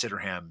don't consider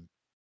him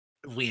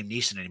Liam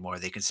Neeson anymore.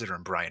 They consider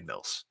him Brian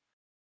Mills.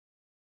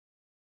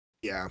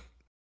 Yeah.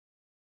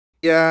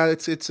 Yeah,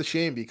 it's a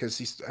shame because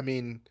he's I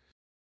mean,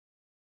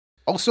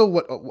 also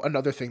what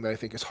another thing that I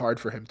think is hard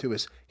for him too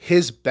is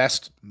his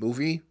best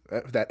movie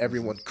that Mhm.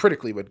 everyone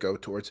critically would go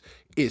towards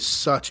is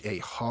such a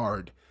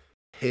hard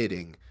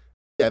hitting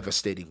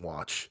devastating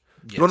watch.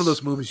 It's one of Yes.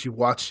 those movies you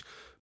watch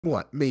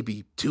what,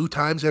 maybe 2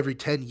 times every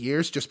 10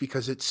 years just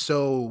because it's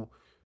so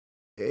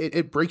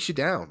it breaks you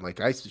down. Like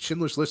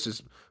Schindler's List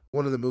is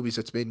one of the movies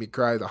that's made me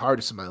cry the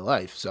hardest in my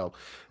life. So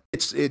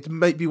it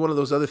might be one of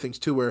those other things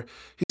too where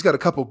he's got a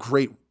couple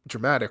great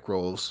dramatic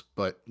roles,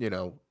 but you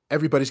know,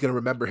 everybody's gonna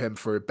remember him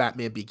for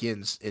Batman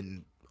Begins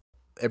and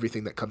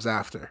everything that comes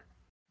after.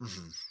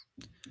 Mhm.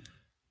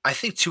 I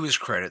think to his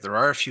credit, there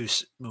are a few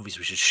movies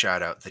we should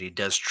shout out that he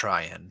does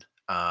try in.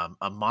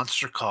 A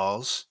Monster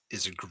Calls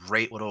is a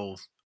great little,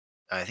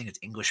 I think it's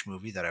English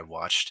movie that I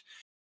watched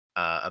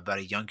about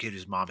a young kid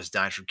whose mom has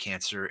died from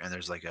cancer, and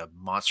there's like a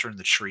monster in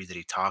the tree that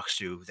he talks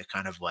to that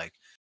kind of like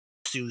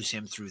soothes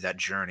him through that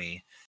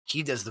journey.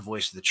 He does the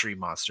voice of the tree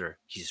monster.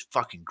 He's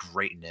fucking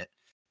great in it.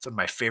 It's one of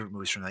my favorite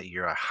movies from that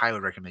year. I highly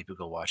recommend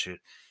people go watch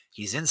it.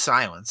 He's in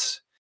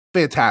Silence.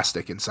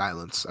 Fantastic in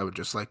Silence, I would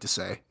just like to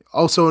say.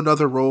 Also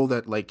another role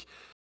that like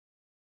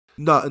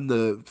not in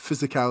the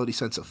physicality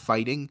sense of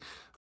fighting,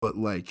 but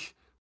like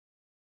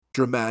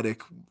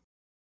dramatic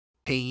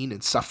pain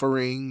and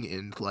suffering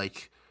and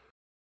like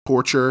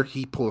torture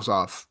he pulls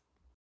off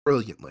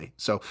brilliantly.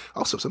 So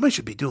also somebody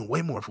should be doing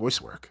way more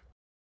voice work.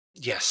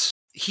 Yes.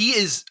 He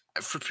is,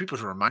 for people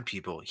to remind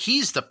people,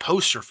 he's the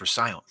poster for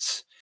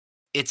Silence.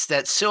 It's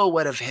that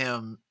silhouette of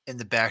him in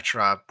the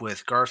backdrop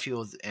with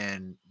Garfield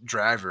and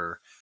Driver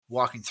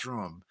walking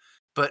through him.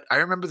 But I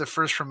remember the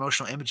first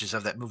promotional images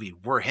of that movie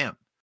were him.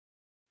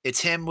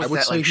 It's him with I would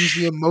that say like he's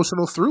the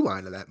emotional through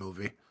line of that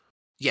movie.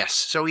 yes.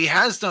 So he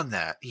has done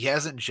that. He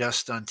hasn't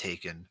just done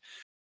Taken.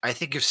 I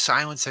think if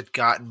Silence had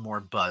gotten more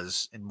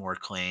buzz and more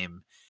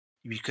acclaim,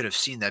 you could have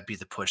seen that be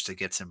the push that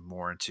gets him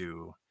more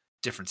into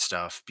different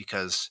stuff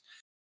because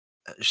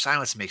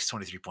Silence makes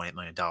 $23.8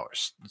 million.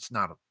 It's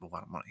not a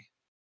lot of money.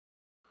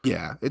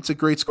 Yeah, it's a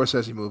great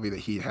Scorsese movie that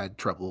he had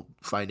trouble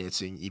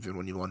financing even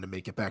when he wanted to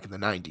make it back in the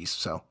 90s.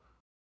 So,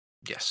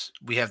 yes,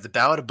 we have The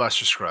Ballad of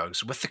Buster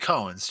Scruggs with the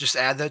Coens. Just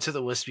add that to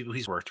the list of people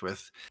he's worked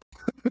with.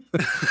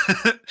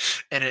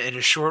 And in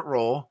a short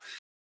role,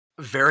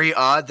 very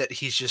odd that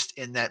he's just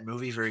in that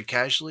movie very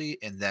casually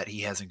and that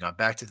he hasn't gone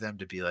back to them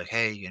to be like,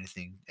 hey,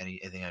 anything I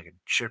can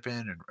chip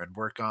in and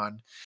work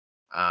on.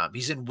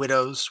 He's in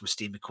Widows with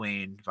Steve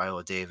McQueen,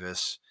 Viola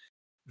Davis.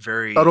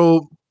 Very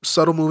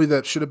subtle movie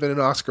that should have been an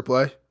Oscar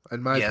play,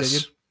 in my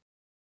opinion.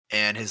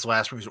 And his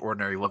last movie is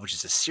Ordinary Love, which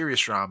is a serious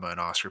drama, an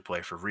Oscar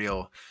play for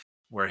real,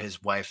 where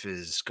his wife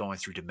is going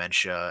through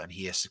dementia and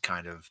he has to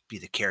kind of be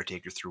the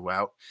caretaker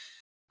throughout.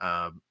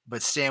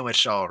 But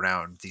sandwiched all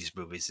around these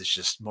movies is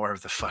just more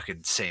of the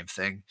fucking same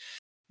thing.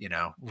 You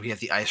know, we have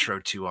the Ice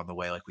Road 2 on the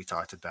way, like we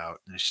talked about.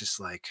 And it's just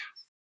like,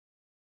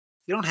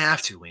 you don't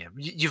have to, Liam.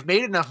 You've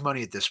made enough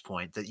money at this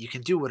point that you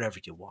can do whatever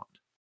you want.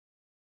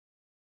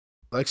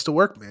 Likes to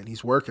work, man.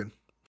 He's working.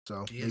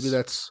 So maybe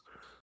that's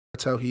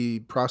how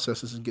he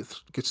processes and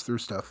gets through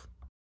stuff.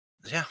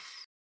 Yeah.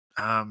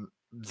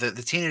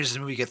 The teenagers in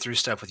the movie get through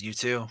stuff with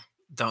U2.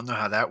 Don't know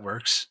how that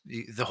works.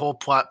 The whole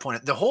plot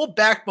point, the whole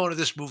backbone of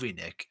this movie,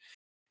 Nick,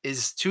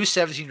 is two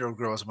 17-year-old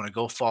girls want to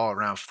go fall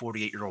around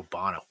 48-year-old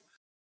Bono.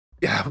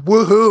 Yeah,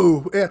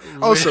 woohoo! Yeah.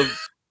 Also,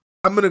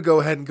 I'm gonna go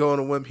ahead and go on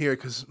a whim here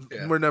because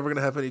we're never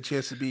gonna have any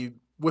chance to be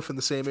whiffing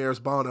the same air as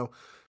Bono.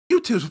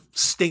 U2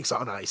 stinks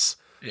on ice.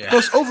 Yeah.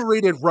 Most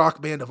overrated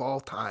rock band of all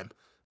time.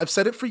 I've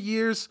said it for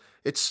years.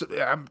 That's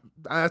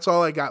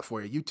all I got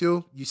for you.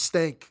 U2, you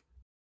stink.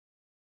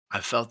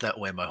 I've felt that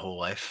way my whole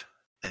life,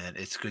 and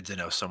it's good to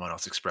know someone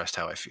else expressed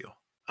how I feel.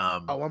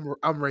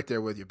 I'm right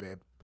there with you, babe.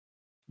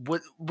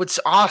 What's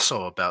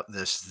also about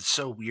this that's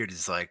so weird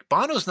is like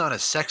Bono's not a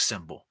sex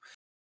symbol.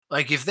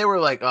 Like if they were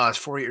like, oh, it's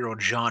 48-year-old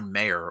John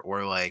Mayer,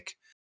 or like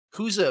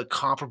who's a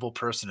comparable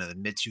person in the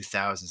mid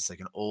 2000s,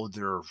 like an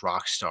older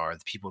rock star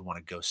that people would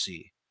want to go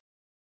see.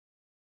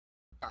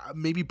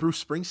 Maybe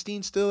Bruce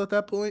Springsteen still at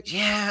that point.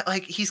 Yeah,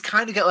 like he's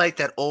kind of got like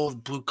that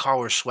old blue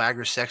collar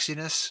swagger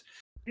sexiness.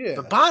 Yeah,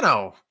 but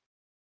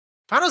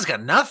Bono's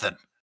got nothing.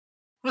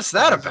 What's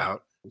that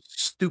about?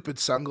 Stupid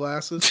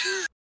sunglasses.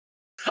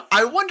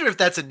 I wonder if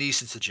that's a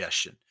Neeson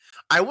suggestion.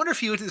 I wonder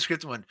if he looked at the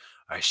script and went,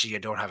 I see you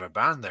don't have a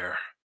band there.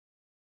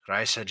 Could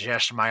I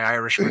suggest my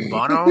Irishman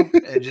Bono?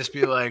 And just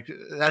be like,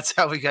 that's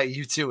how we got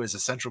U2 as a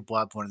central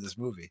plot point in this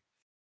movie.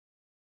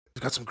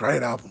 He's got some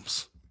great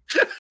albums.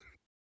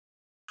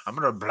 I'm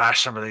going to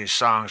blast some of these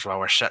songs while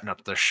we're setting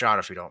up this shot,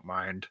 if you don't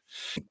mind.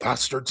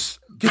 Bastards.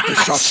 Get the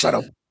shot set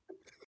up.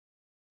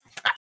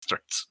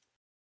 Bastards.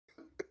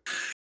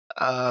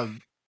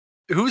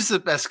 Who's the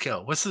best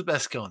kill? What's the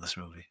best kill in this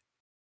movie?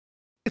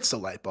 It's the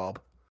light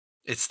bulb.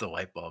 It's the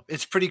light bulb.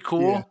 It's pretty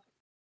cool,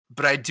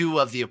 but I do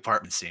love the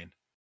apartment scene.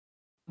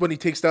 When he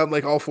takes down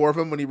like all four of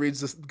them when he reads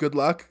this good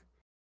luck.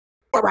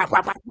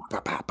 I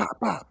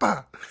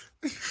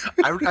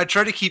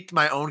try to keep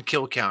my own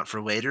kill count for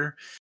later.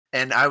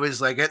 And I was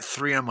like at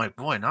 3, I'm like,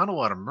 boy, not a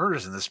lot of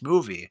murders in this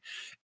movie.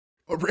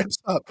 It ramps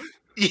up.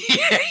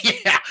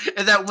 Yeah.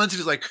 And that one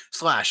is like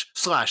slash,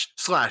 cross,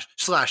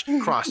 slash,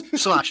 cross.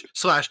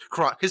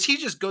 Because he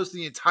just goes to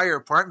the entire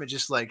apartment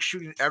just like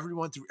shooting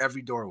everyone through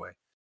every doorway.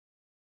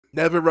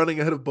 Never running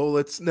ahead of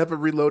bullets, never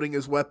reloading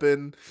his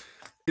weapon.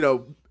 You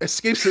know,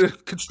 escapes a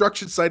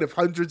construction site of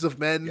hundreds of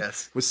men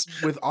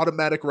with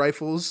automatic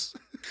rifles.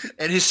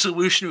 And his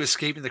solution to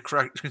escaping the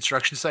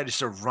construction site is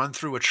to run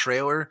through a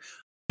trailer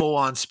full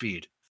on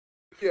speed.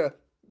 Yeah.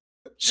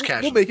 Just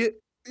casually. We'll make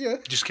it. Yeah.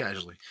 Just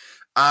casually.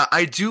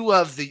 I do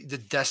love the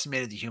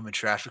decimated the human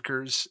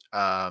traffickers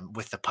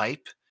with the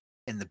pipe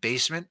in the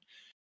basement.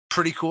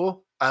 Pretty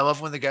cool. I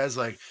love when the guy's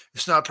like,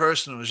 it's not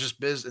personal, it's just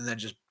biz, and then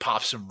just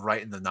pops him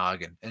right in the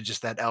noggin. And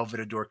just that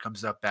elevator door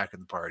comes up back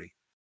in the party.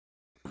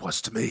 It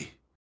was to me.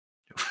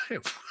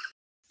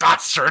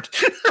 Bastard.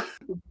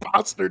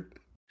 Bastard.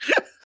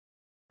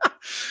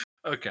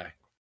 Okay.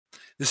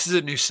 This is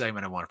a new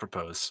segment I want to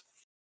propose.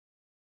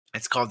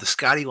 It's called the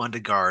Scotty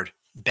Lundgaard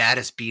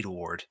Baddest Beat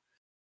Award.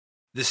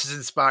 This is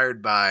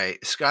inspired by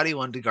Scotty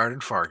Lundegaard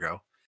and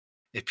Fargo.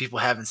 If people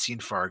haven't seen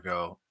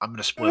Fargo, I'm going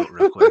to spoil it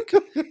real quick.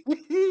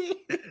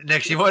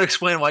 Next, you want to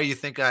explain why you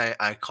think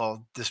I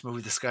called this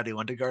movie the Scotty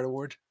Lundegaard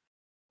Award?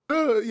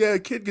 Yeah, a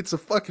kid gets a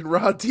fucking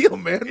raw deal,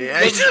 man.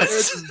 Yeah, he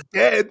does. Is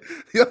dead.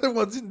 The other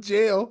one's in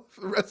jail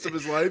for the rest of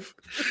his life.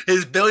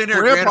 His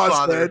billionaire Grandpa's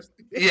grandfather. dead.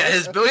 Yeah,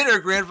 his billionaire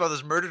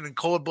grandfather's murdered in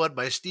cold blood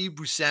by Steve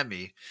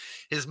Buscemi.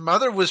 His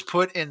mother was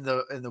put in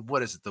the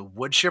what is it, the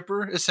wood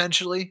chipper,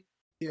 essentially?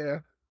 Yeah.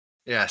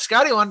 Yeah,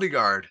 Scotty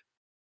Lundegaard.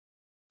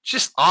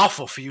 Just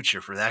awful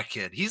future for that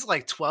kid. He's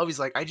like 12. He's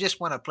like, I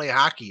just want to play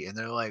hockey. And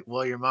they're like,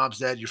 well, your mom's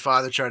dead. Your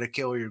father tried to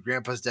kill her. Your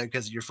grandpa's dead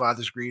because of your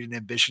father's greed and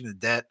ambition and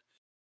debt.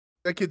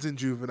 That kid's in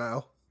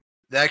juvenile.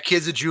 That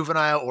kid's a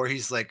juvenile, or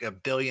he's like a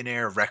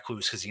billionaire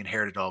recluse because he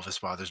inherited all of his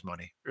father's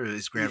money or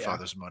his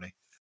grandfather's money.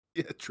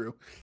 Yeah, true.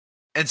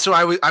 And so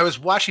I was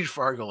watching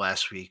Fargo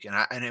last week,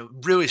 and it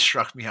really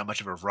struck me how much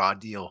of a raw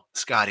deal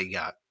Scotty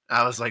got.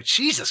 I was like,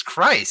 Jesus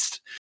Christ.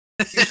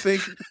 You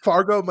think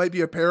Fargo might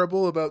be a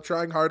parable about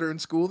trying harder in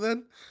school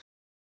then?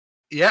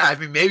 Yeah, I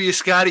mean, maybe if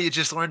Scotty had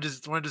just learned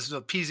his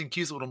P's and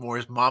Q's a little more,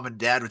 his mom and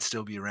dad would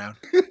still be around.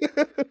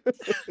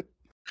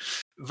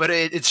 But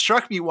it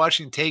struck me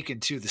watching Taken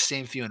too, the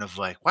same feeling of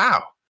like,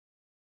 wow,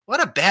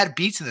 what a bad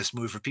beats in this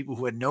movie for people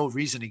who had no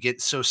reason to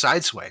get so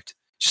sideswiped.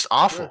 Just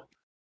awful. Sure.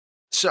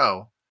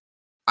 So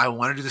I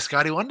want to do the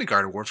Scotty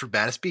Lundegaard Award for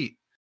baddest beat.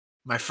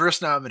 My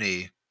first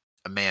nominee,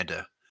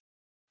 Amanda.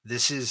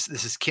 This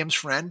is Kim's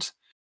friend.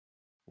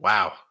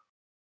 Wow.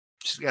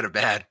 She's got it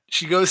bad.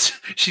 She goes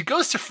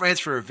to France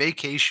for a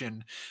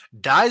vacation,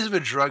 dies of a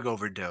drug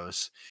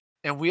overdose,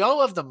 and we all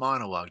love the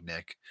monologue,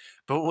 Nick.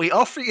 But we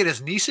all forget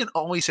as Neeson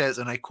only says,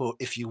 and I quote,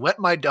 if you let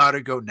my daughter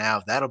go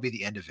now, that'll be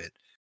the end of it.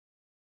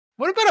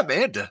 What about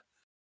Amanda?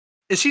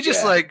 Is she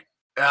just like,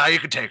 you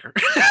can take her?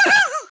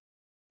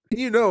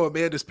 You know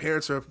Amanda's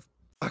parents are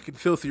fucking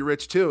filthy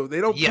rich too.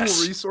 They don't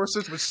pool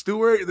resources with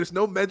Stewart. There's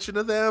no mention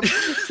of them.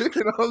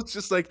 It's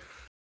just like,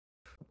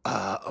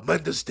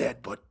 Amanda's dead,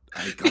 but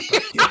I got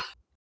that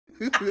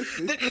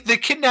kid. The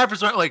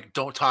kidnappers aren't like,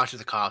 don't talk to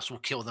the cops, we'll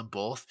kill them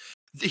both.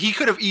 He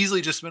could have easily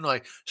just been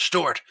like,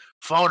 Stewart,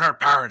 phone her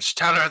parents,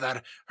 tell her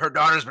that her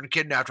daughter's been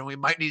kidnapped and we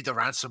might need the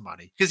ransom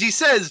money. Because he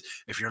says,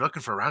 if you're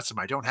looking for ransom,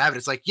 I don't have it.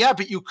 It's like, yeah,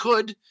 but you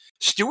could.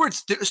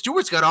 Stewart's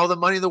got all the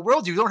money in the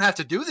world. You don't have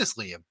to do this,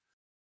 Liam.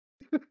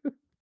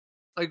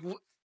 Like,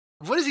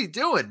 what is he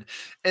doing?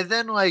 And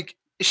then, like,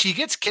 she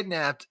gets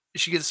kidnapped.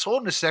 She gets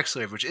sold into sex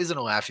slave, which isn't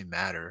a laughing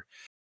matter.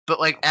 But,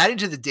 like, adding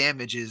to the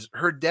damage is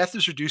her death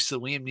is reduced to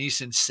Liam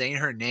Neeson saying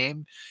her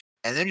name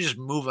and then just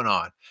moving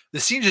on. The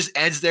scene just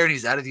ends there and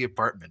he's out of the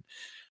apartment.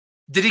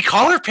 Did he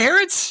call her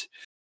parents?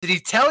 Did he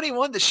tell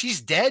anyone that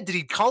she's dead? Did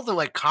he call the,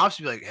 like, cops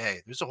and be like, hey,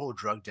 there's a whole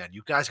drug den.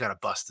 You guys got to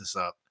bust this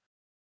up.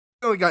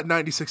 We only got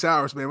 96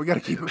 hours, man. We got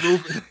to keep it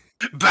moving.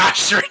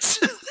 Bastards.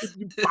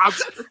 You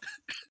bastard.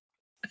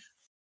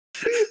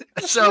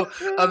 So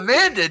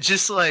Amanda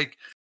just like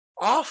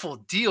awful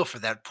deal for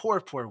that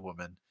poor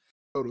woman.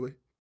 Totally.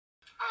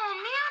 Oh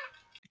man.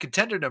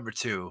 Contender number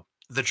 2,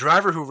 the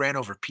driver who ran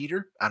over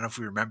Peter. I don't know if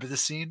we remember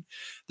this scene.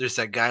 There's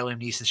that guy Liam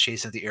Neeson's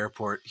chasing at the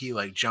airport. He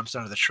like jumps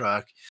onto the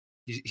truck.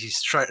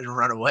 He's trying to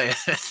run away.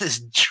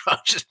 This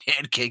truck just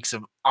pancakes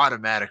him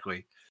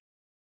automatically.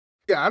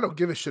 Yeah, I don't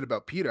give a shit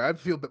about Peter. I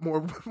feel a bit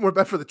more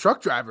bad for the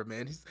truck driver,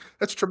 man.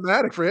 That's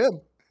traumatic for him.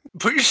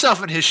 Put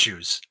yourself in his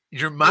shoes.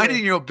 You're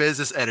minding your own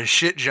business at a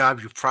shit job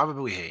you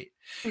probably hate.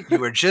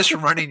 You are just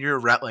running your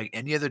route like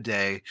any other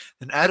day.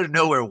 Then out of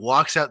nowhere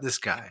walks out this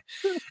guy.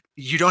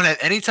 You don't have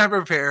any time to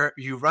prepare.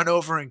 You run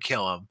over and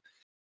kill him.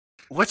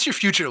 What's your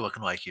future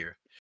looking like here?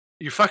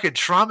 You're fucking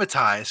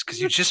traumatized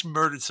because you just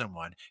murdered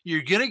someone.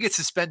 You're going to get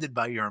suspended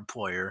by your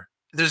employer.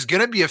 There's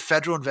going to be a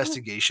federal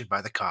investigation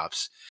by the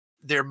cops.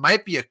 There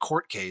might be a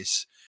court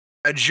case.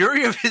 A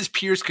jury of his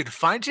peers could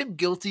find him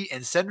guilty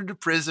and send him to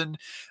prison.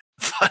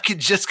 Fucking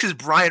just because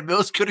Brian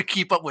Mills couldn't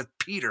keep up with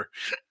Peter.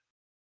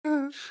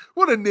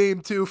 What a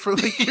name, too, for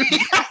like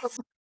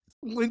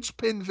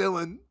linchpin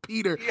villain,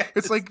 Peter. Yes.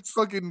 It's like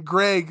fucking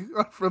Greg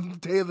from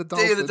Day of the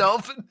Dolphin. Day of the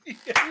Dolphin.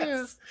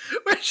 Yes. Yeah.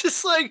 We're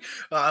just like,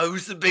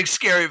 who's the big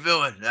scary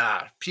villain?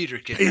 Peter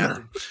kidnapped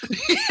him.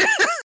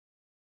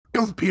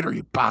 Kill Peter,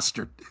 you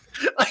bastard.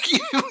 Like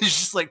it was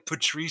just like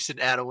Patrice and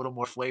add a little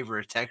more flavor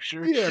or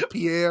texture. Yeah,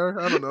 Pierre.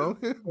 I don't know.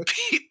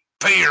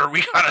 Peter,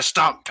 we gotta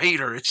stop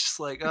Peter. It's just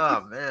like,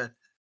 oh man.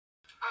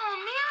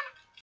 Oh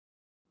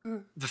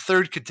man. The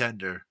third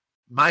contender,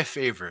 my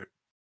favorite,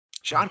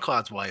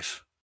 Jean-Claude's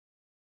wife.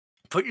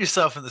 Put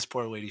yourself in this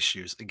poor lady's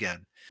shoes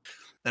again.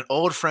 An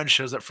old friend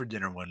shows up for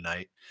dinner one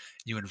night.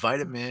 You invite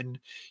him in.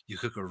 You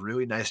cook a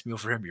really nice meal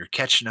for him. You're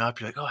catching up.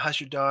 You're like, oh,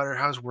 how's your daughter?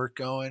 How's work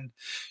going?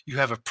 You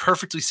have a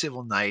perfectly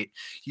civil night.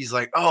 He's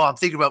like, oh, I'm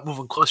thinking about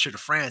moving closer to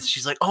France.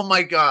 She's like, oh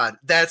my God,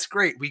 that's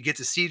great. We get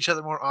to see each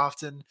other more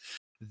often.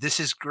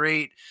 This is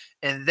great.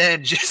 And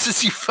then just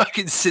as you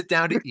fucking sit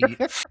down to eat,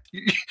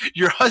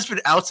 your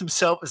husband outs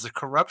himself as a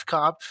corrupt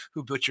cop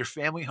who built your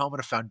family home on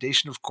a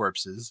foundation of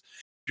corpses.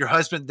 Your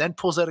husband then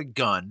pulls out a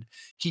gun.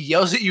 He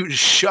yells at you to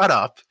shut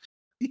up.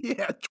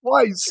 Yeah,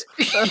 twice.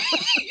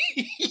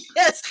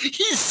 Yes,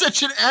 he's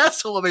such an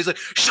asshole. He's like,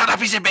 "Shut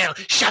up, Isabel!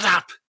 Shut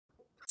up!"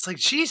 It's like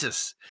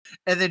Jesus.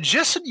 And then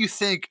just when you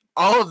think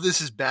all of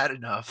this is bad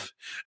enough,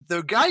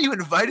 the guy you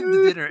invited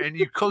to dinner and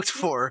you cooked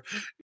for,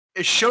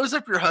 it shows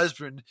up your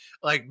husband,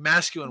 like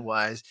masculine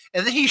wise,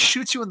 and then he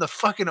shoots you in the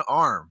fucking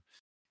arm.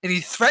 And he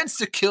threatens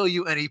to kill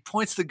you, and he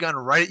points the gun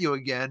right at you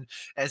again,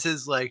 and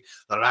says, like,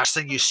 the last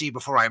thing you see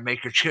before I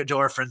make your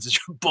endorphins is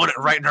you bullet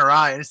right in her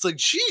eye. And it's like,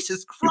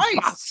 Jesus You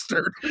Christ,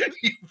 bastard.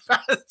 you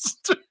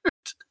bastard.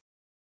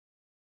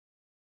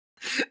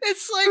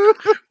 It's like,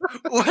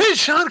 what did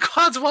Jean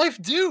Claude's wife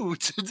do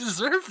to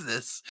deserve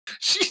this?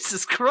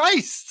 Jesus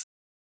Christ.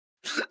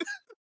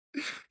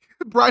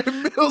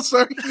 Brian Mills,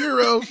 our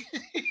hero.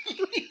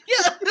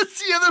 Yeah,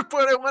 that's the other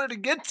part I wanted to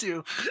get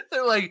to.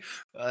 They're like,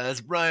 that's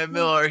Brian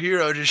Miller, our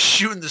hero, just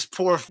shooting this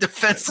poor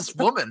defenseless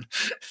woman.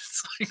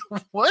 It's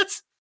like,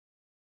 what?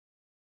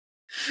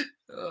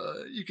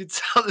 You can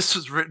tell this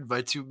was written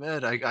by two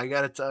men. I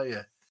gotta tell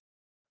you.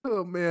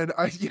 Oh man,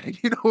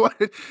 you know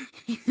what?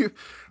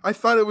 I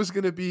thought it was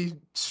gonna be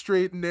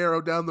straight and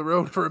narrow down the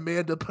road for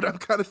Amanda, but I'm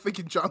kind of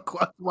thinking John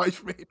Claude's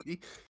wife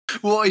maybe.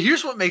 Well,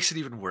 here's what makes it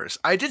even worse.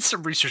 I did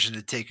some research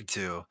into Taken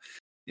 2.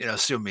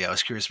 Sue me. I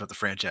was curious about the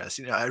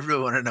franchise. I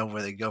really want to know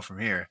where they go from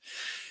here.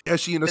 Is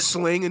she in a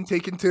sling and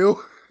Taken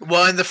 2?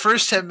 Well, in the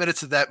first 10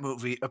 minutes of that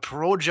movie, a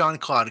paroled John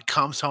Claude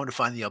comes home to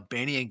find the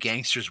Albanian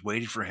gangsters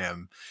waiting for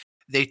him.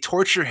 They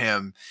torture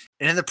him,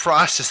 and in the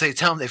process, they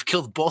tell him they've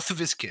killed both of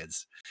his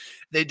kids.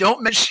 They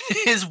don't mention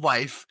his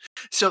wife.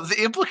 So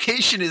the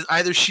implication is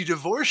either she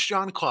divorced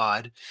Jean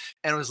Claude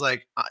and was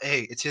like,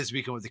 hey, it's his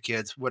weekend with the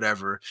kids,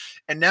 whatever.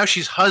 And now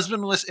she's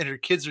husbandless and her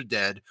kids are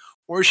dead,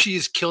 or she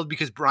is killed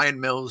because Brian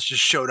Mills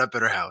just showed up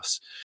at her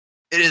house.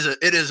 It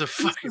is a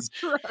fucking,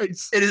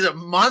 it is a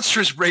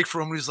monstrous break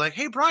for him. He's like,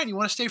 hey, Brian, you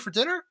want to stay for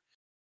dinner?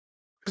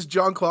 Does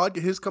John Claude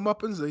get his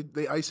comeuppance?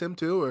 They ice him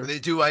too? Or? They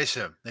do ice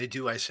him.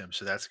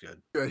 So that's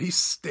good. Yeah, he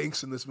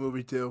stinks in this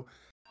movie too.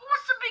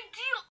 What's the big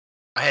deal?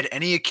 I had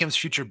any of Kim's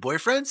future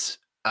boyfriends.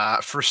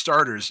 For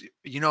starters,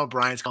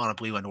 Brian's calling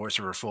up Leland Orser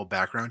for a full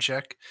background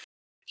check.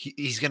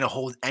 He's going to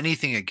hold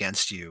anything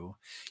against you.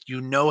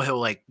 He'll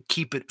like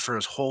keep it for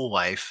his whole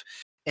life.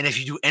 And if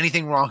you do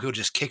anything wrong, he'll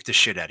just kick the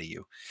shit out of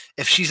you.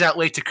 If she's out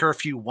late to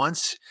curfew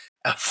once,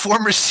 a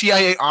former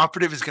CIA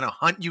operative is going to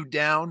hunt you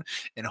down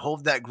and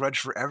hold that grudge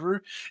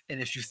forever. And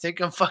if you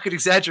think I'm fucking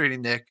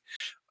exaggerating, Nick,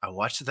 I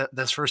watched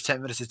those first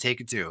 10 minutes of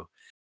Taken 2.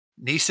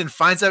 Neeson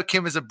finds out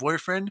Kim is a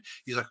boyfriend.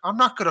 He's like, I'm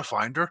not going to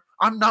find her.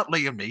 I'm not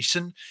Liam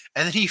Neeson.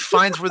 And then he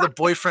finds where the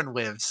boyfriend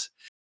lives.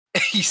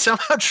 He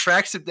somehow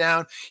tracks him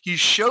down. He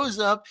shows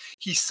up.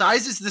 He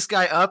sizes this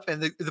guy up,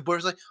 and the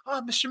boy's like,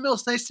 "Oh, Mr.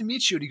 Mills, nice to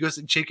meet you." And he goes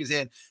and shake his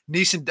hand.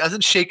 Neeson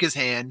doesn't shake his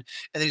hand,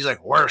 and then he's like,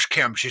 "Where's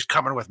Kim? She's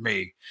coming with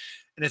me."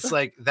 And it's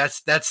like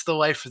that's the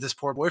life for this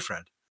poor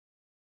boyfriend.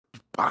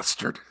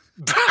 Bastard,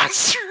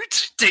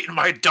 dating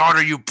my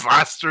daughter, you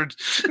bastard.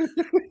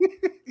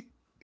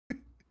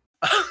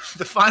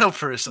 The final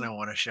person I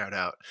want to shout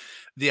out,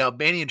 the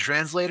Albanian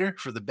translator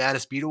for the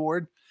Baddest Beat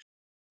Award.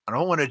 I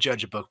don't want to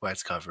judge a book by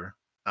its cover.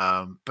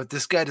 But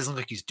this guy doesn't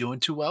look like he's doing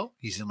too well.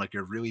 He's in like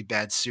a really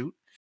bad suit.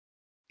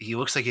 He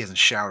looks like he hasn't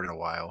showered in a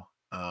while.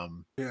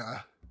 Yeah,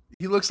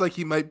 he looks like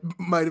he might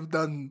have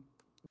done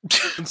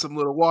some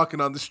little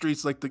walking on the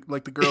streets like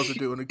the girls are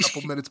doing a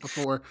couple minutes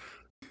before.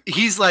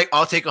 He's like,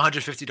 I'll take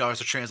 $150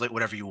 to translate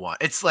whatever you want.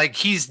 It's like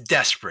he's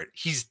desperate.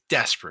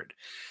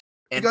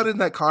 And he got in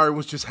that car and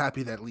was just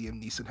happy that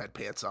Liam Neeson had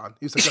pants on.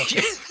 He was like,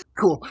 okay,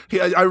 cool.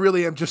 Yeah, I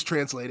really am just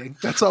translating.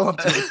 That's all I'm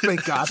doing.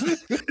 Thank God.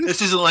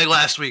 This isn't like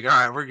last week. All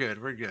right, we're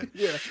good.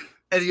 Yeah.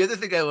 And the other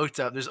thing I looked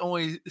up, there's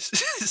only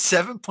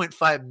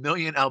 7.5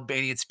 million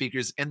Albanian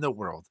speakers in the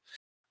world.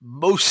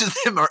 Most of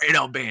them are in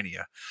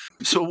Albania.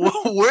 So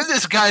where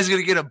this guy's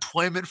going to get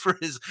employment for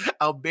his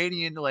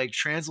Albanian like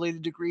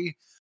translated degree,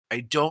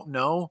 I don't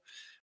know.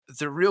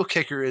 The real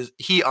kicker is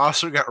he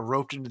also got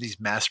roped into these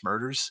mass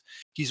murders.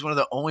 He's one of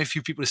the only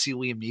few people to see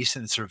Liam Neeson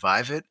and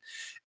survive it.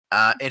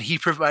 And he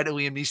provided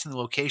Liam Neeson the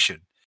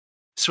location.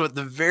 So at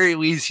the very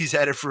least, he's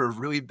headed for a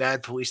really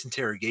bad police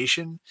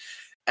interrogation.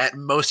 At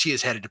most, he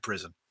is headed to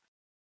prison.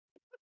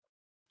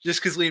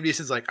 Just because Liam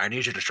Neeson's like, I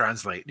need you to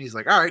translate. And he's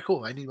like, all right,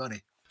 cool. I need money.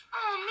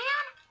 Oh,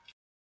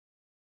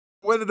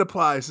 man. When it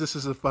applies, this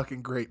is a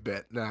fucking great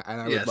bit. And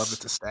I would love it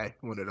to stay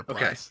when it applies.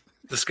 Okay.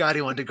 The Scotty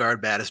Lundegaard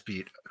Baddest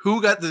Beat.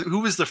 Who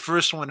was the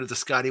first one of the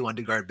Scotty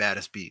Lundegaard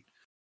Baddest Beat?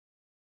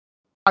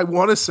 I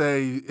want to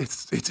say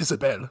it's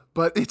Isabel,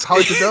 but it's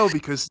hard to know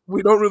because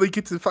we don't really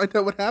get to find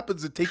out what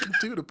happens in Taken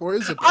 2 to poor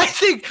Isabel. I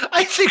think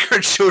her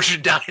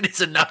children dying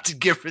is enough to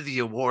give her the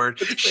award.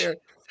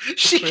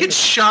 She gets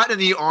shot in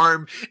the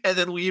arm, and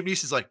then Liam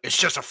Neeson's like, it's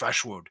just a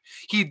flesh wound.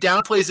 He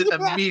downplays it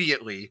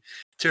immediately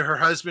to her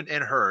husband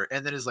and her,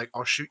 and then is like,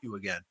 I'll shoot you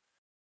again.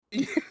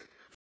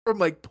 From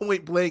like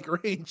point blank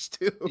range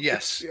too.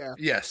 Yes. Yeah.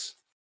 Yes.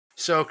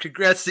 So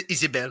congrats to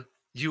Isabel.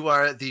 You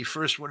are the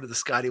first one of the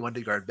Scotty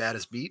Lundegaard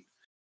Baddest Beat.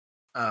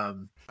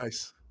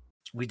 Nice.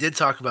 We did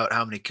talk about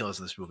how many kills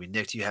in this movie.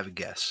 Nick, do you have a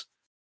guess?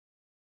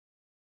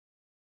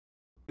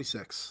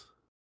 26.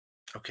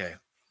 Okay.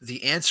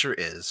 The answer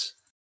is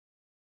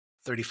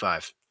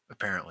 35,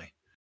 apparently.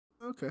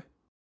 Okay.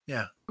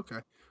 Yeah. Okay.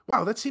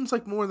 Wow, that seems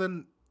like more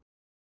than.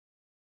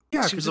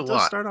 Yeah, Seems because a it does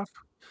lot. start off.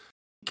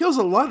 It kills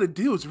a lot of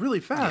dudes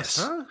really fast,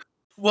 Yes. huh?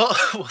 Well,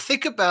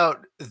 think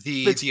about It's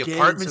the gangs of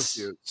apartments.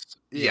 dudes.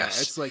 Yeah,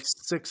 Yes. it's like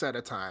 6 at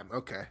a time.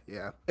 Okay,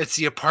 yeah. It's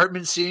the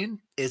apartment scene,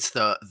 it's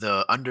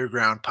the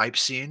underground pipe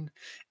scene,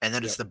 and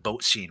then it's Yep. the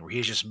boat scene where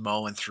he's just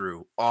mowing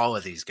through all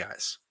of these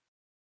guys.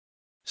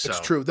 It's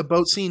So, true. The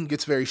boat scene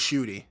gets very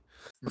shooty.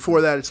 Before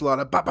mhm. that, it's a lot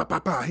of ba ba ba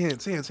ba,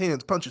 hands,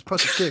 punches,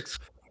 kicks.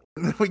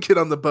 And then we get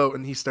on the boat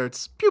and he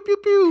starts pew pew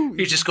pew.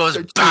 He just goes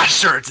starts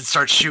bastards and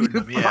starts shooting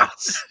them. Yeah.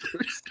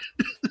 Bastards.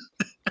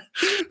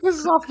 This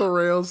is off the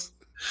rails.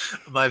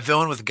 My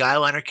villain with guy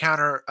liner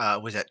counter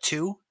was at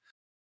 2.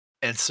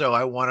 And so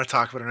I want to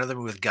talk about another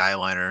movie with guy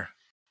liner,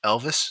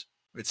 Elvis.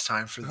 It's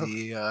time for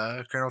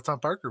the Colonel Tom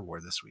Parker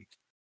Award this week.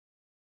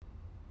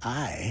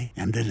 I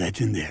am the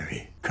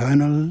legendary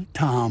Colonel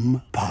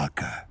Tom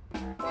Parker.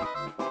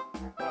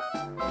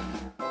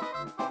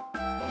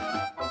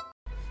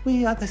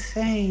 We are the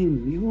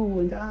same, you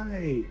and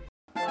I.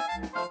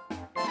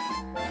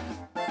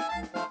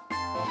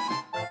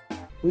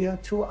 We are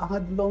two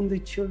odd, lonely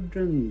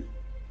children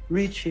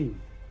reaching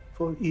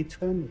for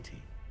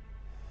eternity.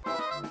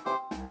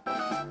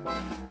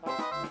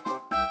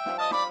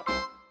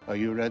 Are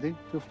you ready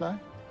to fly?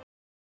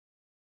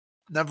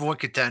 Number 1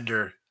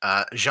 contender,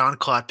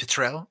 Jean-Claude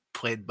Petrel,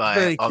 played by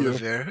Thank you.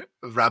 Olivier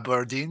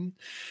Rabardin.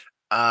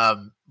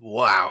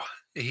 Wow.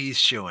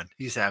 He's chewing.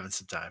 He's having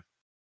some time.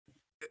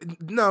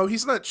 No,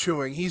 he's not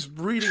chewing. He's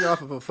reading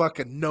off of a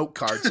fucking note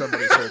card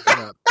somebody's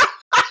holding up.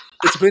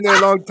 It's been a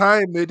long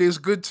time. It is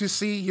good to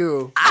see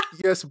you.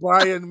 Yes,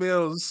 Brian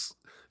Mills.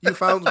 You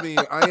found me.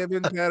 I am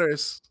in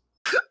Paris.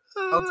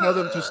 I'll tell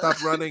them to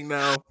stop running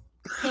now.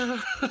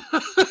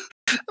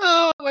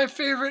 Oh, my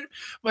favorite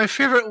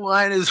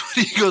line is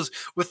when he goes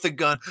with the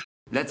gun.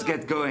 Let's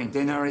get going.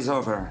 Dinner is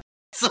over.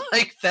 It's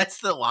like, that's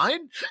the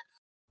line?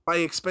 My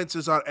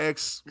expenses are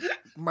X.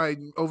 My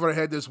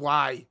overhead is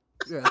Y.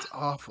 Yeah, it's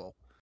awful.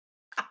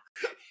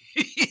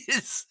 He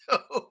is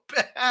so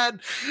bad.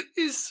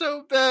 He's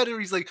so bad. And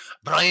he's like,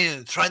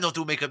 Brian, try not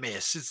to make a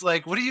mess. It's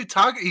like, what are you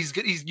talking? He's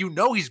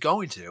he's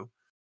going to.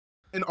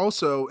 And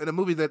also, in a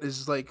movie that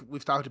is like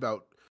we've talked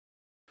about,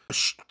 a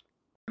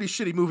pretty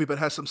shitty movie, but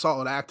has some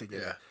solid acting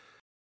in it.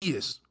 He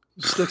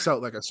sticks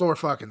out like a sore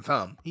fucking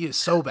thumb. He is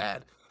so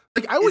bad.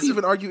 Like I would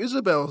even argue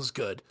Isabel's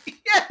good.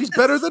 Yes. He's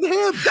better than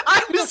him.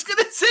 I was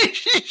gonna say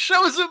she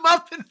shows him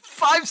up in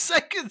 5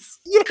 seconds.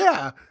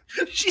 Yeah.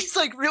 She's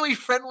like really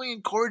friendly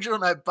and cordial,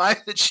 and I buy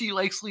that she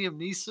likes Liam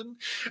Neeson.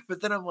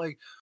 But then I'm like,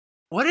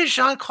 what did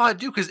Jean-Claude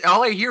do? Because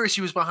all I hear is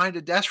he was behind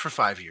a desk for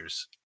 5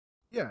 years.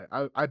 Yeah,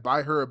 I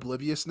buy her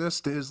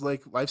obliviousness to his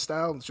like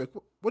lifestyle. And she's like,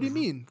 "What do you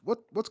mean?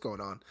 What's going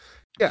on?"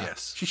 Yeah,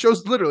 Yes. she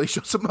literally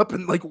shows him up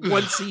in like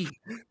one scene.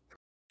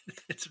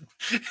 It's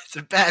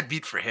a bad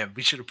beat for him.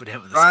 We should have put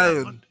him in the Ryan.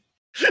 second one.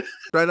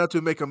 Try not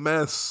to make a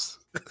mess.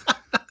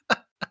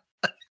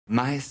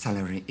 My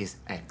salary is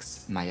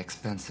X. My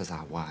expenses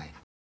are Y.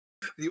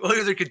 The only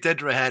other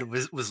contender I had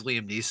was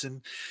Liam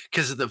Neeson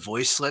because of the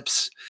voice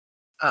slips.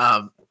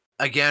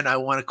 Again, I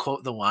want to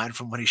quote the line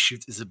from when he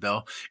shoots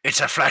Isabel. It's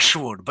a flesh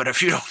wound, but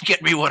if you don't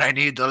get me what I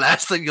need, the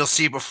last thing you'll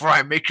see before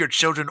I make your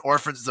children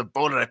orphans is a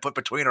bullet I put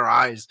between her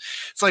eyes.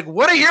 It's like,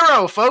 what a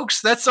hero,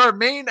 folks. That's our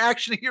main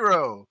action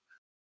hero.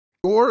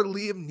 Or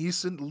Liam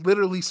Neeson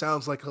literally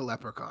sounds like a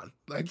leprechaun.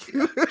 Like,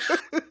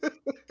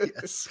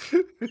 yes.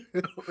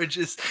 Which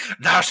is,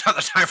 now's not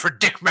the time for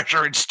dick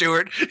measuring,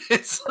 Stuart.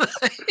 It's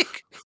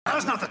like,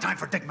 Now's not the time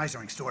for dick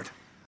measuring, Stuart.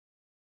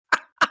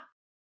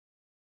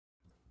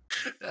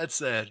 that's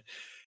sad.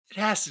 It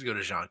has to go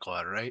to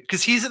Jean-Claude, right?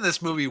 Because he's in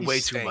this movie way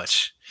too stinks.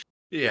 much.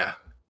 Yeah.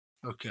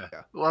 Okay.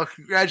 Yeah. Well,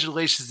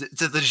 congratulations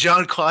to the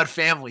Jean-Claude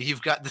family.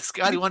 You've got the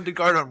Scotty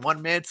Lundegaard on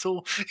one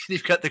mantle, and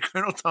you've got the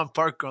Colonel Tom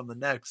Parker on the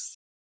next.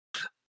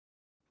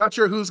 Not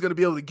sure who's going to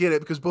be able to get it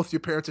because both your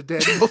parents are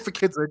dead. Both the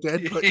kids are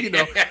dead. But, you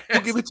know,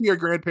 we'll give it to your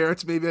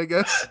grandparents, maybe, I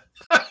guess.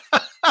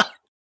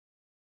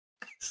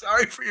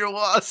 Sorry for your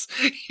loss.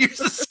 Here's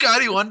the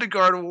Scotty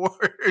Lundegaard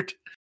Award.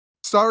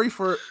 Sorry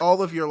for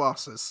all of your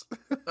losses.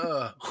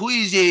 Who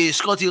is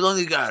Scotty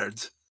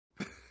Lundegaard?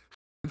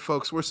 And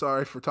folks, we're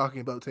sorry for talking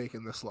about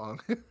taking this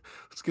long.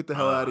 Let's get the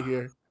hell out of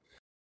here.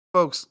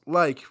 Folks,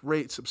 like,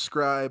 rate,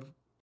 subscribe.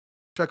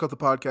 Check out the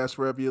podcast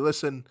wherever you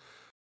listen.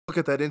 Look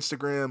at that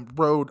Instagram,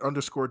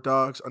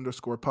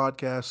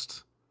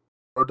 road_dogs_podcast.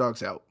 Road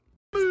Dogs out.